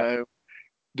the snow. Yeah.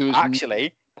 There was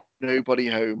actually nobody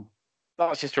home.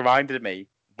 That just reminded me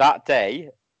that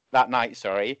night.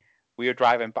 Sorry, I was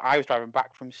driving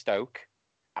back from Stoke,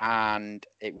 and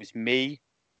it was me,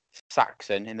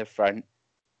 Saxon in the front,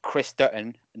 Chris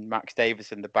Dutton and Max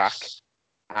Davis in the back,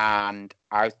 and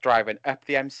I was driving up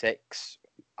the M6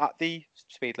 at the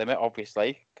speed limit,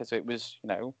 obviously, because it was,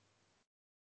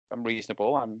 I'm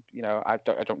reasonable. I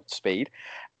don't speed,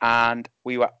 and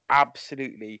we were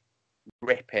absolutely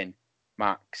ripping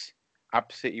Max,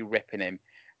 absolutely ripping him,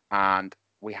 and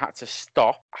we had to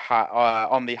stop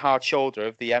on the hard shoulder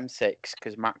of the M6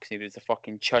 because Max needed a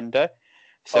fucking chunder.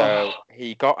 So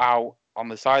he got out on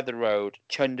the side of the road,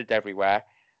 chundered everywhere,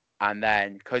 and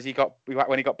then because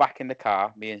when he got back in the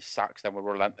car, me and Saxon were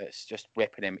relentless, just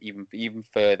ripping him even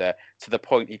further to the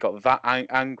point he got that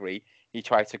angry. He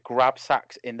tried to grab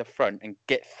Sax in the front and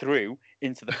get through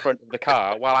into the front of the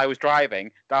car while I was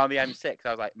driving down the M6. I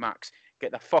was like, Max,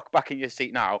 get the fuck back in your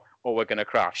seat now, or we're gonna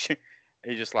crash.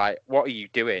 He's just like, what are you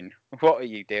doing? What are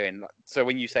you doing? So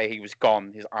when you say he was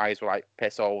gone, his eyes were like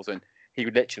piss holes, and he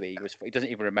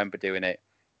doesn't even remember doing it.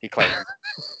 He claimed.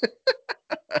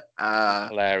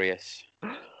 Hilarious.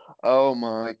 Oh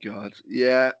my god.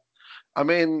 Yeah. I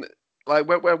mean, like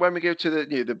when we go to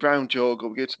the brown jug or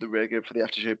we go to the rig for the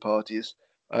after show parties,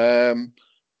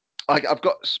 I've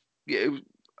got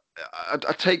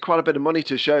I take quite a bit of money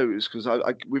to shows because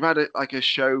we've had a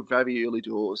show very early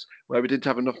doors where we didn't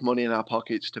have enough money in our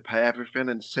pockets to pay everything,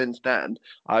 and since then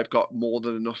I've got more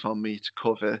than enough on me to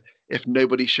cover. If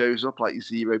nobody shows up, like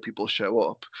 0 people show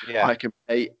up, I can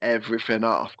pay everything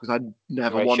off because I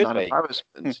never want that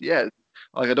embarrassment. Yeah,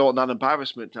 like I don't want that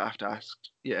embarrassment to have to ask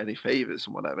any favors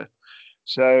and whatever.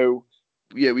 So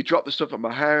yeah, we dropped the stuff at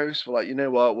my house. We're like, you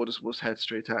know what, we'll just head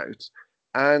straight out.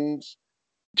 And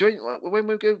when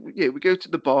we go to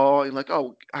the bar and like,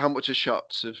 oh, how much are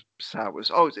shots of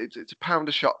sours? Oh, it's £1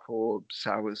 a shot for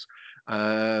sours,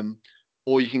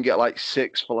 or you can get like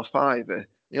 6 for £5.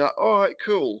 You're like, all right,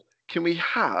 cool. Can we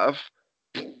have?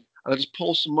 And I just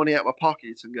pull some money out of my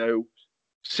pocket and go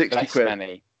 60 quid.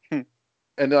 Money.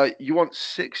 And you want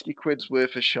 60 quid's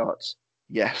worth of shots?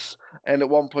 Yes. And at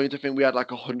one point, I think we had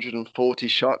like 140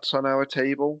 shots on our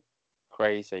table.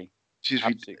 Crazy.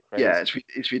 Crazy. Yeah,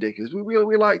 it's ridiculous.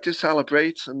 We like to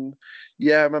celebrate, and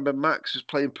I remember Max was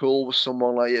playing pool with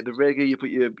someone like at the rigger. You put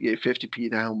your 50p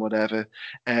down, whatever,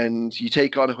 and you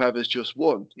take on whoever's just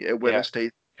won. Winner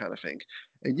stays kind of thing.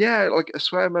 And like I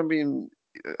swear, I remember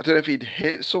I don't know if he'd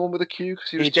hit someone with a cue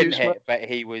because he didn't hit, but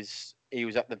he was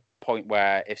at the point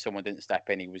where if someone didn't step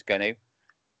in, he was going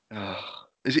to.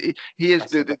 He is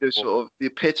the sort of the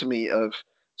epitome of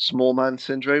small man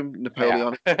syndrome,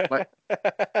 Napoleonic. Yeah.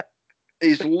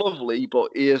 He's lovely,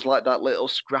 but he is like that little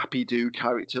scrappy dude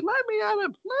character. Let me at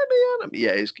him.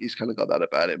 Yeah, he's kind of got that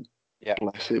about him. Yeah,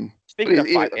 bless him. Speaking of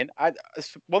fighting,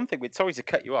 one thing. Sorry to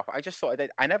cut you off. I just thought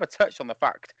I never touched on the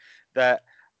fact that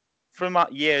from our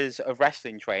years of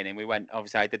wrestling training,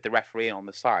 I did the refereeing on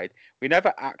the side. We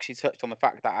never actually touched on the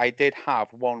fact that I did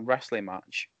have one wrestling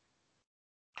match.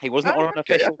 He wasn't on an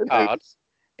official card.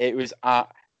 It was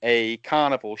at a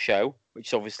carnival show,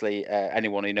 which obviously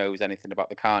anyone who knows anything about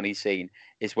the carny scene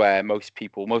is where most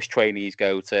trainees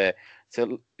go to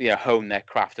hone their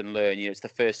craft and learn. It's the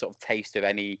first sort of taste of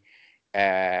any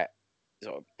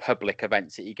sort of public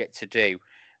events that you get to do.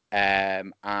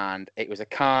 And it was a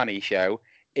carny show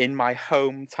in my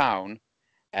hometown,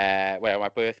 my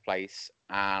birthplace,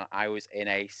 and I was in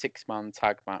a 6-man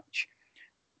tag match.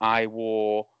 I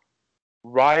wore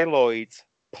Ryloid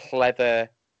pleather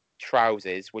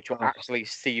trousers, which were actually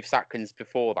Steve Sackins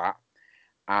before that,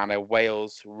 and a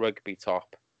Wales rugby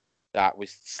top that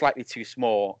was slightly too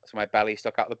small, so my belly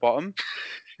stuck out the bottom.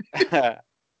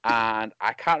 And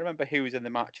I can't remember who was in the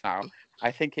match now.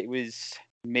 I think it was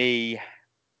me,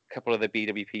 a couple of the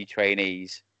BWP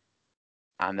trainees,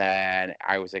 and then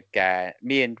I was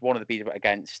me and one of the BWP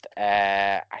against,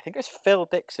 I think it was Phil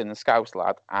Dixon, the Scouse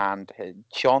lad, and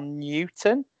John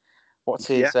Newton. What's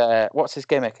his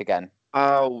gimmick again?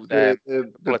 Oh, the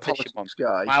politician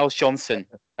guy. Miles Johnson.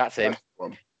 That's him.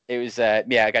 It was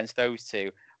against those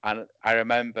two. And I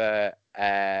remember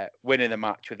winning the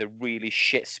match with a really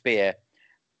shit spear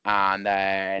and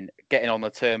then getting on the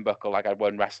turnbuckle like I'd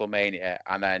won WrestleMania.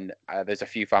 And then there's a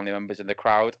few family members in the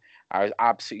crowd. I was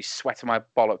absolutely sweating my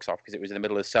bollocks off because it was in the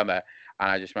middle of summer. And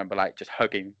I just remember just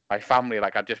hugging my family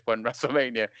like I'd just won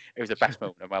WrestleMania. It was the best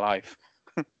moment of my life.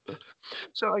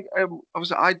 So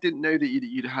obviously I didn't know that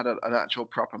you'd had an actual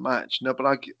proper match. No, but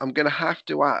I'm going to have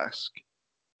to ask,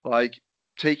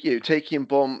 taking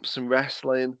bumps and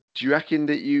wrestling, do you reckon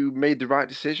that you made the right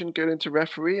decision going into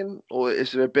refereeing? Or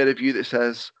is there a bit of you that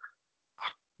says, I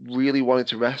really wanted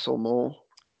to wrestle more?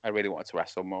 I really wanted to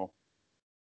wrestle more.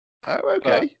 Oh,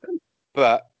 okay.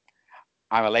 But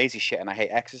I'm a lazy shit and I hate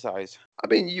exercise. I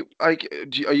mean, are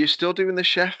you still doing the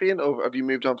chefing, or have you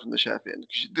moved on from the chefing?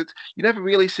 'Cause you never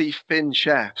really see thin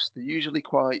chefs. They're usually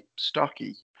quite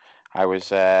stocky. I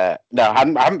was no, I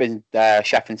haven't been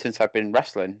chefing since I've been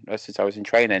wrestling, since I was in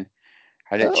training.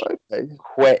 I Oh, literally okay.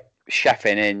 quit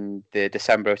chefing in the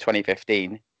December of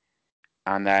 2015,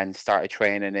 and then started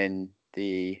training in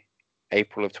the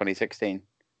April of 2016.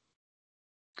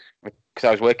 Because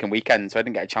I was working weekends, so I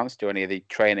didn't get a chance to do any of the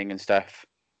training and stuff.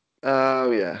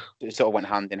 Oh, yeah. It sort of went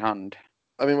hand in hand.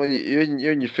 I mean, when you're in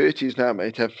your 30s now,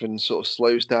 mate, everything sort of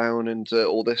slows down and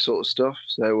all this sort of stuff.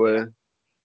 So,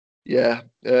 yeah,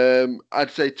 I'd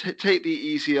say take the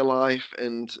easier life,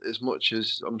 and as much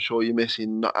as I'm sure you're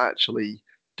missing not actually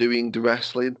doing the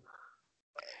wrestling,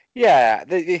 Yeah,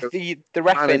 the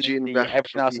ref and managing the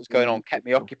everything else that's going on refereeing. kept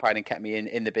me occupied and kept me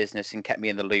in the business and kept me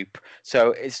in the loop.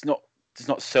 So it's not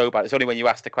so bad. It's only when you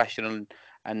ask the question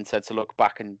and said to look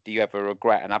back and do you ever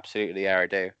regret? And absolutely, yeah, I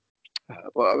do.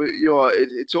 But I mean,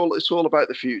 it's all about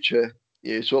the future.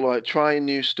 Yeah, it's all about trying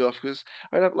new stuff. Because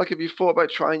I mean, like, have you thought about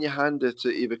trying your hand at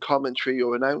either commentary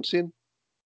or announcing?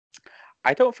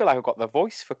 I don't feel like I've got the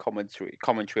voice for commentary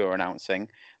or announcing.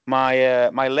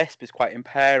 My lisp is quite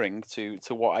impairing to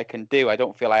what I can do. I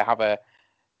don't feel I have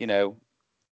you know,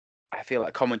 I feel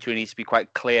like commentary needs to be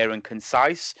quite clear and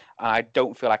concise, and I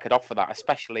don't feel I could offer that,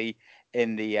 especially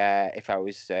in the if I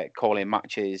was calling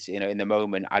matches, in the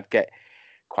moment, I'd get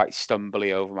quite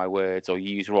stumbly over my words or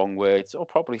use wrong words or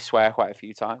probably swear quite a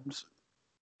few times.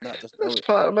 That just That's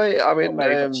fine, mate. I not mean,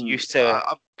 very much used to.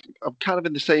 I'm kind of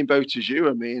in the same boat as you.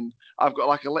 I mean, I've got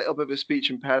like a little bit of a speech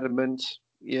impairment,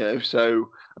 so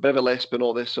a bit of a lisp and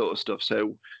all this sort of stuff.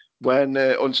 So when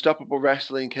Unstoppable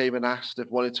Wrestling came and asked if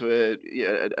wanted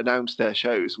to announce their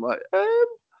shows, I'm like,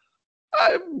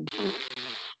 I'm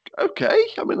okay.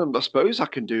 I mean, I suppose I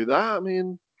can do that. I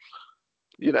mean,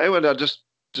 and I just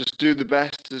do the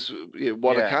best as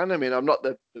what I Yeah, can. I mean, I'm not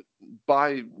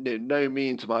by no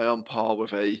means am I on par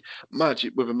with a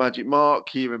Magic Mark,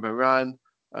 Kieran Moran,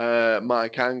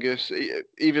 Mike Angus,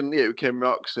 even Kim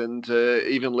Rocks and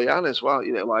even Leanne as well.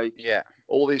 Like yeah,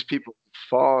 all these people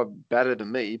far better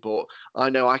than me, but I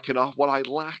know I can offer what I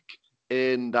lack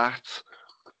in that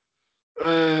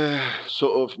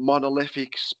sort of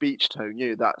monolithic speech tone.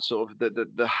 That sort of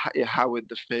the Howard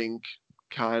the Fink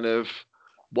kind of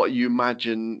what you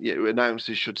imagine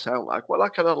announcers should sound like. Well, I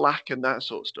kind of lack in that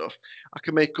sort of stuff. I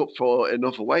can make up for in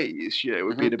other ways,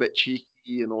 with hmm being a bit cheeky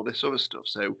and all this other stuff.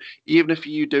 So even if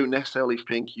you don't necessarily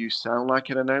think you sound like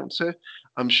an announcer,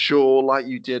 I'm sure, like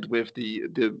you did with the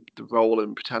role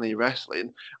in Britannia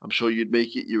Wrestling, I'm sure you'd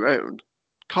make it your own.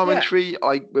 yeah, Commentary,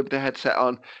 like with the headset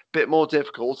on, bit more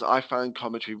difficult. I find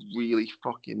commentary really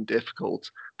fucking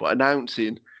difficult. But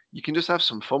announcing, you can just have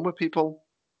some fun with people.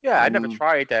 yeah. I never Um,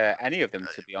 tried any of them,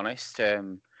 to be honest.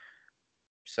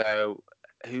 So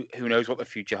who knows what the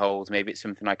future holds? Maybe it's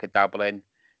something I could dabble in.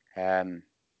 Um,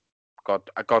 God,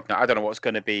 no, I don't know what's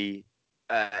going to be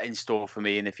in store for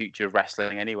me in the future of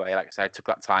wrestling. Anyway, like I said, I took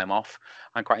that time off.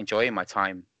 I'm quite enjoying my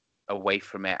time away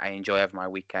from it. I enjoy having my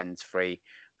weekends free.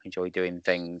 I enjoy doing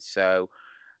things. So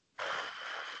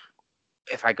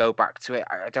if I go back to it,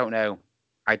 I don't know.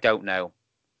 I don't know.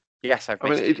 Yes, I've I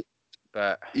mean, missed it,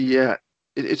 but yeah,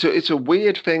 it's a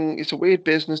weird thing. It's a weird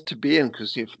business to be in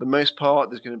because for the most part,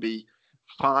 there's going to be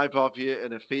five of you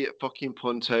in a Fiat fucking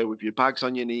Punto with your bags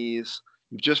on your knees.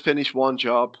 You've just finished one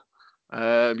job.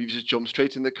 You've just jumped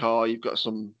straight in the car. You've got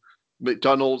some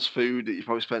McDonald's food that you've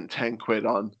probably spent 10 quid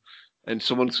on, and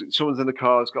someone's in the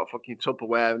car has got fucking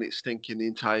Tupperware and it's stinking the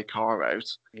entire car out.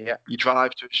 yeah, You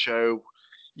drive to a show,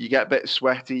 you get a bit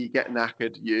sweaty, you get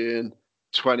knackered, you earn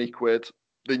 20 quid.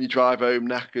 Then you drive home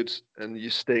knackered and you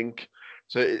stink.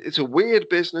 So it's a weird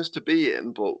business to be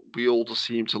in, but we all just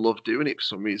seem to love doing it for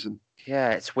some reason.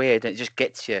 yeah, it's weird. It just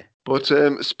gets you. But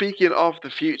speaking of the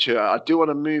future, I do want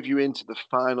to move you into the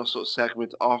final sort of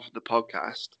segment of the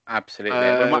podcast. Absolutely.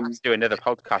 We might have to do another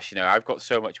podcast. I've got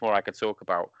so much more I could talk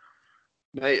about.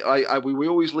 Mate, we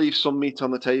always leave some meat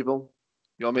on the table.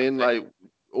 You know what I mean? That's it. Like,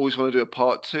 always want to do a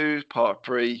part 2, part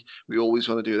 3. We always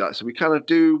want to do that. So we kind of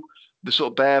do the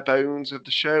sort of bare bones of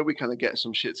the show. We kind of get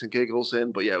some shits and giggles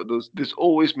in. But yeah, there's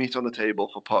always meat on the table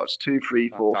for parts 2, 3,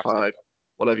 4, Fantastic. 5,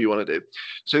 whatever you want to do.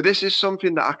 So this is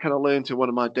something that I kind of learned in one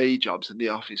of my day jobs in the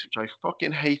office, which I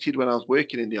fucking hated when I was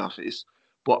working in the office.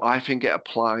 But I think it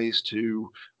applies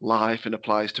to life and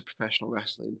applies to professional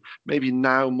wrestling, maybe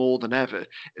now more than ever.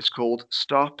 It's called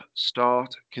stop,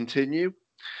 start, continue.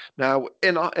 Now,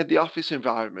 in the office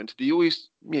environment, the always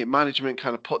management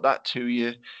kind of put that to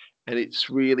you, and it's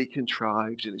really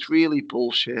contrived and it's really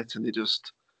bullshit, and they're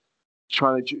just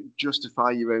trying to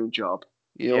justify your own job.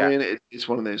 You know what Yeah. I mean? It's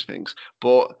one of those things.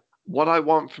 But what I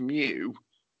want from you,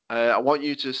 I want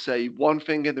you to say one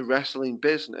thing in the wrestling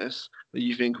business that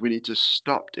you think we need to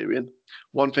stop doing,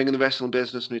 one thing in the wrestling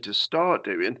business we need to start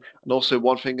doing, and also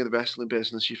one thing in the wrestling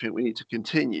business you think we need to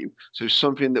continue. So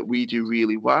something that we do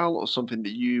really well, or something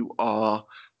that you are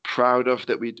proud of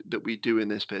that we do in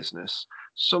this business.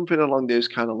 Something along those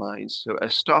kind of lines. So a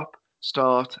stop,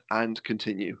 start, and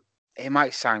continue. It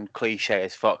might sound cliche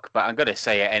as fuck, but I'm going to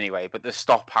say it anyway. But the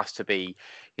stop has to be,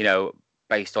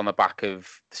 based on the back of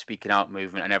the speaking out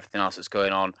movement and everything else that's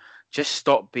going on. Just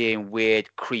stop being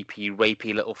weird, creepy,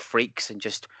 rapey little freaks and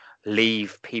just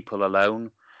leave people alone.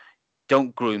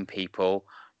 Don't groom people.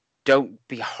 Don't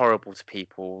be horrible to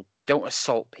people. Don't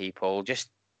assault people.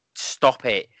 Just stop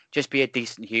it. Just be a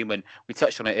decent human. We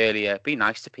touched on it earlier. Be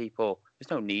nice to people.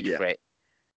 There's no need for it.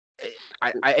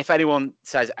 If anyone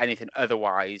says anything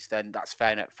otherwise, then that's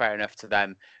fair enough to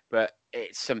them. But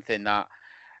it's something that,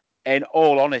 in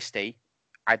all honesty,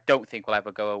 I don't think will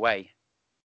ever go away.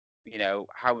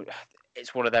 How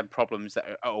it's one of them problems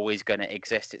that are always going to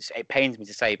exist. It pains me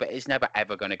to say, but it's never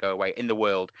ever going to go away in the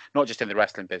world. Not just in the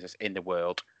wrestling business, in the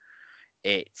world.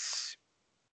 It's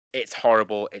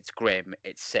horrible. It's grim.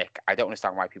 It's sick. I don't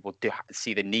understand why people do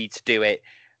see the need to do it,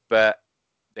 but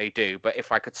they do. But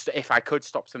if I could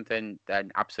stop something,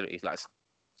 then absolutely, let's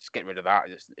just get rid of that.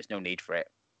 There's no need for it.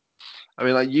 I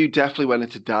mean, like, you definitely went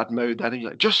into dad mode then, and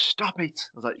you're like, just stop it. I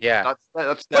was like, yeah,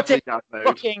 that's definitely dad mode.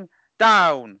 Fucking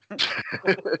down.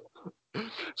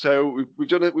 So we've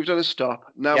done a stop.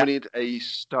 Now we need a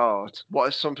start. What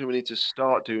is something we need to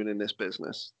start doing in this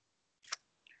business?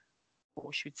 What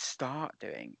we should start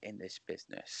doing in this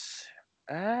business?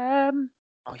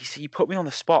 Oh, you see, you put me on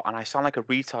the spot, and I sound like a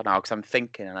retard now because I'm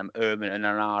thinking and I'm and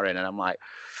ahhing, and I'm like,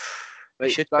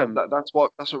 that's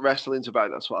what wrestling's about.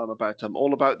 That's what I'm about. I'm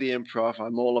all about the improv.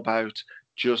 I'm all about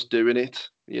just doing it.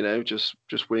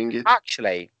 Just wing it.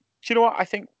 Actually, do you know what I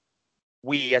think?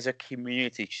 We as a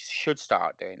community should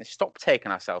start doing is stop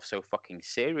taking ourselves so fucking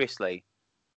seriously.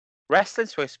 Wrestling's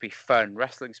supposed to be fun.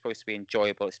 Wrestling's supposed to be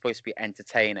enjoyable. It's supposed to be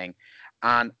entertaining,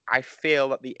 and I feel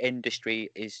that the industry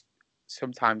is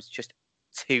sometimes just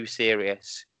too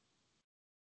serious.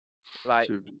 Like,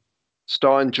 so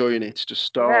start enjoying it. Just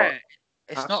start. Yeah,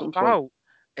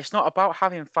 it's not about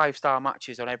having 5-star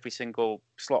matches on every single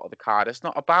slot of the card. It's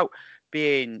not about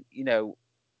being,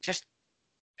 just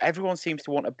everyone seems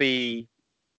to want to be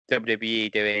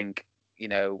WWE doing,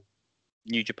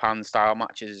 New Japan style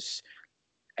matches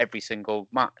every single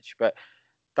match, but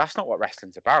that's not what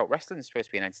wrestling's about. Wrestling's supposed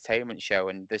to be an entertainment show,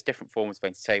 and there's different forms of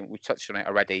entertainment. We've touched on it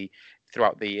already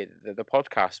throughout the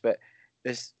podcast, but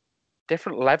there's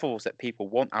different levels that people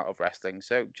want out of wrestling.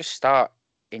 So just start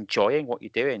enjoying what you're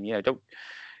doing.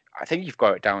 I think you've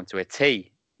got it down to a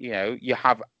T. You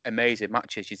have amazing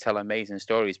matches, you tell amazing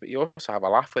stories, but you also have a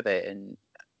laugh with it. And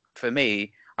for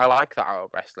me, I like that out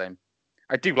of wrestling.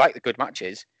 I do like the good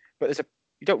matches, but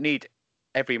you don't need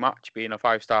every match being a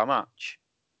 5-star match.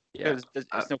 Yeah,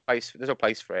 there's no place. There's no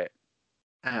place for it.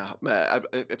 Man,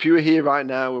 if you were here right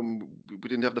now and we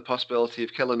didn't have the possibility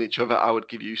of killing each other, I would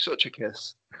give you such a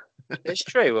kiss. It's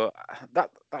true.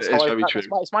 That's very true.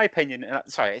 It's my opinion.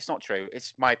 Sorry, it's not true.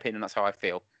 It's my opinion. That's how I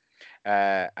feel.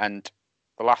 And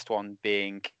the last one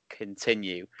being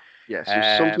continue. Yeah,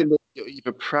 so something that you're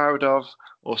either proud of,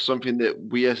 or something that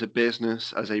we as a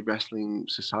business, as a wrestling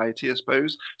society, I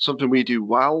suppose, something we do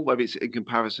well, whether it's in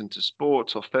comparison to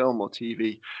sports or film or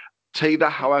TV. Take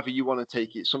that however you want to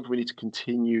take it. Something we need to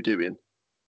continue doing.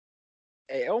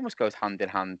 It almost goes hand in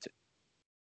hand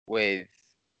with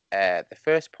the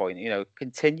first point.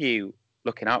 Continue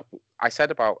looking out. I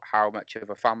said about how much of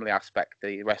a family aspect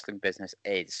the wrestling business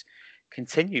is.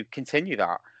 Continue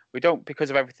that. We don't, because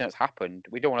of everything that's happened,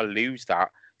 we don't want to lose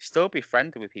that. Still be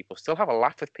friendly with people. Still have a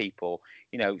laugh with people.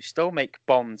 Still make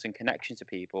bonds and connections with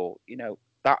people.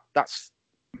 That's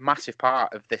massive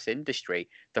part of this industry,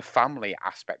 the family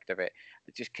aspect of it.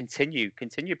 Just continue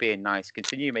being nice,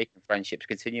 continue making friendships,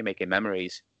 continue making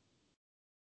memories.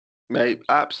 Mate,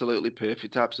 absolutely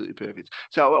perfect.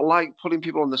 So I like putting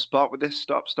people on the spot with this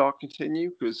stop, start,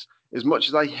 continue, because as much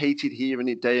as I hated hearing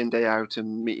it day in, day out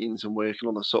in meetings and working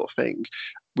on that sort of thing,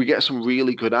 we get some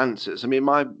really good answers. I mean,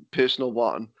 my personal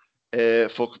one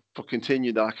for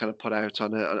continue that I kind of put out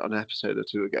on an episode or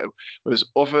two ago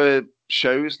was other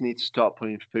shows need to start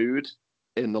putting food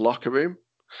in the locker room.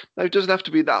 Now, it doesn't have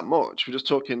to be that much. We're just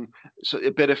talking a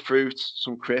bit of fruit,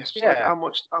 some crisps. Yeah. Like how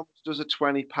much does a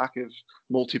 20-pack of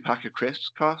multi-pack of crisps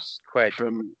cost? Quid.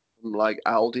 From like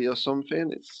Aldi or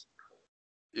something? It's,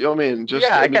 you know what I mean?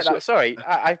 I get that. Sorry,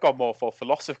 I've got more for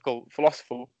philosophical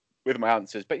with my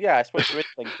answers. But yeah, I suppose there is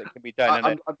things that can be done.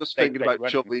 I'm just thinking about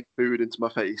shoving food into my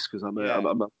face because I'm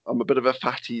a bit of a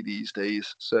fatty these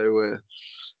days. So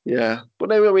yeah, but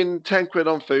no, I mean, 10 quid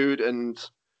on food, and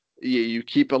you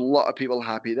keep a lot of people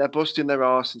happy. They're busting their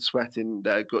arse and sweating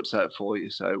their guts out for you.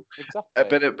 So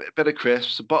exactly. a bit of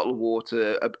crisps, a bottle of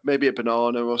water, maybe a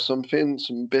banana or something,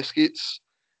 some biscuits.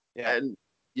 Yeah. And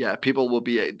yeah, people will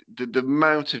be the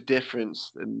amount of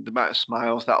difference and the amount of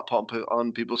smiles that'll pop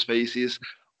on people's faces.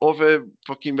 Other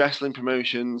fucking wrestling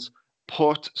promotions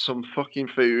put some fucking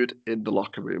food in the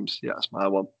locker rooms. Yeah, that's my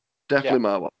one. Definitely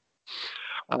my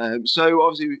one. So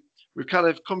obviously we've kind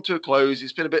of come to a close.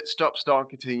 It's been a bit stop, start,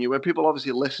 continue. When people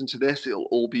obviously listen to this, it'll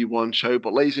all be one show.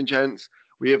 But ladies and gents,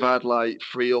 we have had like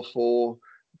 3 or 4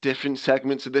 different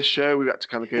segments of this show. We've had to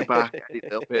kind of go back a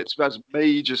little bit. We've had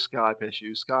major Skype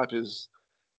issues. Skype is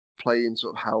playing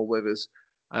sort of hell with us.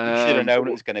 You should have known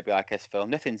it was going to be like this, Phil.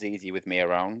 Nothing's easy with me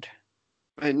around.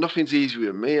 Nothing's easy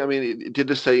with me. I mean, it did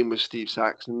the same with Steve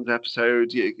Saxon's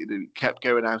episode. It kept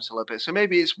going out a little bit. So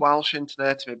maybe it's Welsh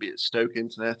internet, maybe it's Stoke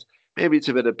internet, maybe it's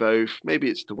a bit of both, maybe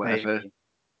it's the weather. Maybe.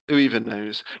 Who even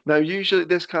knows? Now, usually at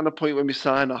this kind of point when we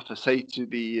sign off, I say to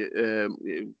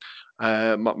the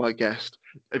my guest,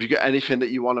 have you got anything that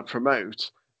you want to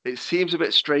promote? It seems a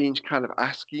bit strange kind of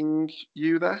asking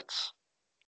you that.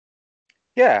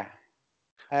 Yeah.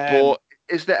 But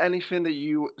is there anything that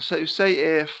you say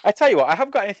if I tell you what, I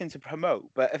haven't got anything to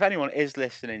promote, but if anyone is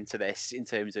listening to this in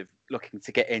terms of looking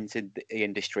to get into the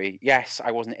industry, yes,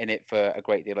 I wasn't in it for a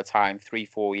great deal of time,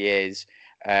 3-4 years.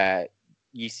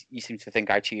 You seem to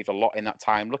think I achieved a lot in that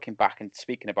time. Looking back and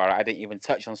speaking about it, I didn't even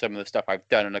touch on some of the stuff I've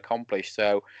done and accomplished,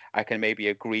 so I can maybe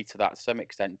agree to that to some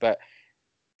extent. But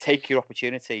take your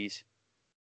opportunities.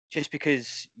 Just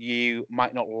because you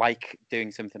might not like doing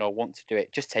something or want to do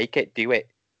it, just take it, do it.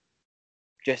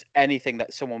 Just anything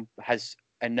that someone has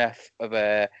enough of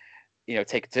a,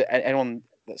 take to anyone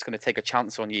that's going to take a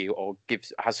chance on you or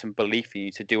has some belief in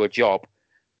you to do a job,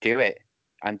 do it,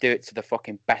 and do it to the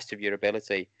fucking best of your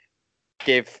ability.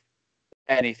 Give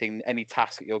any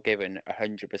task that you're given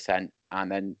 100%, and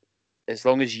then as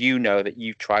long as you know that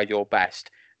you've tried your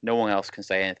best, no one else can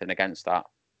say anything against that.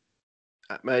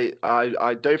 Mate,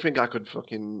 I don't think I could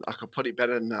put it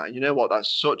better than that. You know what?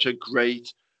 That's such a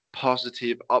great,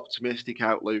 positive, optimistic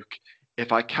outlook.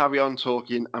 If I carry on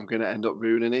talking, I'm going to end up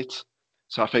ruining it.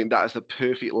 So I think that is the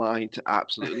perfect line to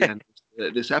absolutely end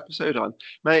this episode on.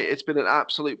 Mate, it's been an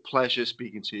absolute pleasure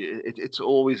speaking to you. It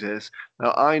always is.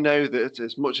 Now, I know that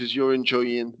as much as you're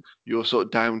enjoying your sort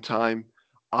of downtime,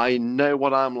 I know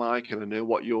what I'm like and I know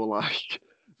what you're like.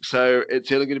 So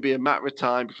it's only going to be a matter of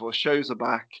time before shows are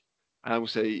back. And we'll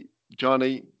say,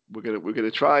 Johnny, we're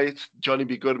gonna try it. Johnny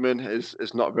B. Goodman has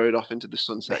not rode off into the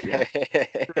sunset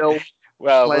yet.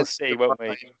 Well, we'll see, won't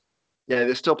we? Yeah,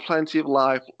 there's still plenty of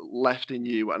life left in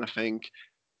you, and I think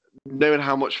knowing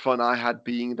how much fun I had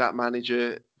being that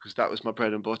manager, because that was my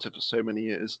bread and butter for so many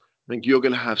years, I think you're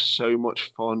gonna have so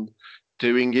much fun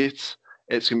doing it.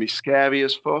 It's gonna be scary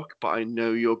as fuck, but I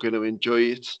know you're gonna enjoy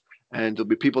it. And there'll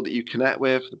be people that you connect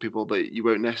with, the people that you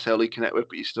won't necessarily connect with,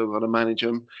 but you still got to manage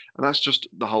them. And that's just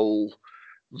the whole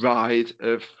ride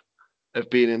of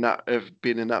being in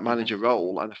that manager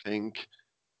role. And I think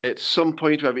at some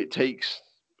point, whether it takes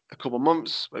a couple of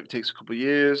months, whether it takes a couple of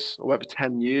years, or whether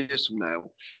 10 years from now,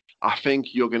 I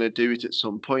think you're going to do it at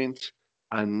some point.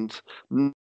 And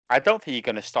I don't think you're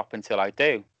going to stop until I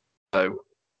do. So,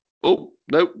 oh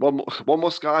no, one more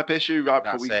Skype issue right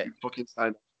before we fucking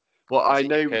sign. Well, I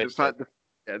know the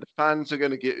fans are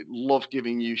going to love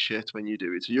giving you shit when you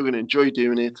do it. So you're going to enjoy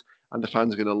doing it, and the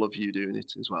fans are going to love you doing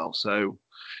it as well. So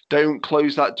don't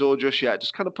close that door just yet.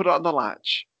 Just kind of put it on the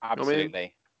latch. Absolutely. You know I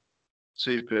mean?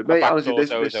 Super. Mate, honestly,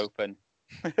 this is open.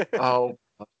 Oh,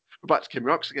 we're back to Kim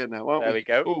Rocks again now, aren't we? There we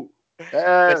go. Ooh,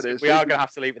 there it is. We are going to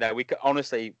have to leave it there. We could,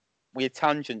 honestly, we'll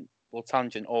tangent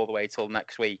all the way till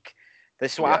next week.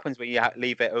 This is what happens when you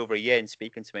leave it over a year and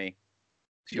speaking to me.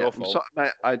 It's your fault. Sorry,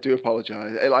 mate, I do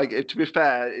apologise. To be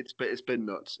fair, it's been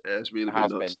nuts. It's really been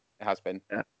nuts. It has been.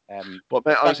 Yeah. But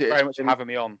mate, honestly, thank you very much for having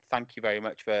me on. Thank you very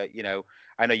much for,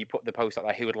 I know you put the post out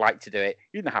there, who would like to do it.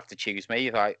 You didn't have to choose me.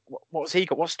 You're like, what's he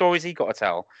got? What story's he got to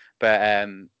tell? But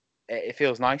it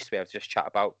feels nice to be able to just chat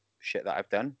about shit that I've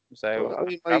done. So,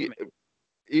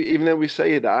 even though we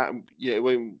say that,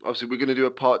 obviously we're going to do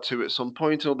a part 2 at some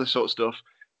point and all this sort of stuff.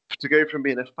 To go from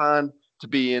being a fan to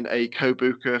being a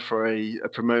co-booker for a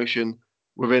promotion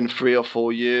within 3 or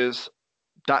 4 years,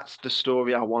 that's the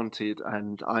story I wanted,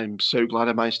 and I'm so glad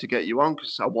I managed to get you on,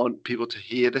 because I want people to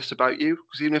hear this about you,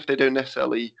 because even if they don't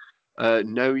necessarily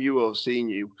know you or seen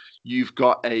you, you've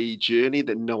got a journey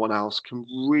that no one else can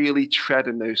really tread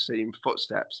in those same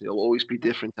footsteps. It'll always be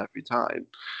different every time.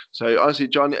 So honestly,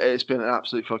 John, it's been an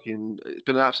absolute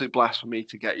blast for me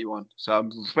to get you on. So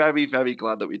I'm very, very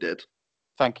glad that we did.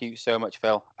 Thank you so much,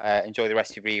 Phil. Enjoy the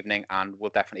rest of your evening, and we'll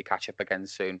definitely catch up again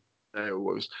soon. No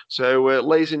worries. So,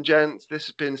 ladies and gents, this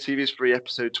has been Series 3,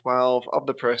 Episode 12 of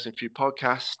the Pro Wrestling For You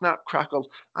podcast, Snap,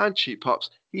 Crackle, and Cheap Pops.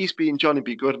 He's been Johnny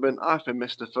B. Goodman. I've been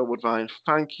Mr. Phil Woodvine.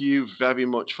 Thank you very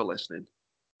much for listening.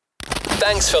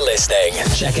 Thanks for listening.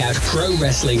 Check out Pro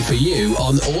Wrestling For You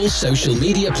on all social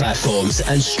media platforms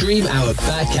and stream our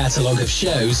back catalogue of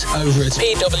shows over at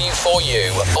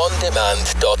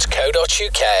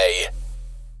pw4uondemand.co.uk.